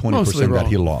there is 20% that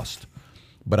he lost.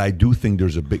 But I do think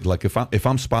there's a big, like if I'm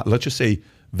let's just say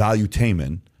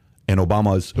Valuetainment and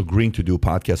Obama is agreeing to do a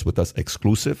podcast with us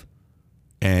exclusive,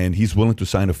 and he's willing to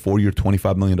sign a 4-year,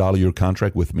 $25 million a year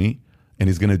contract with me, and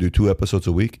he's going to do 2 episodes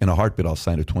a week. In a heartbeat, I'll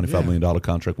sign a $25 million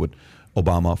contract with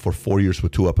Obama for 4 years for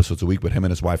 2 episodes a week with him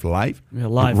and his wife live.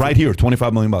 Live. Right here,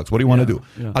 $25 million. What do you want to do?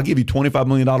 Yeah. I'll give you $25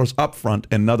 million up front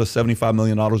and another $75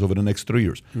 million over the next 3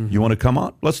 years. Mm-hmm. You want to come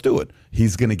on? Let's do it.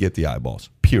 He's going to get the eyeballs,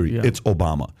 period. Yeah. It's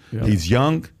Obama. Yeah. He's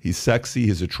young, he's sexy,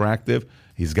 he's attractive,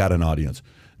 he's got an audience.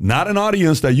 Not an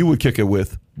audience that you would kick it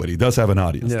with, but he does have an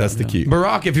audience. That's the key.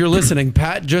 Barack, if you're listening,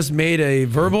 Pat just made a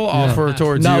verbal offer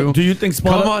towards you. Now, do you think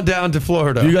come on down to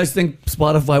Florida? Do you guys think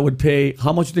Spotify would pay?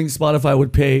 How much do you think Spotify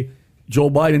would pay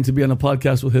Joe Biden to be on a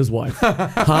podcast with his wife?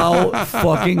 How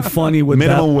fucking funny would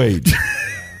minimum wage?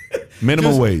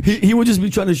 Minimum wage. He would just be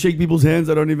trying to shake people's hands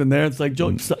that aren't even there. It's like,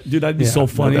 Joe, dude, that'd be so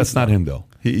funny. No, that's not him though.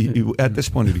 He at this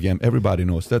point of the game, everybody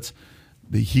knows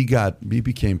he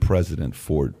became president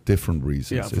for different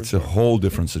reasons. It's a whole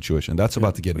different situation. That's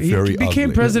about to get very ugly. He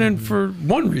became president for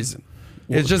one reason.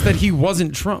 It's just that he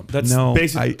wasn't Trump. That's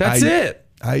basically it.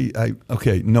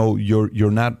 Okay, no,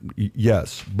 you're not.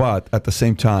 Yes, but at the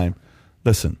same time,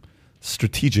 listen.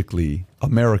 Strategically,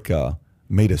 America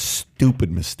made a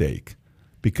stupid mistake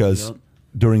because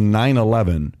during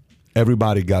 9/11,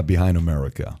 everybody got behind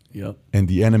America, and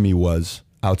the enemy was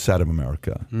outside of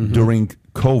America. Mm-hmm. During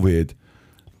COVID,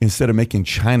 instead of making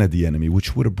China the enemy,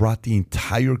 which would have brought the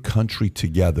entire country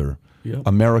together,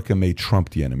 America made Trump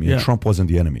the enemy, and Trump wasn't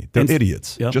the enemy. They're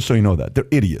idiots, just so you know that. They're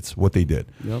idiots, what they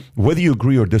did. Whether you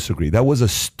agree or disagree, that was a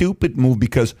stupid move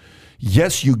because,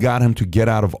 yes, you got him to get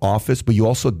out of office, but you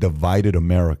also divided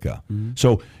America. Mm-hmm.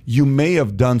 So you may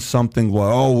have done something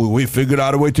like, we figured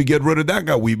out a way to get rid of that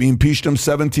guy. We impeached him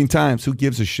 17 times. Who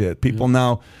gives a shit? People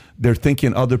now, they're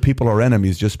thinking other people are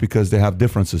enemies just because they have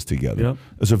differences together. Yep.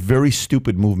 It's a very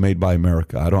stupid move made by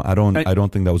America. I don't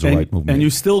think that was a right move. And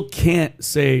you still can't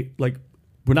say, like,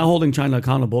 we're not holding China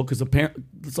accountable because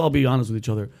let's all be honest with each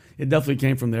other. It definitely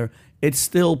came from there. It's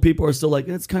still, people are still like,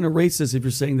 it's kind of racist if you're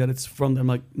saying that it's from them.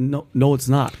 Like, no, it's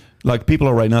not. Like, people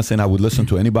are right now saying I would listen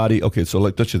to anybody. Okay, so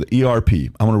like, touch the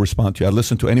ERP. I want to respond to you. I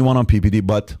listen to anyone on PPD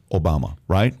but Obama,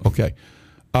 right? Okay.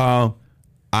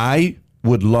 I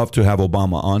would love to have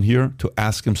Obama on here to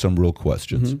ask him some real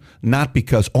questions. Mm-hmm. Not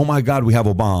because, oh my God, we have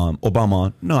Obama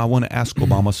on. No, I want to ask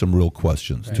Obama some real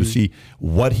questions to see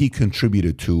what he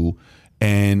contributed to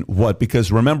and what.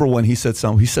 Because remember when he said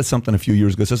something a few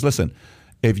years ago, says, listen,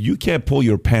 if you can't pull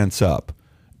your pants up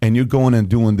and you're going and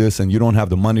doing this and you don't have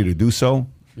the money to do so,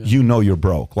 you know you're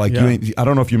broke. Like, I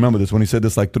don't know if you remember this when he said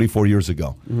this like 3-4 years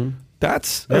ago. Mm-hmm.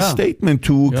 That's a statement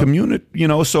to community,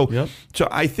 So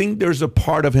I think there's a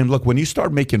part of him. Look, when you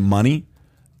start making money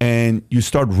and you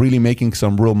start really making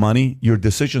some real money, your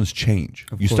decisions change.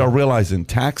 You start realizing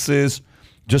taxes,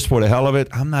 just for the hell of it,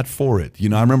 I'm not for it.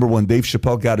 I remember when Dave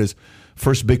Chappelle got his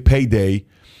first big payday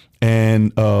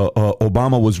and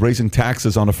Obama was raising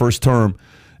taxes on the first term.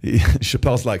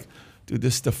 Chappelle's like, dude,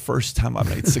 this is the first time I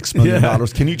made $6 million.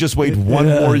 Can you just wait one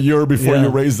more year before you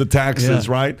raise the taxes,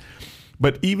 right?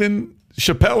 But even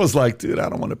Chappelle was like, dude, I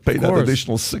don't want to pay that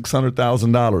additional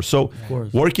 $600,000. So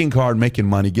working hard, making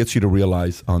money gets you to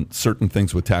realize on certain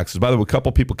things with taxes. By the way, a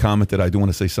couple people commented. I do want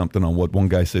to say something on what one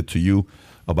guy said to you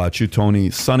about you,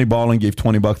 Tony. Sonny Ballin gave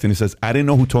 $20 and he says, I didn't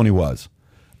know who Tony was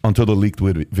until the leaked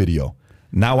video.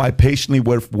 Now I patiently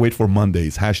wait for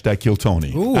Mondays. Hashtag Kill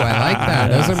Tony. Ooh, I like that.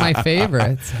 Those are my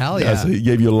favorites. Hell yeah. So he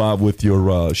gave you a love with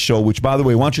your show, which, by the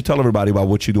way, why don't you tell everybody about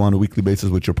what you do on a weekly basis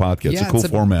with your podcast? Yeah, it's a cool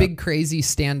format. Big, crazy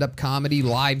stand-up comedy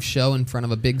live show in front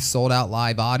of a big sold-out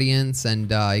live audience.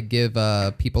 And I give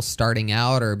people starting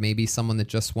out or maybe someone that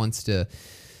just wants to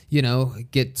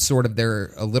get sort of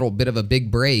a little bit of a big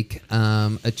break,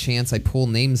 a chance. I pull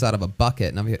names out of a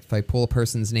bucket, and if I pull a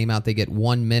person's name out, they get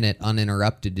 1 minute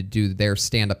uninterrupted to do their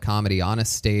stand-up comedy on a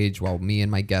stage while me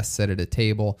and my guests sit at a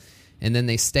table. And then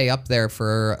they stay up there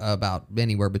for about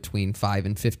anywhere between 5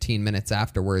 and 15 minutes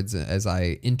afterwards as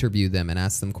I interview them and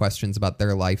ask them questions about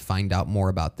their life, find out more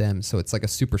about them. So it's like a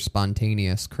super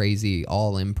spontaneous, crazy,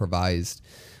 all improvised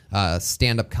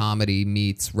stand-up comedy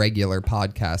meets regular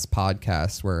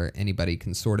podcast where anybody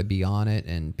can sort of be on it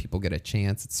and people get a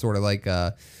chance. It's sort of like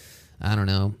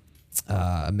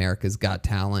America's Got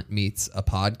Talent meets a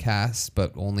podcast,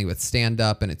 but only with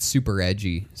stand-up, and it's super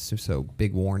edgy. So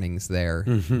big warnings there.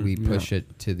 We push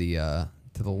it to the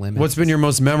limit. What's been your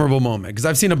most memorable moment? Because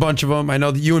I've seen a bunch of them. I know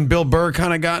that you and Bill Burr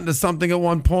kind of got into something at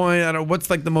one point. I don't.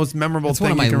 What's like the most memorable thing?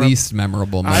 It's one of my least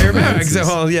memorable moments. I remember.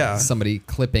 Well, yeah. Somebody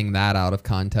clipping that out of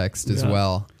context as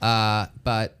well.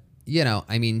 But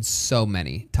so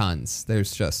many, tons.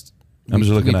 There's just. I'm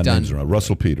just looking at names around.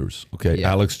 Russell Peters,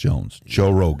 Alex Jones,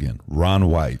 Joe Rogan, Ron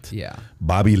White,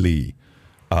 Bobby Lee,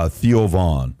 Theo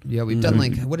Vaughn. Yeah, we've done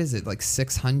what is it, like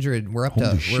 600? We're up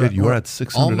Holy to shit, you're at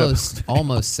 600.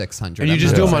 Almost 600. And you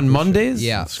just do them on Mondays?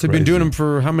 Yeah. So you've been doing them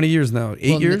for how many years now?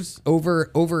 8 years?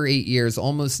 Over 8 years,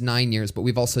 almost 9 years, but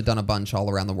we've also done a bunch all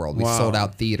around the world. We've sold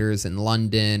out theaters in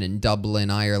London and Dublin,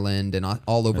 Ireland, and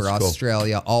all over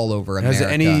Australia, all over America. Has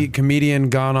any comedian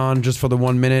gone on just for the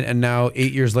 1 minute and now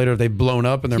 8 years later they've blown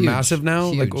up and they're massive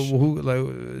now? Huge. Like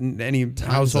who? Any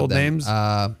household names?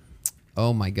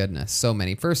 Oh my goodness, so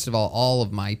many. First of all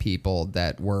of my people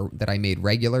that I made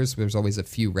regulars, there's always a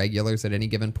few regulars at any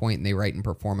given point, and they write and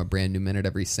perform a brand new minute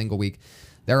every single week.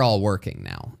 They're all working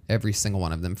now, every single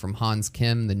one of them, from Hans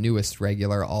Kim, the newest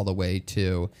regular, all the way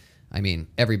to,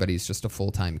 everybody's just a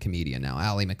full-time comedian now.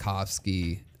 Ali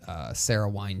Makovsky,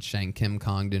 Sarah Weinshank, Kim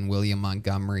Congdon, William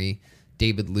Montgomery,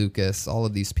 David Lucas, all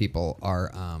of these people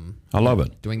are I love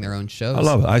it. Doing their own shows. I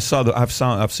love it.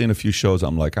 I've seen a few shows.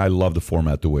 I'm like, I love the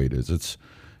format the way it is. It's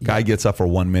guy gets up for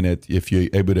 1 minute. If you're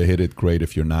able to hit it, great.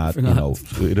 If you're not,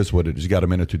 it is what it is. You got a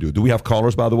minute to do. Do we have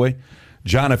callers, by the way?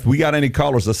 John, if we got any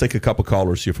callers, let's take a couple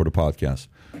callers here for the podcast.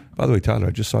 By the way, Tyler,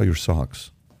 I just saw your socks.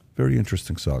 Very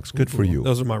interesting socks. Good for you.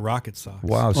 Those are my Rocket socks.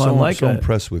 Wow, so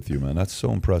impressed with you, man. That's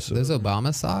so impressive. Those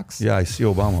Obama socks? Yeah, I see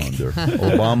Obama on there.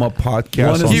 Obama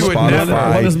podcast on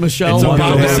Spotify. One is Michelle. It's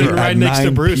Obama sitting right next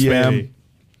to Bruce, baby.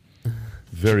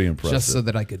 Very impressive. Just so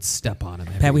that I could step on him.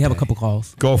 Pat, we have a couple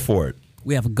calls. Go for it.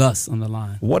 We have Gus on the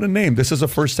line. What a name. This is the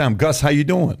first time. Gus, how you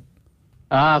doing?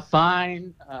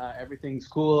 Fine. Everything's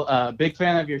cool. Big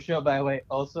fan of your show, by the way.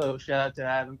 Also, shout out to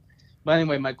Adam. But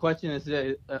anyway, my question is,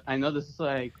 I know this is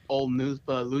like old news,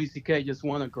 but Louis C.K. just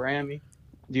won a Grammy.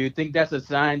 Do you think that's a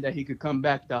sign that he could come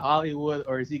back to Hollywood,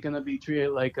 or is he going to be treated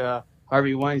like a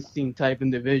Harvey Weinstein type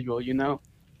individual,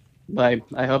 Like,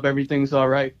 I hope everything's all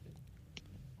right.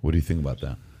 What do you think about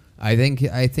that? I think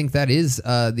that is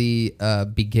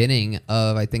the beginning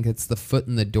of, I think it's the foot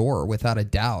in the door, without a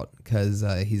doubt, because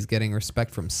he's getting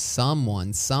respect from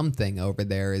someone. Something over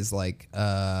there is like,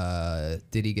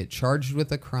 did he get charged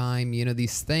with a crime?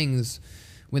 These things,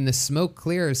 when the smoke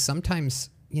clears, sometimes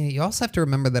you also have to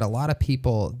remember that a lot of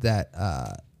people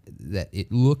that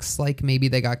it looks like maybe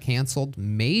they got canceled,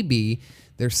 maybe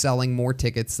they're selling more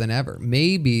tickets than ever.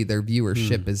 Maybe their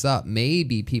viewership is up.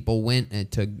 Maybe people went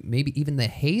maybe even the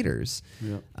haters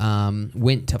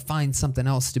went to find something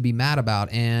else to be mad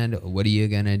about. And what are you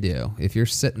going to do? If you're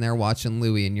sitting there watching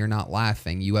Louis and you're not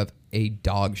laughing, you have a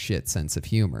dog shit sense of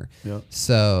humor. Yep.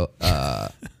 So,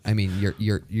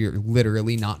 you're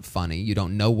literally not funny. You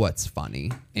don't know what's funny,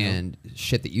 and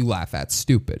shit that you laugh at's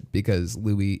stupid, because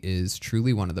Louis is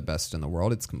truly one of the best in the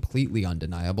world. It's completely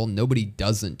undeniable. Nobody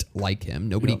doesn't like him.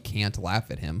 Nobody can't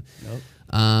laugh at him.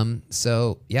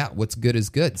 Yep. What's good is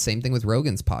good. Same thing with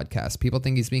Rogan's podcast. People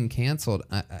think he's being canceled.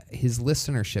 His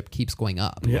listenership keeps going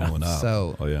up. Yeah. Going up.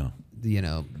 So,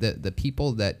 the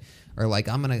people that are like,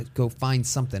 I'm going to go find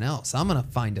something else. I'm going to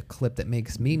find a clip that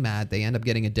makes me mad. They end up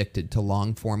getting addicted to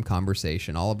long form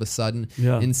conversation. All of a sudden,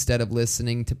 instead of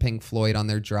listening to Pink Floyd on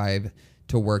their drive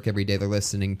to work every day, they're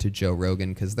listening to Joe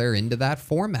Rogan, because they're into that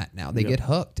format now. They get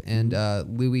hooked. And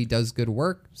Louis does good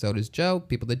work. So does Joe.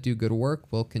 People that do good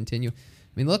work will continue.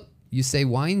 Look, you say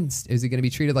is he going to be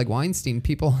treated like Weinstein?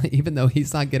 People, even though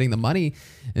he's not getting the money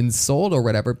and sold or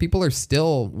whatever, people are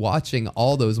still watching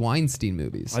all those Weinstein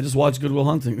movies. I just watched Good Will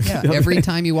Hunting. Yeah, every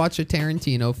time you watch a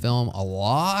Tarantino film, a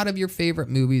lot of your favorite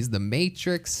movies, The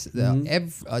Matrix,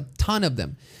 a ton of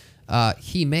them,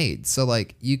 he made. So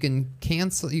like you can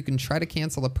try to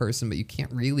cancel a person, but you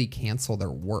can't really cancel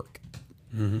their work.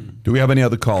 Do we have any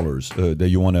other callers that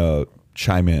you want to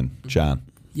chime in, John?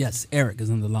 Yes, Eric is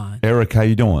on the line. Eric, how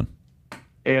you doing?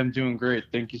 Hey, I'm doing great.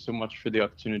 Thank you so much for the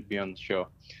opportunity to be on the show.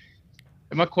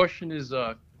 And my question is,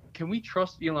 can we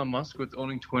trust Elon Musk with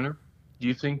owning Twitter? Do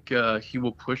you think he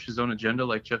will push his own agenda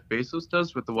like Jeff Bezos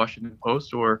does with the Washington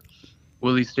Post, or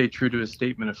will he stay true to his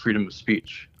statement of freedom of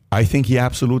speech? I think he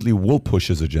absolutely will push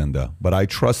his agenda, but I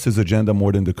trust his agenda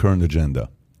more than the current agenda.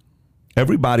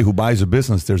 Everybody who buys a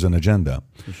business, there's an agenda.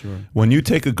 For sure. When you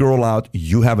take a girl out,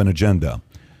 you have an agenda.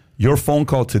 Your phone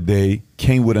call today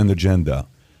came with an agenda.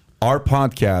 Our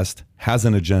podcast has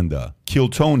an agenda. Kill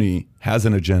Tony has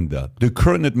an agenda. The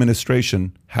current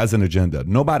administration has an agenda.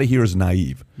 Nobody here is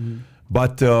naive.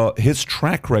 But his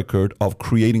track record of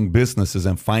creating businesses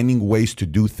and finding ways to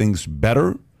do things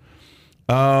better,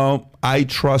 I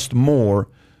trust more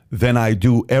than I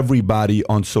do everybody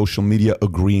on social media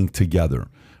agreeing together.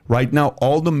 Right now,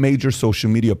 all the major social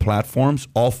media platforms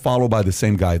all follow by the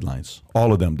same guidelines.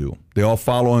 All of them do. They all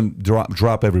follow and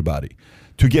drop everybody.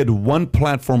 To get one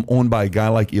platform owned by a guy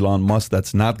like Elon Musk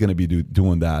that's not going to be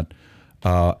doing that,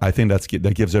 I think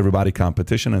that gives everybody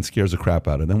competition and scares the crap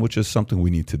out of them, which is something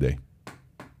we need today.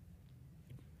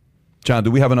 John,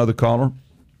 do we have another caller?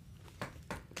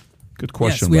 Good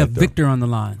question. Yes, we have Victor on the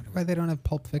line. Why they don't have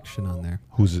Pulp Fiction on there?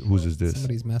 Who's is this?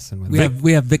 Somebody's messing with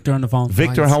we have Victor on the phone.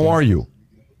 Victor, how are you?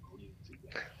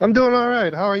 I'm doing all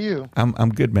right. How are you? I'm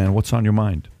good, man. What's on your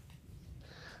mind?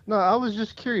 No, I was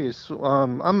just curious.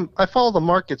 I follow the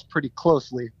markets pretty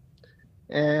closely,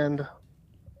 and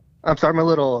I'm sorry, I'm a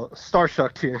little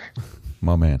star-shocked here.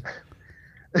 My man.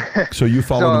 So you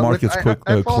follow the markets I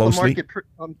follow closely? The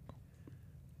market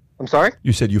I'm sorry?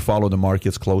 You said you follow the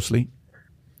markets closely?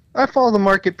 I follow the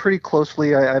market pretty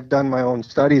closely. I've done my own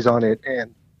studies on it,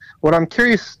 and what I'm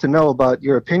curious to know about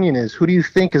your opinion is, who do you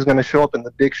think is going to show up in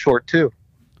The Big Short 2?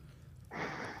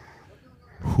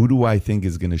 Who do I think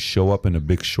is going to show up in a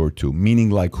Big Short 2? Meaning,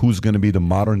 like, who's going to be the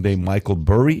modern-day Michael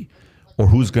Burry? Or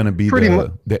who's going to be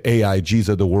the AIGs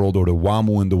of the world or the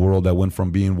WAMU in the world that went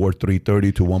from being worth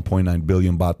 $330 to $1.9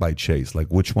 billion bought by Chase? Like,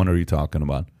 which one are you talking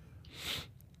about?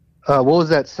 What was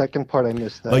that second part? I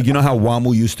missed that. Like, you know how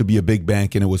WAMU used to be a big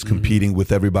bank and it was competing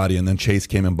with everybody, and then Chase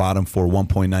came and bought them for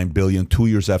 $1.9 billion 2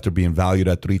 years after being valued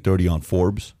at $330 on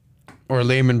Forbes? Or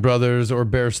Lehman Brothers or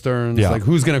Bear Stearns. Yeah. Like,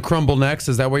 who's going to crumble next?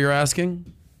 Is that what you're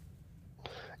asking?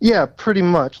 Yeah, pretty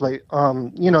much. Like,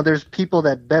 there's people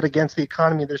that bet against the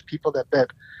economy. There's people that bet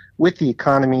with the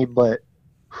economy. But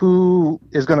who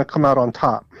is going to come out on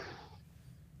top?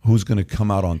 Who's going to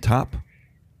come out on top?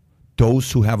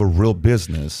 Those who have a real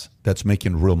business that's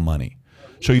making real money.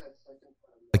 So,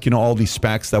 all these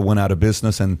SPACs that went out of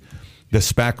business, and the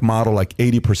SPAC model, like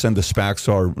 80% of the SPACs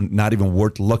are not even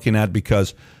worth looking at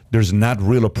because there's not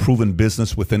real a proven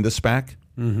business within the SPAC.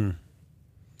 Mm-hmm.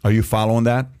 Are you following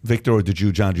that, Victor, or did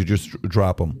you, John, just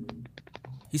drop him?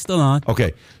 He's still on.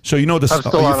 Okay. So are you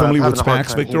familiar with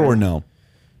SPACs, Victor, or no?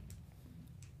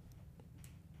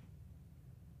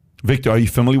 Victor, are you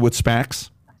familiar with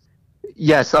SPACs?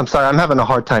 Yes, I'm sorry. I'm having a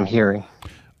hard time hearing.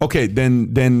 Okay,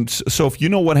 then so if you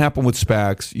know what happened with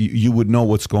SPACs, you would know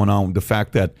what's going on. The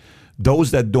fact that those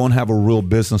that don't have a real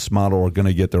business model are going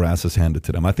to get their asses handed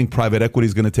to them. I think private equity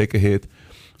is going to take a hit.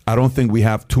 I don't think we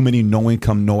have too many no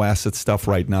income, no asset stuff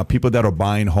right now. People that are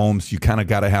buying homes, you kind of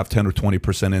got to have 10 or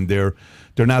 20% in there.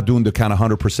 They're not doing the kind of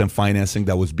 100% financing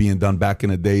that was being done back in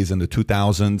the days in the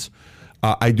 2000s.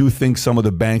 I do think some of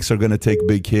the banks are going to take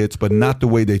big hits, but not the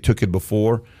way they took it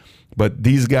before. But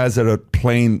these guys that are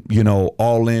playing,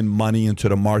 all in money into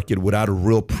the market without a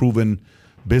real proven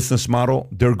business model,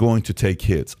 they're going to take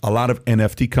hits. A lot of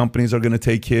NFT companies are going to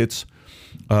take hits.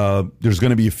 There's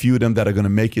going to be a few of them that are going to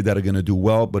make it, that are going to do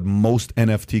well, but most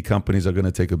NFT companies are going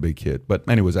to take a big hit. But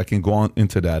anyways, I can go on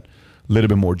into that a little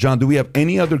bit more. John, do we have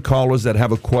any other callers that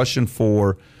have a question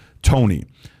for Tony?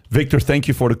 Victor, thank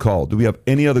you for the call. Do we have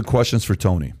any other questions for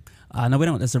Tony? No, we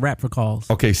don't. That's a wrap for calls.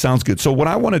 Okay, sounds good. So what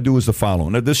I want to do is the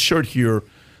following. Now, this shirt here,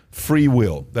 Free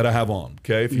Will, that I have on,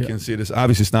 okay? If you can see this,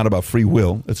 obviously it's not about free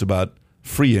will. It's about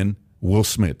freeing Will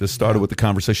Smith. This started with the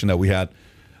conversation that we had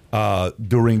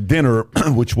during dinner,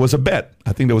 which was a bet.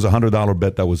 I think there was a $100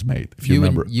 bet that was made, if you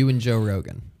remember. You and Joe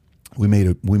Rogan. We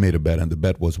made a bet, and the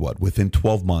bet was what? Within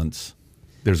 12 months,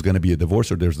 there's going to be a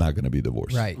divorce or there's not going to be a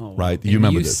divorce. Right. Right? You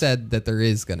remember this. Said that there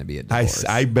is going to be a divorce.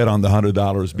 I bet on the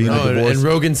 $100 being a divorce. And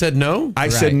Rogan said no? I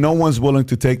said no one's willing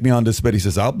to take me on this bet. He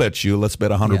says, I'll bet you. Let's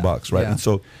bet $100, right? Yeah. And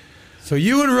so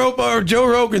you and Joe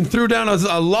Rogan threw down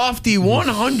a lofty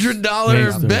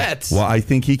 $100 bet. Well, I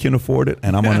think he can afford it,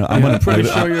 and I'm pretty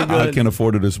sure you're good. I can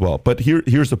afford it as well. But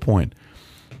here's the point.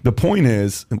 The point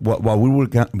is, while we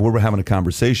were having a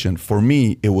conversation, for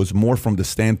me, it was more from the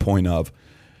standpoint of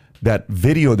that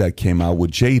video that came out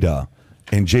with Jada,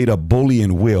 and Jada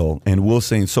bullying Will, and Will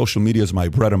saying social media is my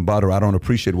bread and butter. I don't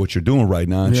appreciate what you're doing right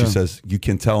now. And she says, you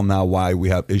can tell now why we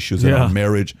have issues in our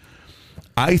marriage.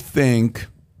 I think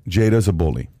Jada's a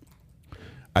bully.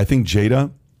 I think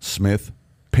Jada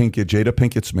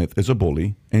Pinkett Smith is a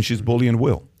bully, and she's bullying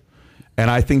Will. And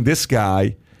I think this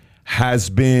guy has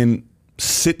been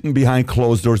sitting behind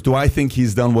closed doors. Do I think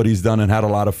he's done what he's done and had a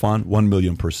lot of fun?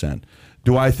 1,000,000%.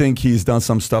 Do I think he's done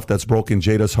some stuff that's broken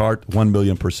Jada's heart?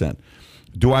 1,000,000%.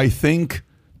 Do I think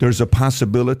there's a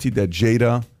possibility that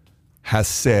Jada has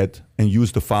said and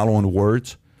used the following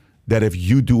words, that if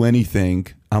you do anything,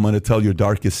 I'm going to tell your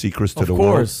darkest secrets to the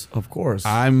world? Of course.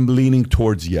 I'm leaning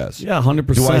towards yes. Yeah,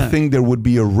 100%. Do I think there would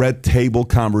be a red table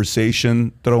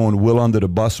conversation throwing Will under the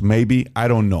bus? Maybe. I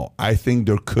don't know. I think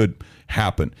there could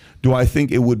happen. Do I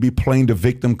think it would be playing the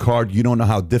victim card? You don't know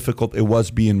how difficult it was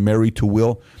being married to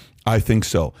Will. I think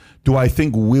so. Do I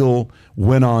think Will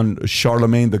went on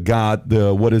Charlemagne the God,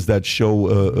 what is that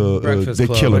show?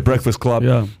 Breakfast Club.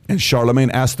 Yeah. And Charlemagne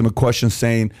asked him a question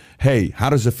saying, hey, how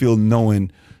does it feel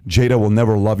knowing Jada will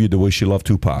never love you the way she loved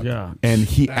Tupac? Yeah. And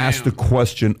he asked the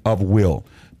question of Will.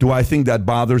 Do I think that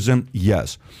bothers him?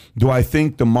 Yes. Do I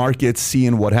think the market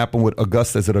seeing what happened with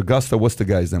Augusta? Is it Augusta? What's the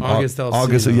guy's name? August.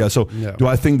 Yeah. So do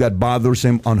I think that bothers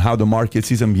him on how the market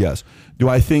sees him? Yes. Do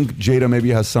I think Jada maybe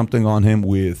has something on him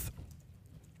with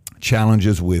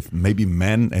challenges with maybe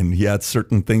men, and he had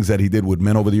certain things that he did with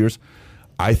men over the years?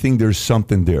 I think there's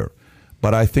something there.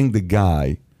 But I think the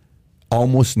guy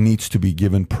almost needs to be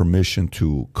given permission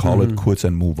to call it quits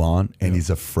and move on, and he's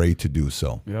afraid to do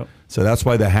so. Yep. So that's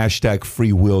why the hashtag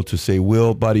free Will, to say,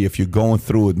 Will, buddy, if you're going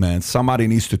through it, man, somebody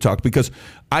needs to talk, because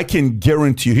I can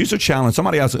guarantee you, here's a challenge.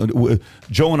 Somebody asked,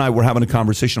 Joe and I were having a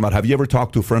conversation about, have you ever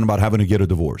talked to a friend about having to get a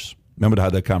divorce? Remember how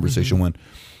that conversation went?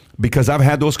 Because I've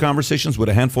had those conversations with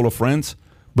a handful of friends,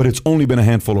 but it's only been a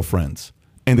handful of friends.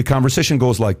 And the conversation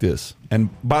goes like this. And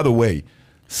by the way,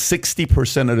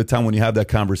 60% of the time when you have that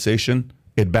conversation,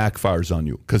 it backfires on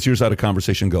you. Because here's how the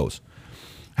conversation goes.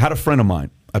 I had a friend of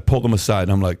mine. I pulled him aside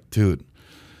and I'm like, dude,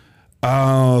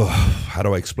 how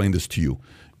do I explain this to you?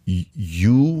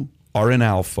 You are an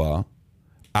alpha.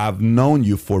 I've known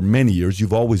you for many years.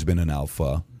 You've always been an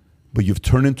alpha, but you've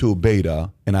turned into a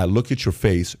beta, and I look at your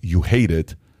face, you hate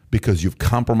it because you've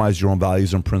compromised your own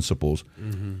values and principles.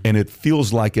 And it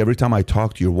feels like every time I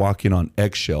talk to you, you're walking on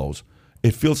eggshells.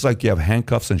 It feels like you have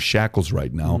handcuffs and shackles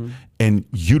right now, and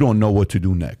you don't know what to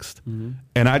do next.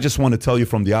 And I just want to tell you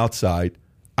from the outside,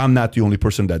 I'm not the only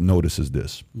person that notices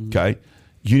this, okay?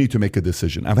 You need to make a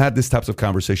decision. I've had this types of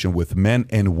conversation with men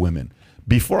and women.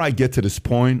 Before I get to this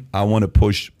point, I want to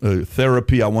push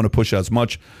therapy. I want to push as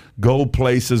much, go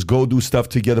places, go do stuff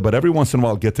together. But every once in a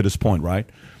while, get to this point, right?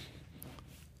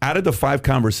 Out of the 5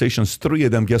 conversations, 3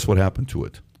 of them, guess what happened to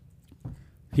it?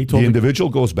 He told the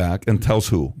individual goes back and tells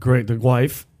who? Great, the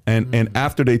wife. And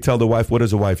after they tell the wife, what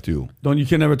does the wife do? You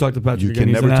can never talk to Patrick again.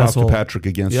 You can never talk to Patrick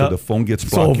again, so the phone gets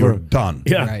blocked. You're done.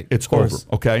 Yeah, right. It's over,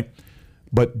 okay?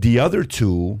 But the other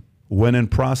 2 went and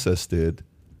processed it,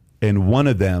 and one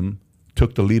of them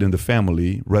took the lead in the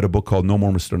family, read a book called No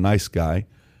More Mr. Nice Guy,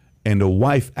 and the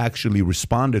wife actually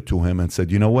responded to him and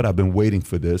said, you know what, I've been waiting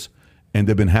for this, and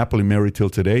they've been happily married till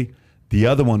today. The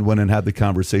other one went and had the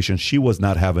conversation. She was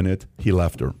not having it. He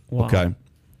left her, okay?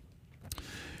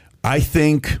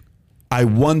 I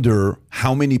wonder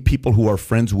how many people who are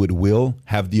friends with Will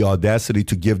have the audacity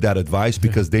to give that advice,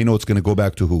 because they know it's going to go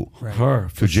back to who? Right. Her,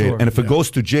 to Jada. Sure. And if it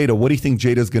goes to Jada, what do you think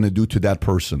Jada's going to do to that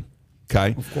person?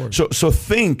 Okay? Of course. So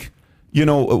think,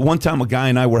 one time a guy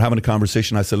and I were having a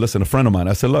conversation. I said, listen, a friend of mine,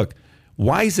 I said, look,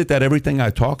 why is it that everything I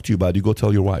talk to you about, you go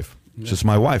tell your wife? It's just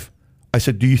my wife. I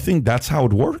said, do you think that's how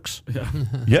it works?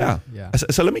 Yeah. I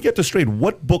said, let me get this straight.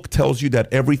 What book tells you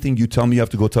that everything you tell me you have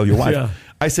to go tell your wife?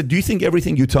 I said, do you think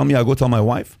everything you tell me I go tell my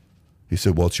wife? He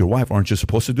said, well, it's your wife. Aren't you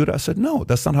supposed to do that? I said, no,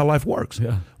 that's not how life works.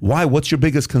 Why? What's your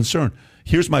biggest concern?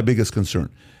 Here's my biggest concern.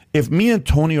 If me and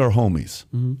Tony are homies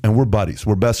and we're buddies,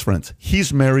 we're best friends,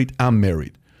 he's married, I'm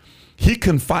married. He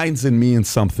confides in me in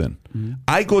something.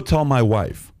 I go tell my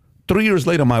wife. 3 years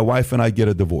later, my wife and I get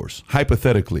a divorce,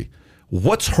 hypothetically.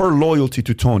 What's her loyalty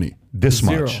to Tony? This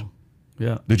Zero. much.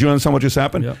 Yeah. Did you understand what just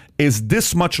happened? Yeah. Is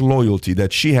this much loyalty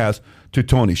that she has to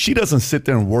Tony? She doesn't sit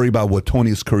there and worry about what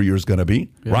Tony's career is going to be,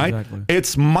 right? Exactly.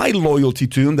 It's my loyalty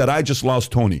to him that I just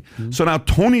lost Tony. Mm-hmm. So now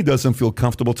Tony doesn't feel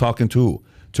comfortable talking to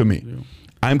me. Yeah.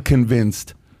 I'm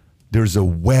convinced there's a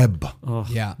web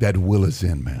that Will is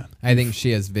in, man. I think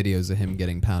she has videos of him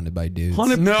getting pounded by dudes.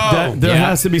 No. There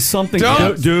has to be something,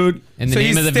 dude. And so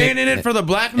he's staying in it for the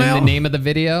blackmail? And the name of the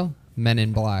video? Men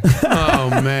in Black.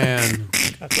 Oh, man.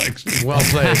 Well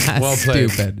played. Well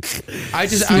played. Stupid.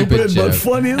 Stupid, but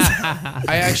funny.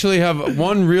 I actually have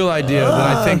one real idea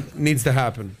that I think needs to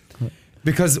happen.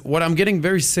 Because what I'm getting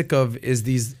very sick of is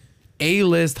these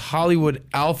A-list Hollywood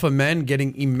alpha men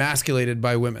getting emasculated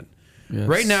by women. Yes.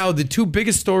 Right now, the two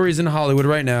biggest stories in Hollywood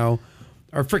right now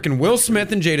are freaking Will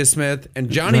Smith and Jada Smith and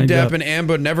Johnny Depp and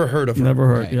Amber never heard of her. Never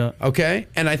heard, yeah. Okay?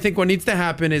 And I think what needs to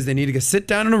happen is they need to sit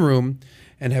down in a room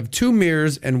and have two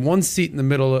mirrors and one seat in the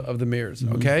middle of the mirrors,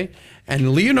 okay?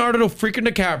 And Leonardo freaking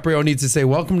DiCaprio needs to say,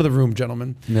 welcome to the room,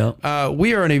 gentlemen. Yeah.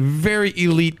 We are in a very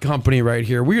elite company right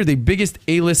here. We are the biggest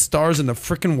A-list stars in the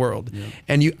freaking world. Yeah.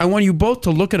 And I want you both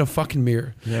to look at a fucking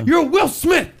mirror. Yeah. You're Will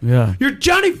Smith. Yeah. You're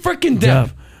Johnny freaking Depp. Yeah.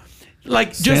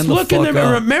 Like, just look in them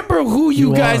and remember who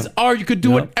you guys are. You could do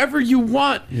whatever you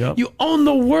want. Yep. You own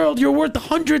the world. You're worth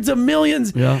hundreds of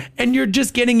millions. Yep. And you're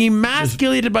just getting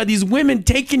emasculated by these women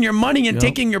taking your money and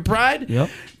taking your pride.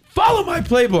 Yep. Follow my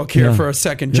playbook here for a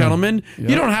second, gentlemen.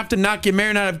 You don't have to not get married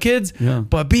and not have kids,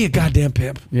 but be a goddamn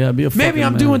pimp. Yeah, be a fucking Maybe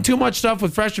I'm man. doing too much stuff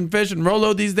with Fresh and Fish and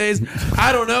Rolo these days.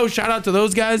 I don't know. Shout out to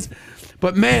those guys.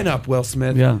 But man up, Will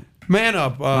Smith. Yeah. Man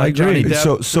up, I agree. Johnny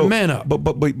Depp. So man up.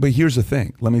 But here's the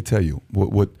thing. Let me tell you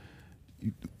what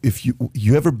if you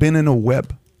ever been in a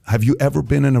web? Have you ever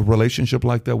been in a relationship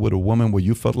like that with a woman where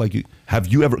you felt like you have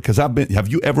you ever? Because have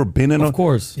you ever been in? Of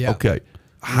course. Yeah. Okay.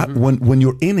 When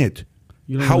you're in it,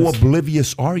 how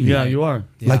oblivious are you? Yeah, you are.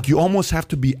 Like you almost have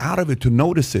to be out of it to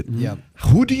notice it. Yeah.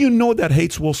 Who do you know that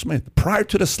hates Will Smith prior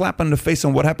to the slap in the face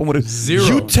and what happened with it? Zero.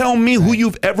 You tell me who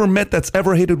you've ever met that's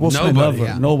ever hated Will Smith.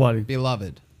 Nobody.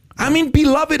 Beloved. I mean,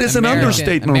 beloved is an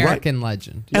understatement, American right?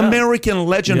 legend. Yeah. American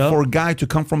legend for a guy to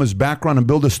come from his background and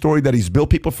build a story that he's built.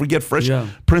 People forget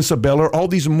Prince of Bel-Air, all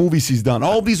these movies he's done,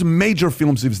 all these major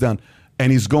films he's done,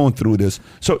 and he's going through this.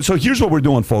 So here's what we're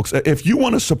doing, folks. If you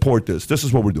want to support this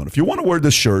is what we're doing. If you want to wear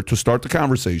this shirt to start the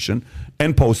conversation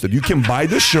and post it, you can buy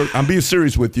this shirt. I'm being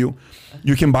serious with you.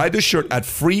 You can buy this shirt at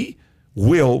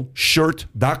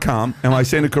freewillshirt.com. Am I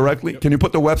saying it correctly? Can you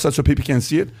put the website so people can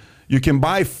see it? You can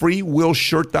buy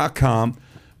freewillshirt.com.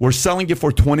 We're selling it for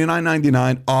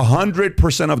 $29.99.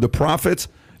 100% of the profits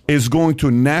is going to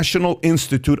National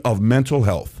Institute of Mental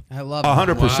Health. I love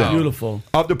 100%. Wow. Beautiful.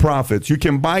 Of the profits. You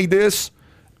can buy this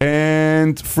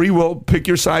and Free Will, pick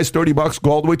your size, $30.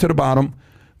 Go all the way to the bottom.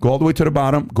 Go all the way to the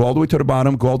bottom. Go all the way to the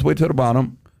bottom. Go all the way to the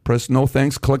bottom. Press no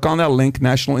thanks. Click on that link,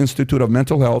 National Institute of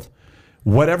Mental Health.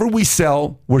 Whatever we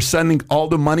sell, we're sending all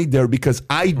the money there because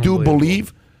I do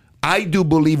believe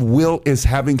Will is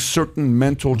having certain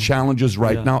mental challenges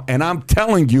right now. And I'm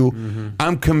telling you,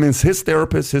 I'm convinced his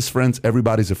therapist, his friends,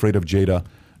 everybody's afraid of Jada.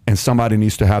 And somebody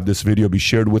needs to have this video be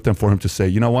shared with them for him to say,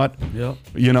 you know what?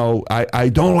 You know, I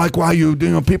don't like why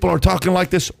people are talking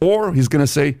like this. Or he's going to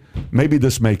say, maybe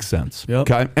this makes sense.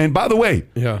 Okay. And by the way,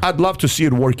 I'd love to see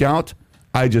it work out.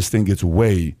 I just think it's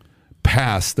way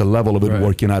past the level of it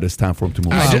working out. It's time for him to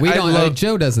move on.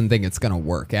 Joe doesn't think it's going to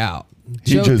work out.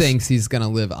 Joe thinks he's going to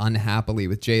live unhappily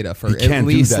with Jada for at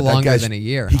least longer than a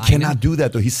year. He cannot do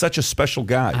that, though. He's such a special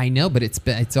guy. I know, but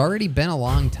it's already been a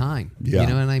long time. You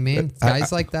know what I mean?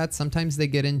 Guys like that, sometimes they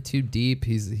get in too deep.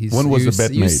 When was the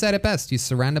bet made? You said it best. He's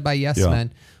surrounded by yes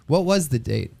men. What was the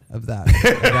date of that?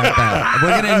 We're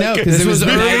going to know because this was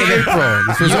early April.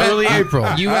 This was early April.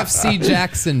 UFC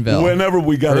Jacksonville. Whenever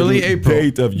we got early a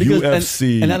date of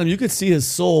UFC. And Adam, you could see his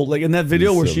soul. Like in that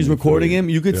video where she's recording him,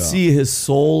 you could see his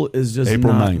soul is just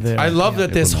April not 9th. there. I love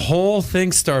that this whole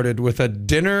thing started with a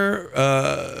dinner,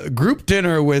 group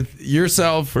dinner with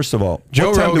yourself. First of all, Joe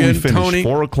what time Rogan, did we finish? Tony.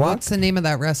 4 o'clock? What's the name of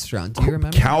that restaurant? Do you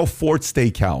remember? Calford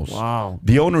Steakhouse. Wow.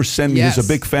 The owner sent me. He's a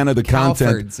big fan of the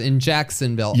content. Calford's in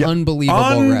Jacksonville.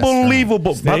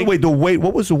 Unbelievable. By the way,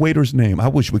 what was the waiter's name? I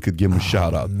wish we could give him a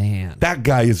shout out. Man, that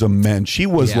guy is a mensch. He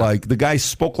was like the guy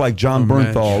spoke like John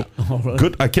Bernthal. Really?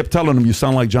 Good. I kept telling him you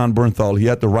sound like John Bernthal. He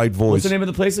had the right voice. What's the name of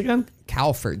the place again?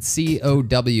 Calford.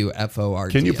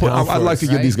 COWFORD. Can you put? I'd like to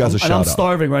give these guys a shout out. I'm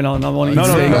starving right now, and I want to eat.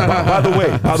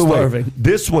 No. By the way,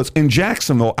 this was in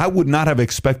Jacksonville. I would not have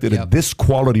expected this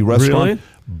quality restaurant. Really?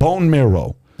 Bone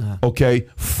marrow. Okay,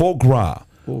 foie gras.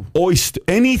 oyster,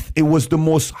 it was the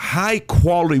most high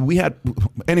quality we had.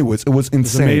 Anyways, it was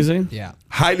insane. It's amazing. Yeah.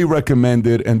 Highly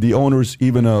recommended, and the owner's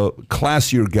even a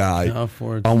classier guy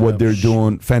on what they're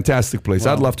doing. Fantastic place.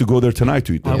 I'd love to go there tonight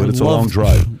to eat there, but it's a long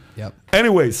drive. Yep.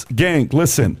 Anyways, gang,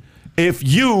 listen. If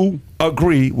you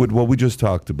agree with what we just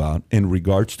talked about in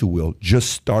regards to Will,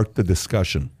 just start the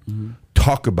discussion.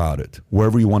 Talk about it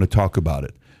wherever you want to talk about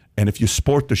it. And if you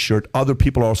sport the shirt, other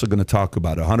people are also going to talk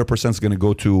about it. 100% is going to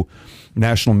go to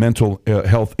National Mental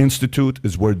Health Institute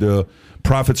is where the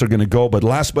profits are going to go. But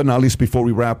last but not least, before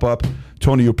we wrap up,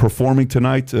 Tony, you're performing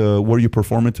tonight. Where are you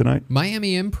performing tonight?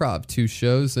 Miami Improv, 2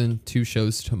 shows and 2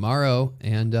 shows tomorrow.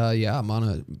 And I'm on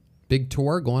a big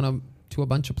tour going to a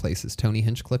bunch of places.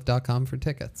 TonyHinchcliffe.com for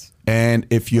tickets. And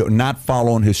if you're not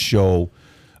following his show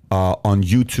on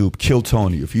YouTube, Kill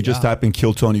Tony. If you just type in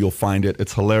Kill Tony, you'll find it.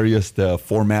 It's hilarious. The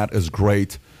format is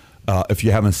great if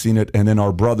you haven't seen it. And then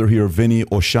our brother here, Vinny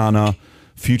Oshana,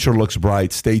 future looks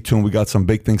bright. Stay tuned. We got some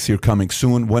big things here coming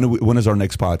soon. When is our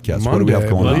next podcast? What do we have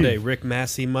going on? Monday, Rick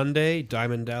Massey Monday,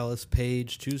 Diamond Dallas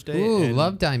Page Tuesday. Ooh,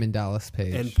 love Diamond Dallas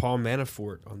Page. And Paul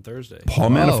Manafort on Thursday. Paul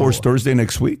Manafort's Thursday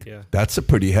next week? Yeah. That's a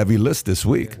pretty heavy list this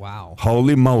week. Yeah. Wow.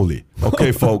 Holy moly.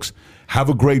 Okay, folks. Have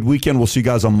a great weekend. We'll see you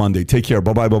guys on Monday. Take care.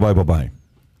 Bye-bye, bye-bye, bye-bye.